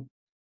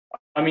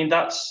 I mean,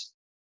 that's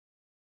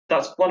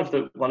one of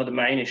the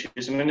main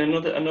issues. I mean,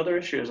 another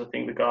issue is I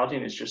think the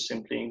Guardian is just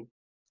simply,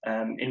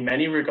 in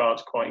many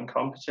regards, quite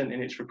incompetent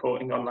in its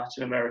reporting on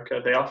Latin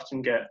America. They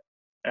often get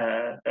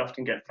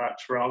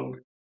facts wrong.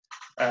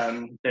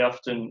 They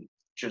often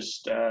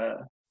just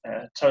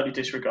totally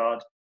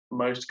disregard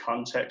most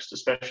context,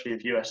 especially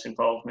of US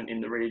involvement in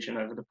the region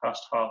over the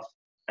past half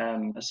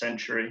a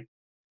century.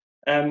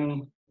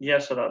 Yeah,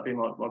 so that'd be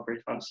my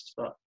brief answer to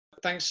that.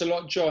 Thanks a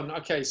lot, John.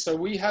 Okay, so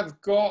we have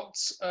got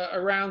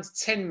around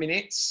 10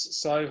 minutes,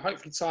 so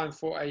hopefully time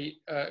for a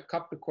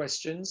couple of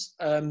questions.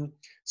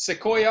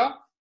 Sequoia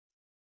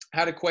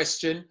had a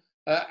question.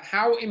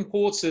 How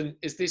important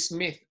is this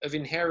myth of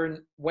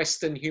inherent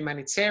Western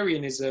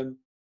humanitarianism,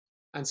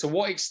 and to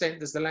what extent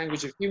does the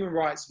language of human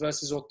rights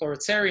versus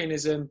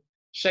authoritarianism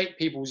shape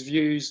people's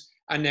views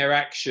and their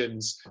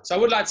actions? So I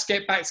would like to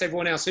get back to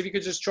everyone else. So if you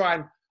could just try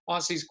and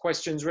answer these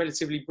questions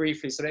relatively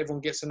briefly so that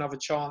everyone gets another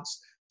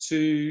chance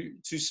to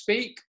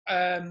speak.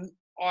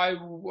 I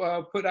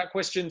will put that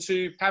question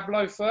to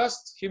Pablo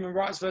first. Human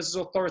rights versus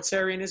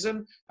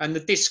authoritarianism and the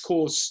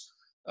discourse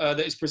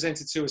that is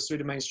presented to us through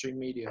the mainstream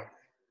media.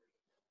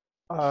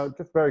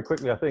 Just very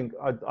quickly, I think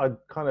I'd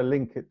kind of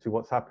link it to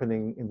what's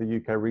happening in the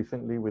UK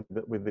recently with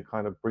the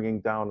kind of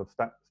bringing down of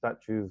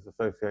statues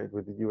associated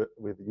with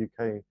the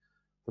UK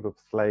sort of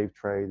slave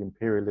trade,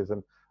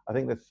 imperialism. I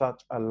think there's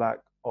such a lack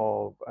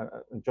of,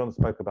 and John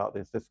spoke about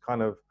this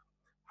kind of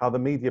how the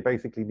media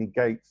basically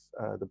negates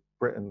the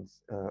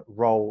Britain's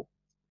role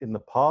in the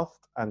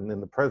past and in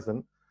the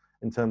present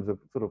in terms of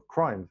sort of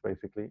crimes,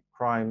 basically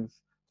crimes,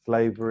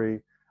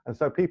 slavery, and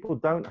so people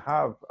don't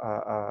have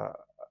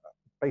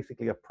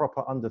basically a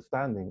proper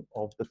understanding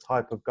of the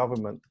type of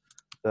government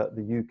that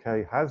the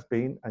UK has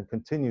been and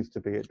continues to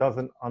be. It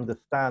doesn't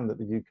understand that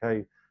the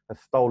UK has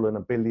stolen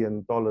 $1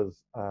 billion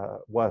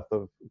worth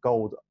of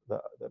gold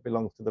that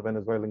belongs to the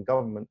Venezuelan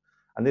government,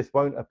 and this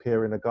won't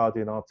appear in a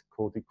Guardian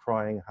article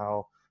decrying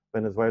how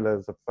Venezuela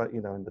is,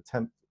 in the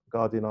 10th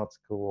Guardian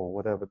article or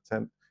whatever,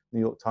 10th New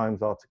York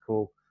Times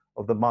article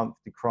of the month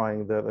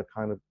decrying the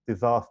kind of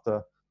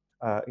disaster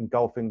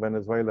engulfing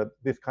Venezuela.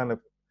 This kind of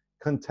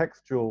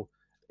contextual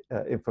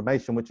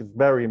information, which is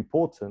very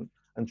important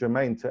and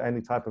germane to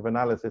any type of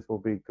analysis, will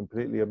be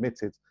completely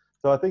omitted.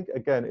 So I think,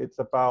 again, it's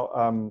about,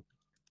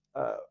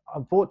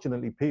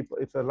 unfortunately,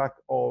 it's a lack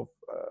of,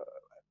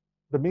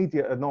 the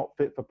media are not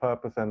fit for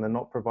purpose, and they're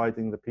not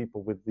providing the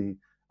people with the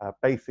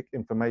basic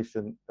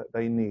information that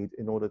they need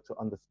in order to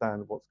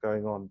understand what's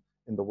going on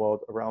in the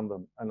world around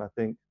them. And I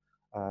think,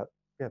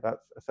 yeah,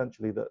 that's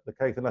essentially the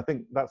case. And I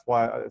think that's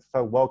why it's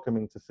so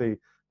welcoming to see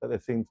that there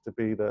seems to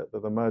be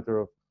the murder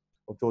of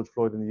George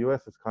Floyd in the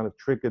US has kind of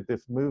triggered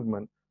this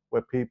movement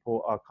where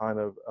people are kind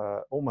of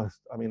almost,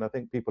 I mean, I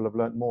think people have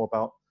learned more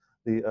about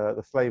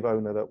the slave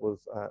owner that was,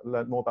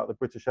 learned more about the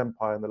British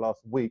Empire in the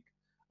last week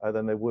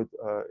than they would,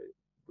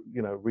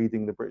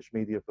 reading the British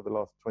media for the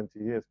last 20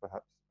 years,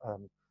 perhaps.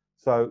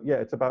 So yeah,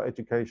 it's about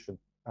education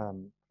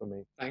for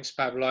me. Thanks,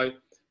 Pablo.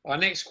 Our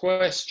next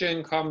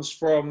question comes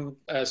from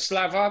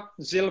Slava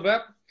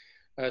Zilber.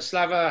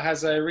 Slava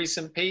has a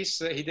recent piece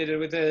that he did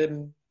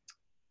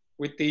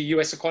with the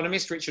US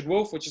economist Richard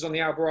Wolff, which is on the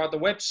Alborada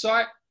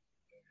website.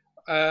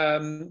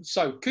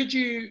 So could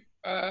you,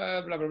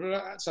 blah, blah,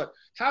 blah. So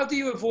how do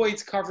you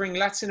avoid covering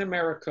Latin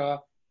America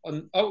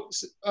on, oh,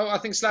 I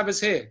think Slava's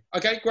here.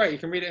 Okay, great, you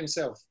can read it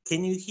himself.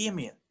 Can you hear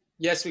me?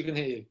 Yes, we can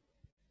hear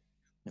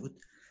you.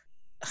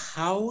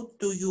 How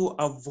do you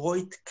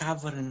avoid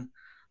covering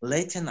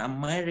Latin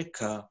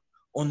America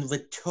on the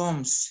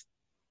terms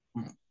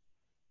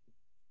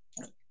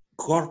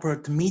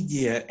corporate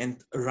media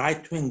and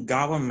right-wing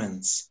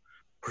governments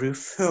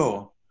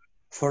prefer?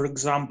 For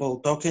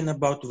example, talking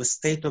about the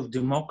state of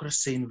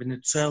democracy in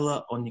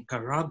Venezuela or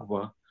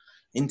Nicaragua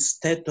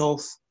instead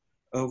of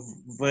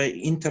the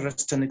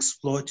interest in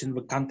exploiting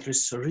the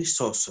country's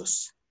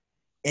resources?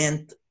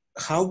 And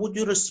how would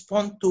you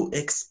respond to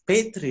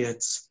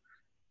expatriates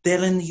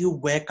telling you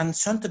we're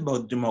concerned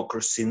about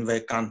democracy in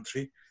their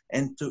country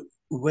and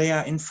we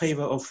are in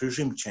favor of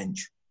regime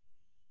change?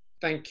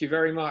 Thank you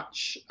very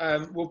much.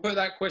 We'll put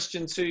that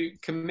question to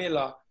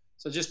Camilla.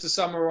 So just to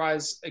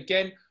summarize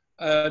again,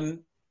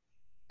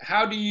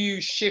 how do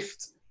you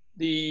shift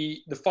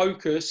the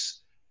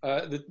focus,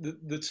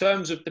 the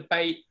terms of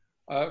debate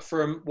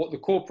from what the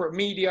corporate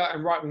media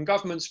and right-wing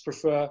governments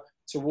prefer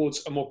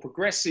towards a more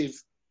progressive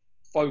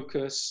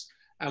focus?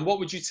 And what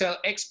would you tell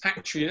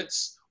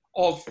expatriates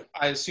of,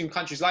 I assume,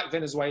 countries like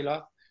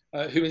Venezuela,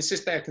 who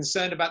insist they are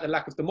concerned about the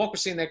lack of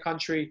democracy in their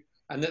country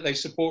and that they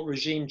support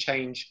regime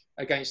change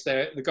against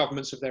the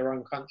governments of their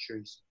own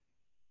countries?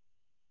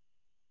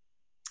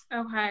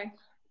 Okay.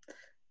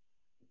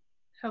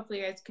 Hopefully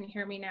you guys can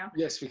hear me now.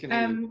 Yes, we can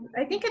hear you.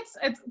 I think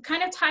it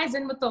kind of ties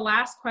in with the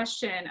last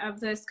question of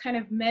this kind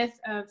of myth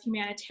of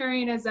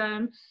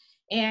humanitarianism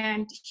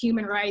and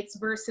human rights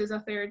versus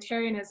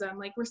authoritarianism.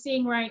 Like we're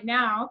seeing right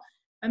now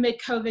amid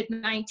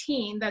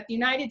COVID-19 that the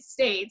United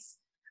States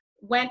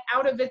went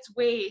out of its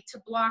way to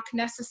block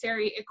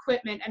necessary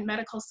equipment and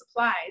medical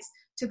supplies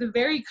to the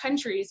very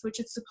countries which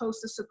it's supposed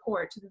to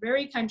support, to the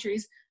very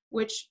countries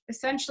which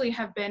essentially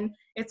have been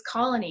its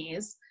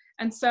colonies.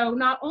 And so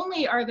not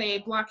only are they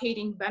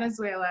blockading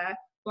Venezuela,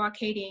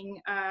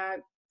 blockading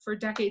for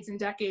decades and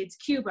decades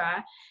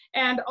Cuba,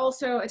 and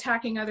also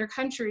attacking other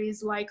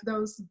countries like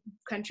those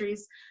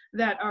countries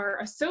that are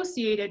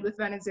associated with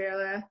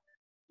Venezuela,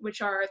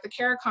 which are the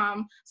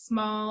CARICOM,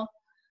 small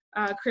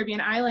Caribbean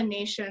island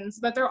nations,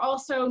 but they're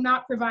also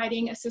not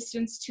providing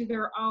assistance to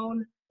their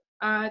own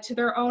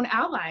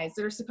allies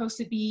that are supposed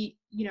to be,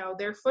 you know,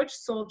 their foot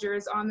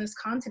soldiers on this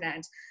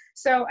continent.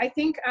 So I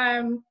think,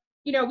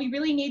 you know, we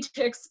really need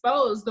to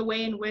expose the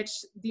way in which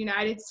the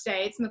United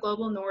States and the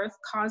global North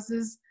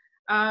causes,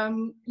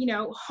 you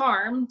know,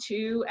 harm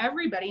to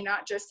everybody,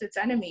 not just its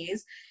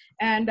enemies.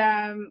 And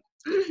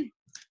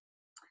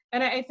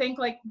and I think,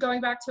 like,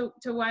 going back to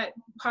what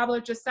Pablo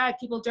just said,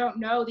 people don't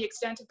know the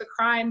extent of the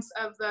crimes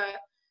of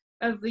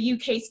the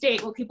UK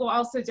state. Well, people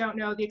also don't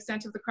know the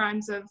extent of the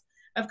crimes of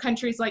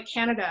countries like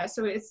Canada.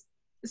 So it's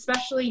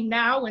especially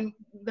now when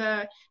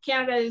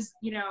Canada is,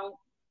 you know,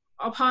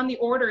 upon the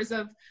orders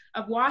of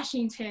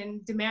Washington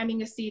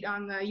demanding a seat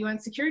on the UN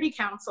Security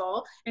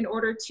Council in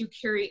order to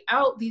carry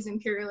out these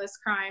imperialist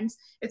crimes,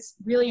 it's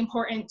really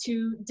important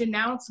to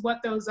denounce what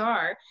those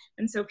are.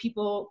 And so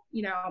people,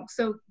 you know,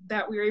 so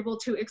that we're able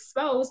to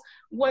expose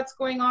what's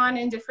going on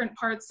in different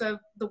parts of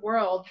the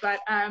world. But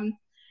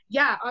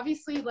yeah,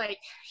 obviously, like,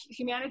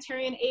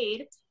 humanitarian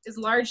aid is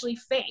largely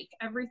fake.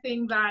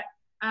 Everything that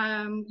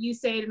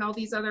USAID and all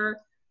these other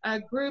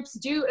groups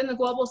do in the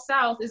global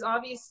south is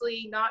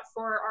obviously not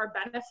for our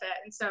benefit.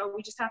 And so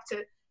we just have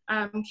to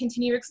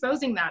continue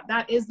exposing that.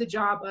 That is the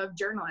job of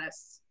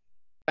journalists.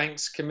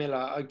 Thanks,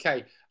 Camilla.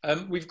 Okay,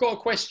 we've got a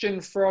question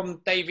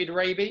from David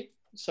Raby.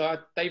 So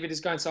David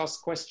is going to ask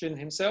the question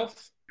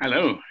himself.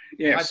 Hello,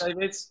 yes. Hi,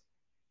 David.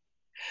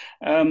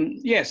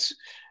 Yes,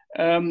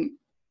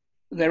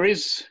 there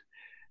is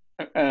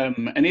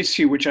an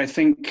issue which I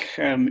think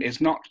is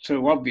not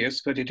so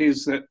obvious, but it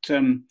is that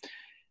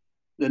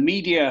the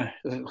media,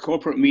 the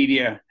corporate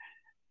media,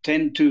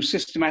 tend to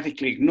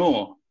systematically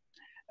ignore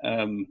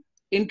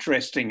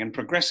interesting and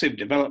progressive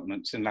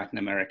developments in Latin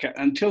America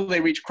until they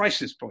reach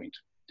crisis point.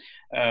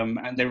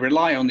 And they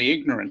rely on the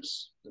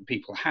ignorance that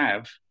people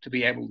have to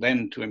be able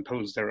then to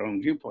impose their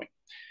own viewpoint.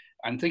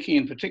 I'm thinking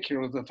in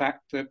particular of the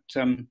fact that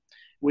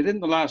within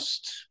the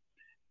last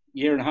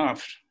year and a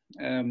half,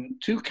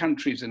 two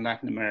countries in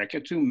Latin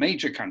America, two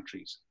major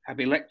countries, have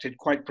elected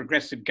quite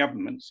progressive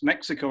governments,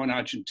 Mexico and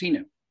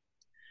Argentina.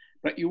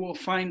 But you will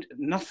find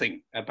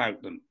nothing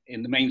about them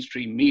in the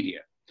mainstream media,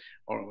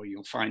 or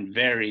you'll find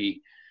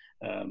very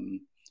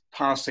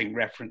passing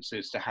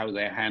references to how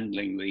they're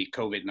handling the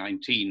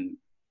COVID-19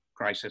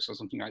 crisis or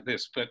something like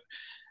this. But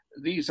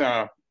these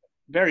are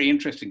very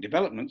interesting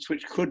developments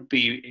which could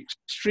be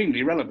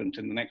extremely relevant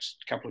in the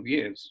next couple of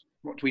years.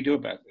 What do we do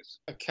about this?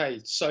 Okay,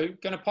 so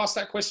going to pass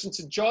that question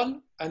to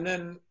John, and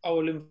then I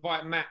will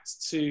invite Matt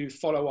to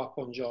follow up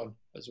on John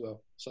as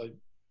well. So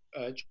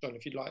John,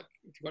 if you'd like,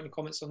 if you've got any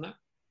comments on that.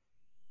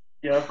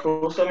 Yeah, of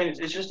course. I mean,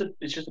 it's just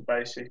a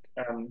basic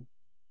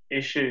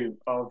issue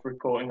of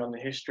reporting on the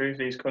history of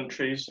these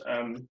countries.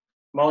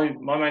 My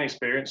main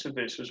experience of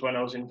this was when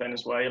I was in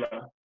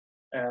Venezuela.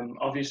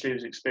 Obviously, I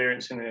was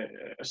experiencing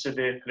a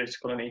severe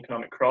political and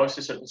economic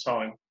crisis at the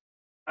time.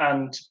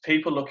 And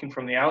people looking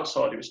from the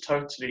outside, it was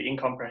totally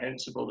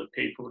incomprehensible that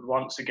people would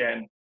once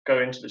again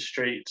go into the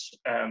streets,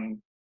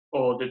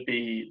 or there'd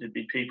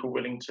be people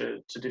willing to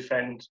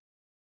defend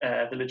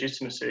the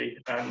legitimacy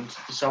and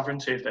the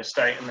sovereignty of their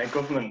state and their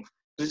government.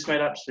 This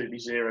made absolutely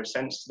zero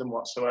sense to them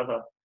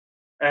whatsoever.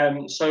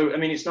 So I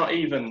mean, it's not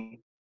even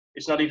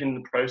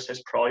the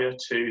process prior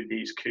to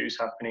these coups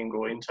happening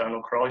or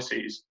internal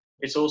crises.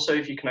 It's also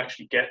if you can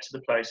actually get to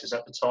the places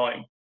at the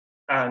time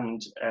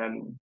and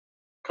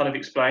kind of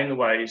explain the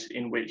ways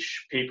in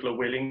which people are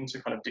willing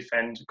to kind of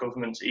defend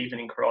governments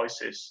even in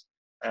crisis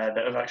that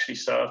have actually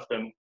served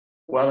them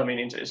well. I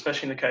mean,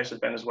 especially in the case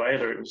of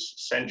Venezuela, it was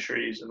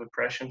centuries of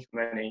oppression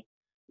for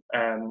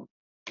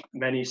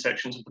many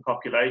sections of the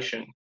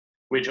population,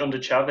 which under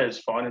Chavez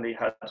finally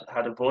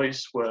had a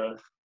voice where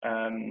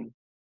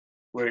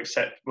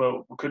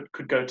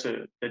could go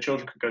to their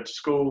children could go to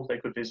school, they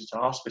could visit a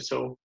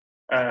hospital,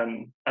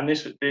 and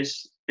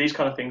these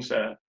kind of things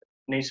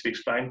needs to be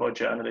explained by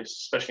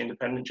journalists, especially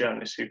independent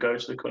journalists who go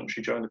to the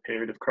country during the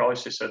period of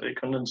crisis, so they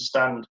can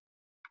understand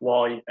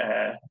why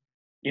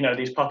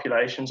these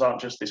populations aren't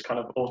just this kind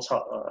of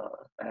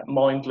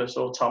mindless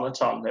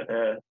automaton that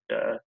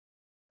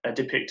they're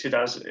depicted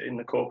as in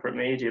the corporate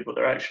media, but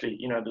they're actually,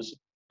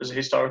 there's a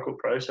historical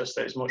process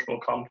that is much more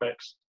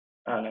complex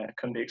and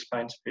can be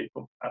explained to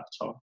people at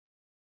the time.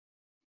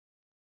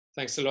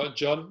 Thanks a lot,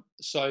 John.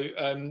 So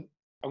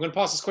I'm going to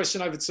pass this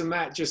question over to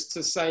Matt, just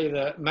to say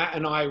that Matt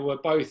and I were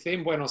both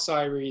in Buenos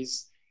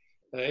Aires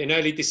in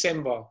early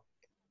December,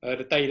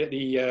 the day that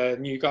the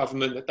new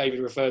government that David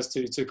refers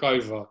to took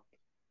over.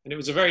 And it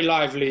was a very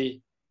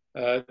lively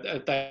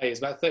day. It was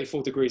about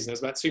 34 degrees and there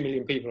was about 2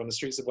 million people on the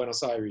streets of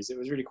Buenos Aires. It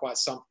was really quite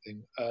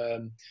something.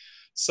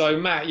 So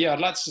Matt, yeah, I'd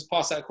like to just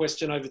pass that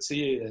question over to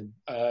you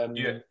then.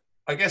 Yeah,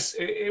 I guess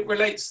it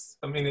relates,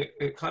 I mean,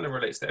 it kind of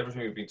relates to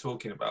everything we've been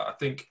talking about. I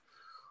think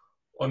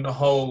on the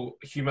whole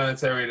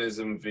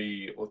humanitarianism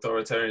v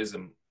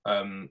authoritarianism,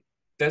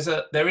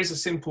 there is a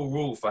simple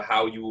rule for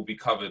how you will be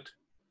covered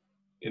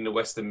in the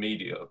Western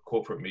media,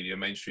 corporate media,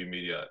 mainstream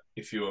media,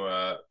 if you're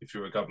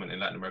a government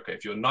in Latin America.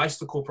 If you're nice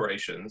to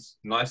corporations,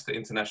 nice to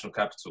international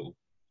capital,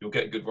 you'll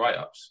get good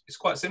write-ups. It's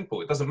quite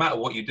simple. It doesn't matter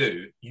what you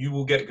do, you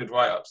will get good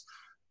write-ups.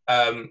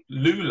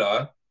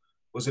 Lula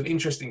was an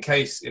interesting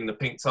case in the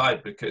Pink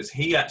Tide because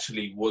he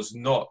actually was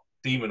not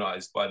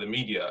demonized by the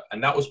media.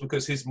 And that was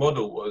because his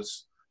model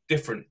was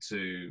different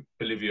to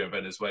Bolivia and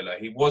Venezuela.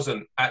 He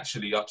wasn't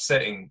actually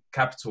upsetting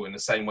capital in the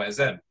same way as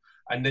them.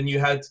 And then you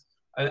had,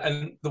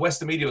 and the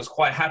Western media was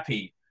quite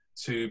happy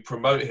to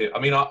promote him. I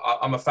mean,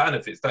 I'm a fan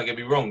of his, don't get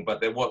me wrong,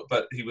 but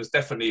he was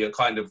definitely a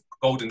kind of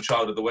golden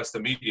child of the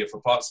Western media for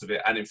parts of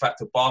it. And in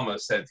fact, Obama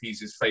said he's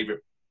his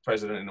favorite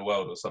president in the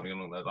world or something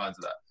along the lines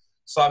of that.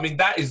 So, I mean,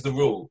 that is the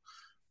rule.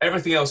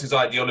 Everything else is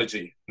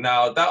ideology.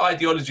 Now, that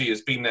ideology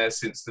has been there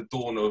since the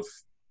dawn of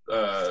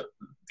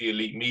the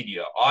elite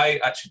media. I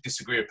actually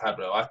disagree with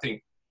Pablo. I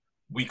think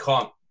we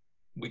can't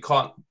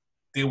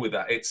deal with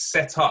that. It's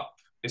set up.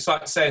 It's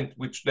like saying,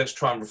 let's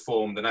try and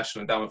reform the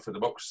National Endowment for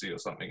Democracy or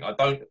something.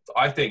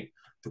 I think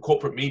the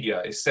corporate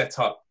media is set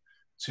up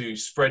to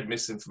spread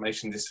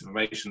misinformation,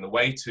 disinformation. The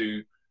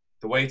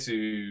way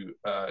to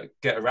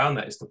get around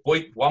that is to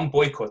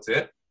boycott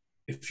it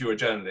if you're a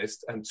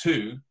journalist, and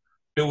two,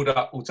 build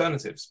up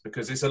alternatives,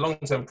 because it's a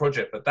long-term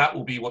project, but that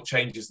will be what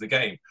changes the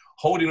game.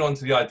 Holding on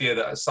to the idea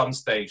that at some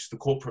stage the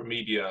corporate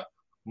media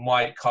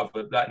might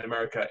cover Latin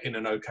America in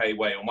an okay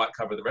way or might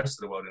cover the rest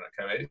of the world in an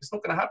okay way, it's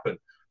not going to happen.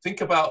 Think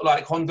about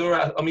like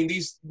Honduras. I mean,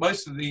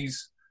 most of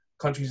these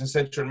countries in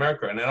Central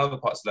America and in other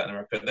parts of Latin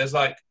America, there's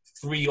like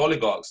 3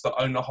 oligarchs that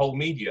own the whole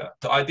media.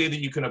 The idea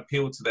that you can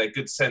appeal to their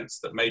good sense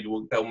that maybe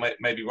they'll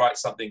maybe write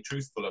something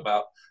truthful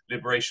about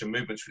liberation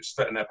movements which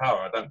threaten their power,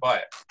 I don't buy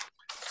it.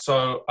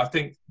 So I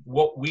think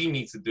what we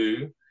need to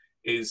do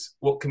is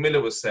what Camilla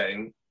was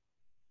saying,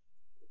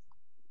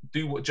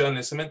 do what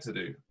journalists are meant to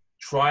do.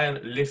 Try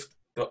and lift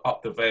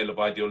up the veil of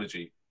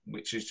ideology,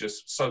 which is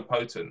just so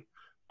potent,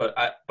 but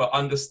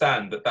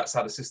understand that that's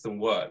how the system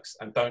works,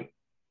 and don't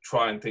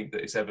try and think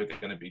that it's ever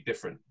going to be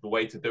different. The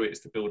way to do it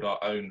is to build our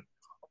own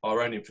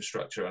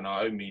infrastructure and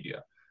our own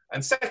media.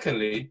 And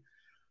secondly,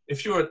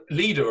 if you're a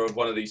leader of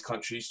one of these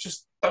countries,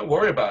 just don't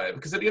worry about it,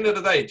 because at the end of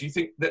the day, do you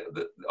think that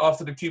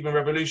after the Cuban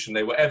Revolution,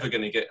 they were ever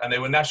going to get, and they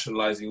were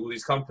nationalizing all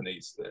these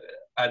companies,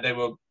 and they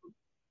were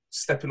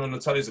stepping on the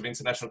toes of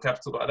international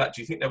capital like that,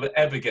 do you think they would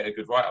ever get a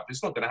good write-up?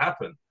 It's not going to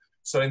happen.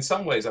 So in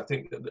some ways, I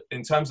think that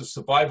in terms of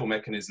survival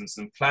mechanisms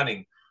and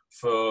planning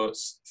for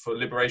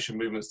liberation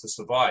movements to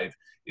survive,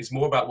 is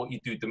more about what you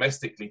do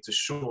domestically to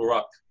shore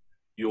up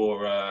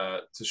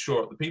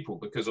the people.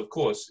 Because of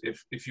course,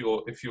 if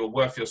you're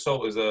worth your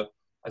salt as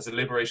a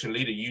liberation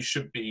leader, you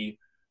should be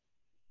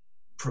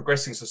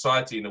progressing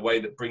society in a way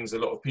that brings a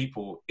lot of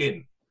people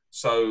in.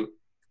 So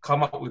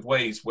come up with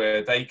ways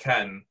where they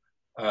can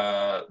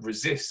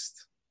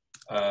resist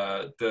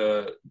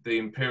the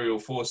imperial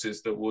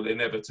forces that will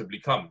inevitably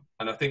come.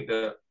 And I think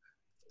that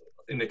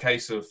in the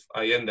case of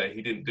Allende,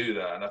 he didn't do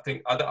that. And I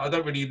think I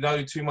don't really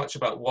know too much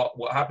about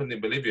what happened in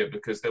Bolivia,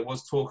 because there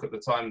was talk at the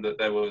time that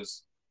there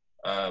was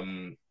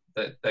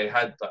that they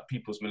had like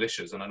people's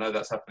militias, and I know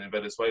that's happened in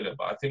Venezuela.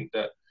 But I think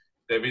that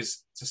there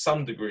is, to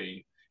some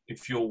degree,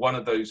 if you're one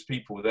of those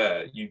people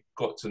there, you've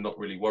got to not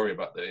really worry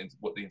about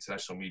what the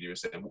international media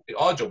is saying.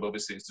 Our job,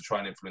 obviously, is to try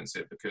and influence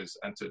it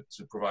and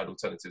to provide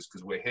alternatives,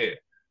 because we're here.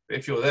 But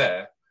if you're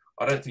there,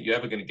 I don't think you're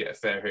ever going to get a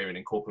fair hearing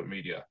in corporate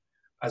media.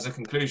 As a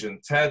conclusion,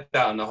 tear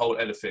down the whole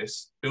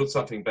edifice, build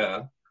something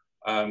better,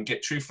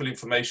 get truthful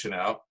information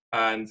out,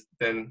 and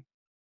then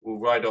we'll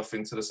ride off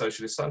into the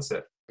socialist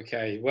sunset.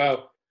 Okay,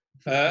 well,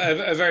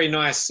 a very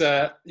nice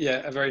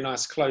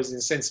closing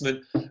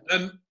sentiment.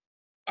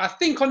 I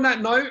think on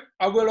that note,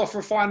 I will offer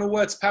a final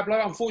word to Pablo.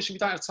 Unfortunately, we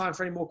don't have time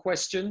for any more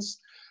questions.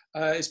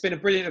 It's been a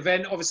brilliant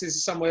event. Obviously, this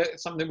is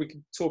something we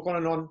can talk on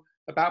and on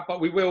about,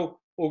 but we will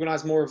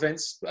organise more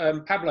events.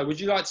 Pablo, would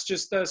you like to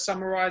just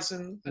summarise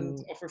and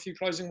offer a few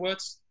closing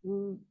words?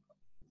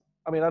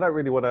 I mean, I don't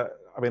really want to.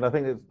 I mean, I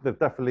think there's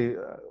definitely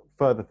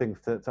further things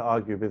to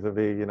argue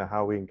vis-a-vis,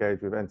 how we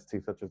engage with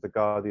entities such as the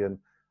Guardian.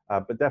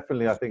 But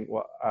definitely, I think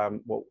what I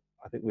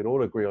think we'd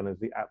all agree on is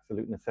the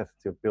absolute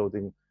necessity of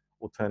building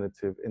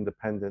alternative,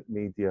 independent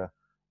media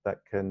that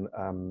can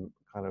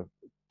kind of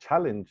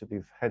challenge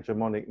these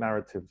hegemonic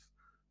narratives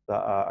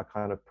that are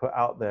kind of put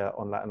out there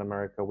on Latin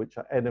America, which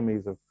are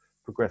enemies of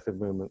progressive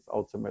movements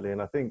ultimately.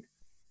 And I think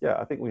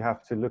we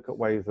have to look at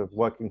ways of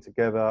working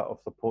together, of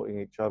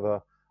supporting each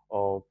other,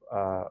 of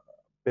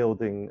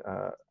building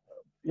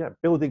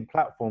building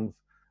platforms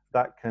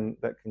that can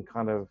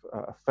kind of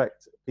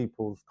affect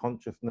people's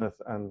consciousness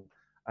and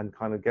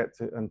kind of get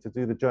to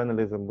do the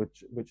journalism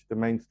which the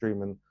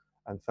mainstream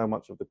and so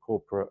much of the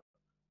corporate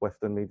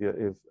Western media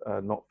is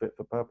not fit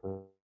for purpose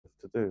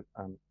to do.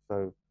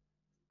 So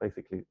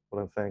basically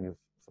what I'm saying is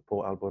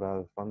support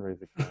Alborada's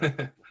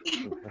fundraising.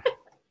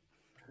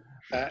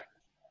 That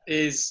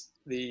is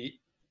you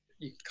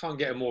can't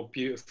get a more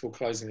beautiful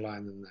closing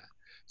line than that.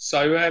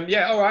 So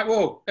yeah, all right,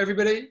 well,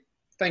 everybody,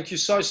 thank you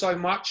so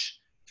much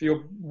for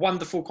your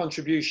wonderful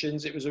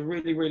contributions. It was a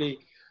really, really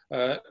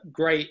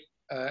great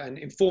and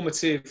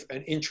informative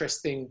and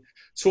interesting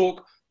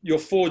talk. You're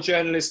 4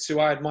 journalists who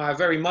I admire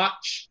very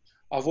much.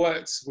 I've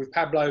worked with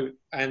Pablo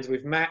and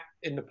with Matt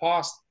in the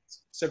past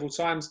several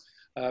times.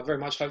 Very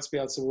much hope to be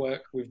able to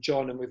work with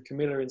John and with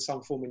Camilla in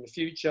some form in the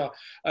future.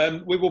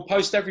 We will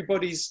post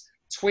everybody's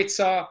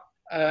Twitter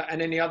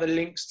and any other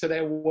links to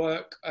their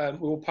work. We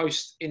will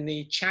post in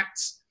the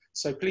chats.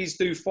 So please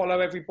do follow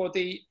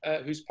everybody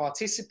who's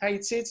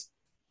participated.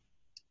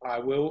 I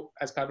will,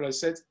 as Pablo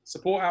said,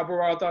 support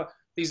Alborada.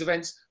 These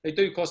events, they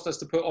do cost us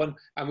to put on,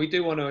 and we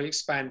do want to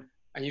expand.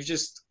 And you've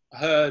just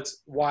heard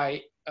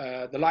why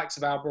the likes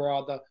of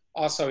Alborada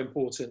are so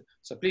important.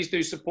 So please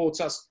do support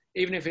us,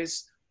 even if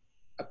it's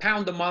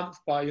 £1 a month,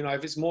 but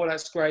if it's more,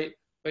 that's great.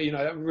 But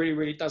that really,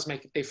 really does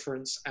make a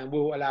difference and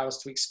will allow us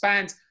to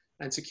expand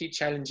and to keep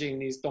challenging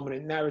these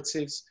dominant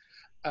narratives.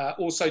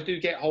 Also do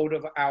get hold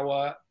of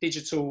our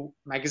digital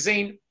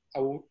magazine. I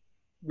will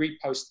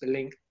repost the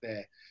link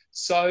there.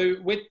 So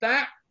with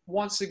that,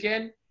 once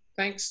again,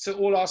 thanks to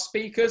all our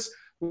speakers.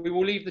 We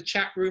will leave the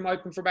chat room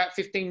open for about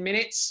 15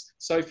 minutes.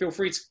 So feel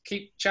free to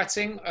keep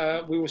chatting.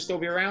 We will still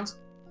be around.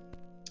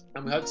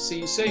 And we hope to see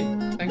you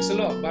soon. Thanks a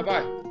lot.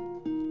 Bye-bye.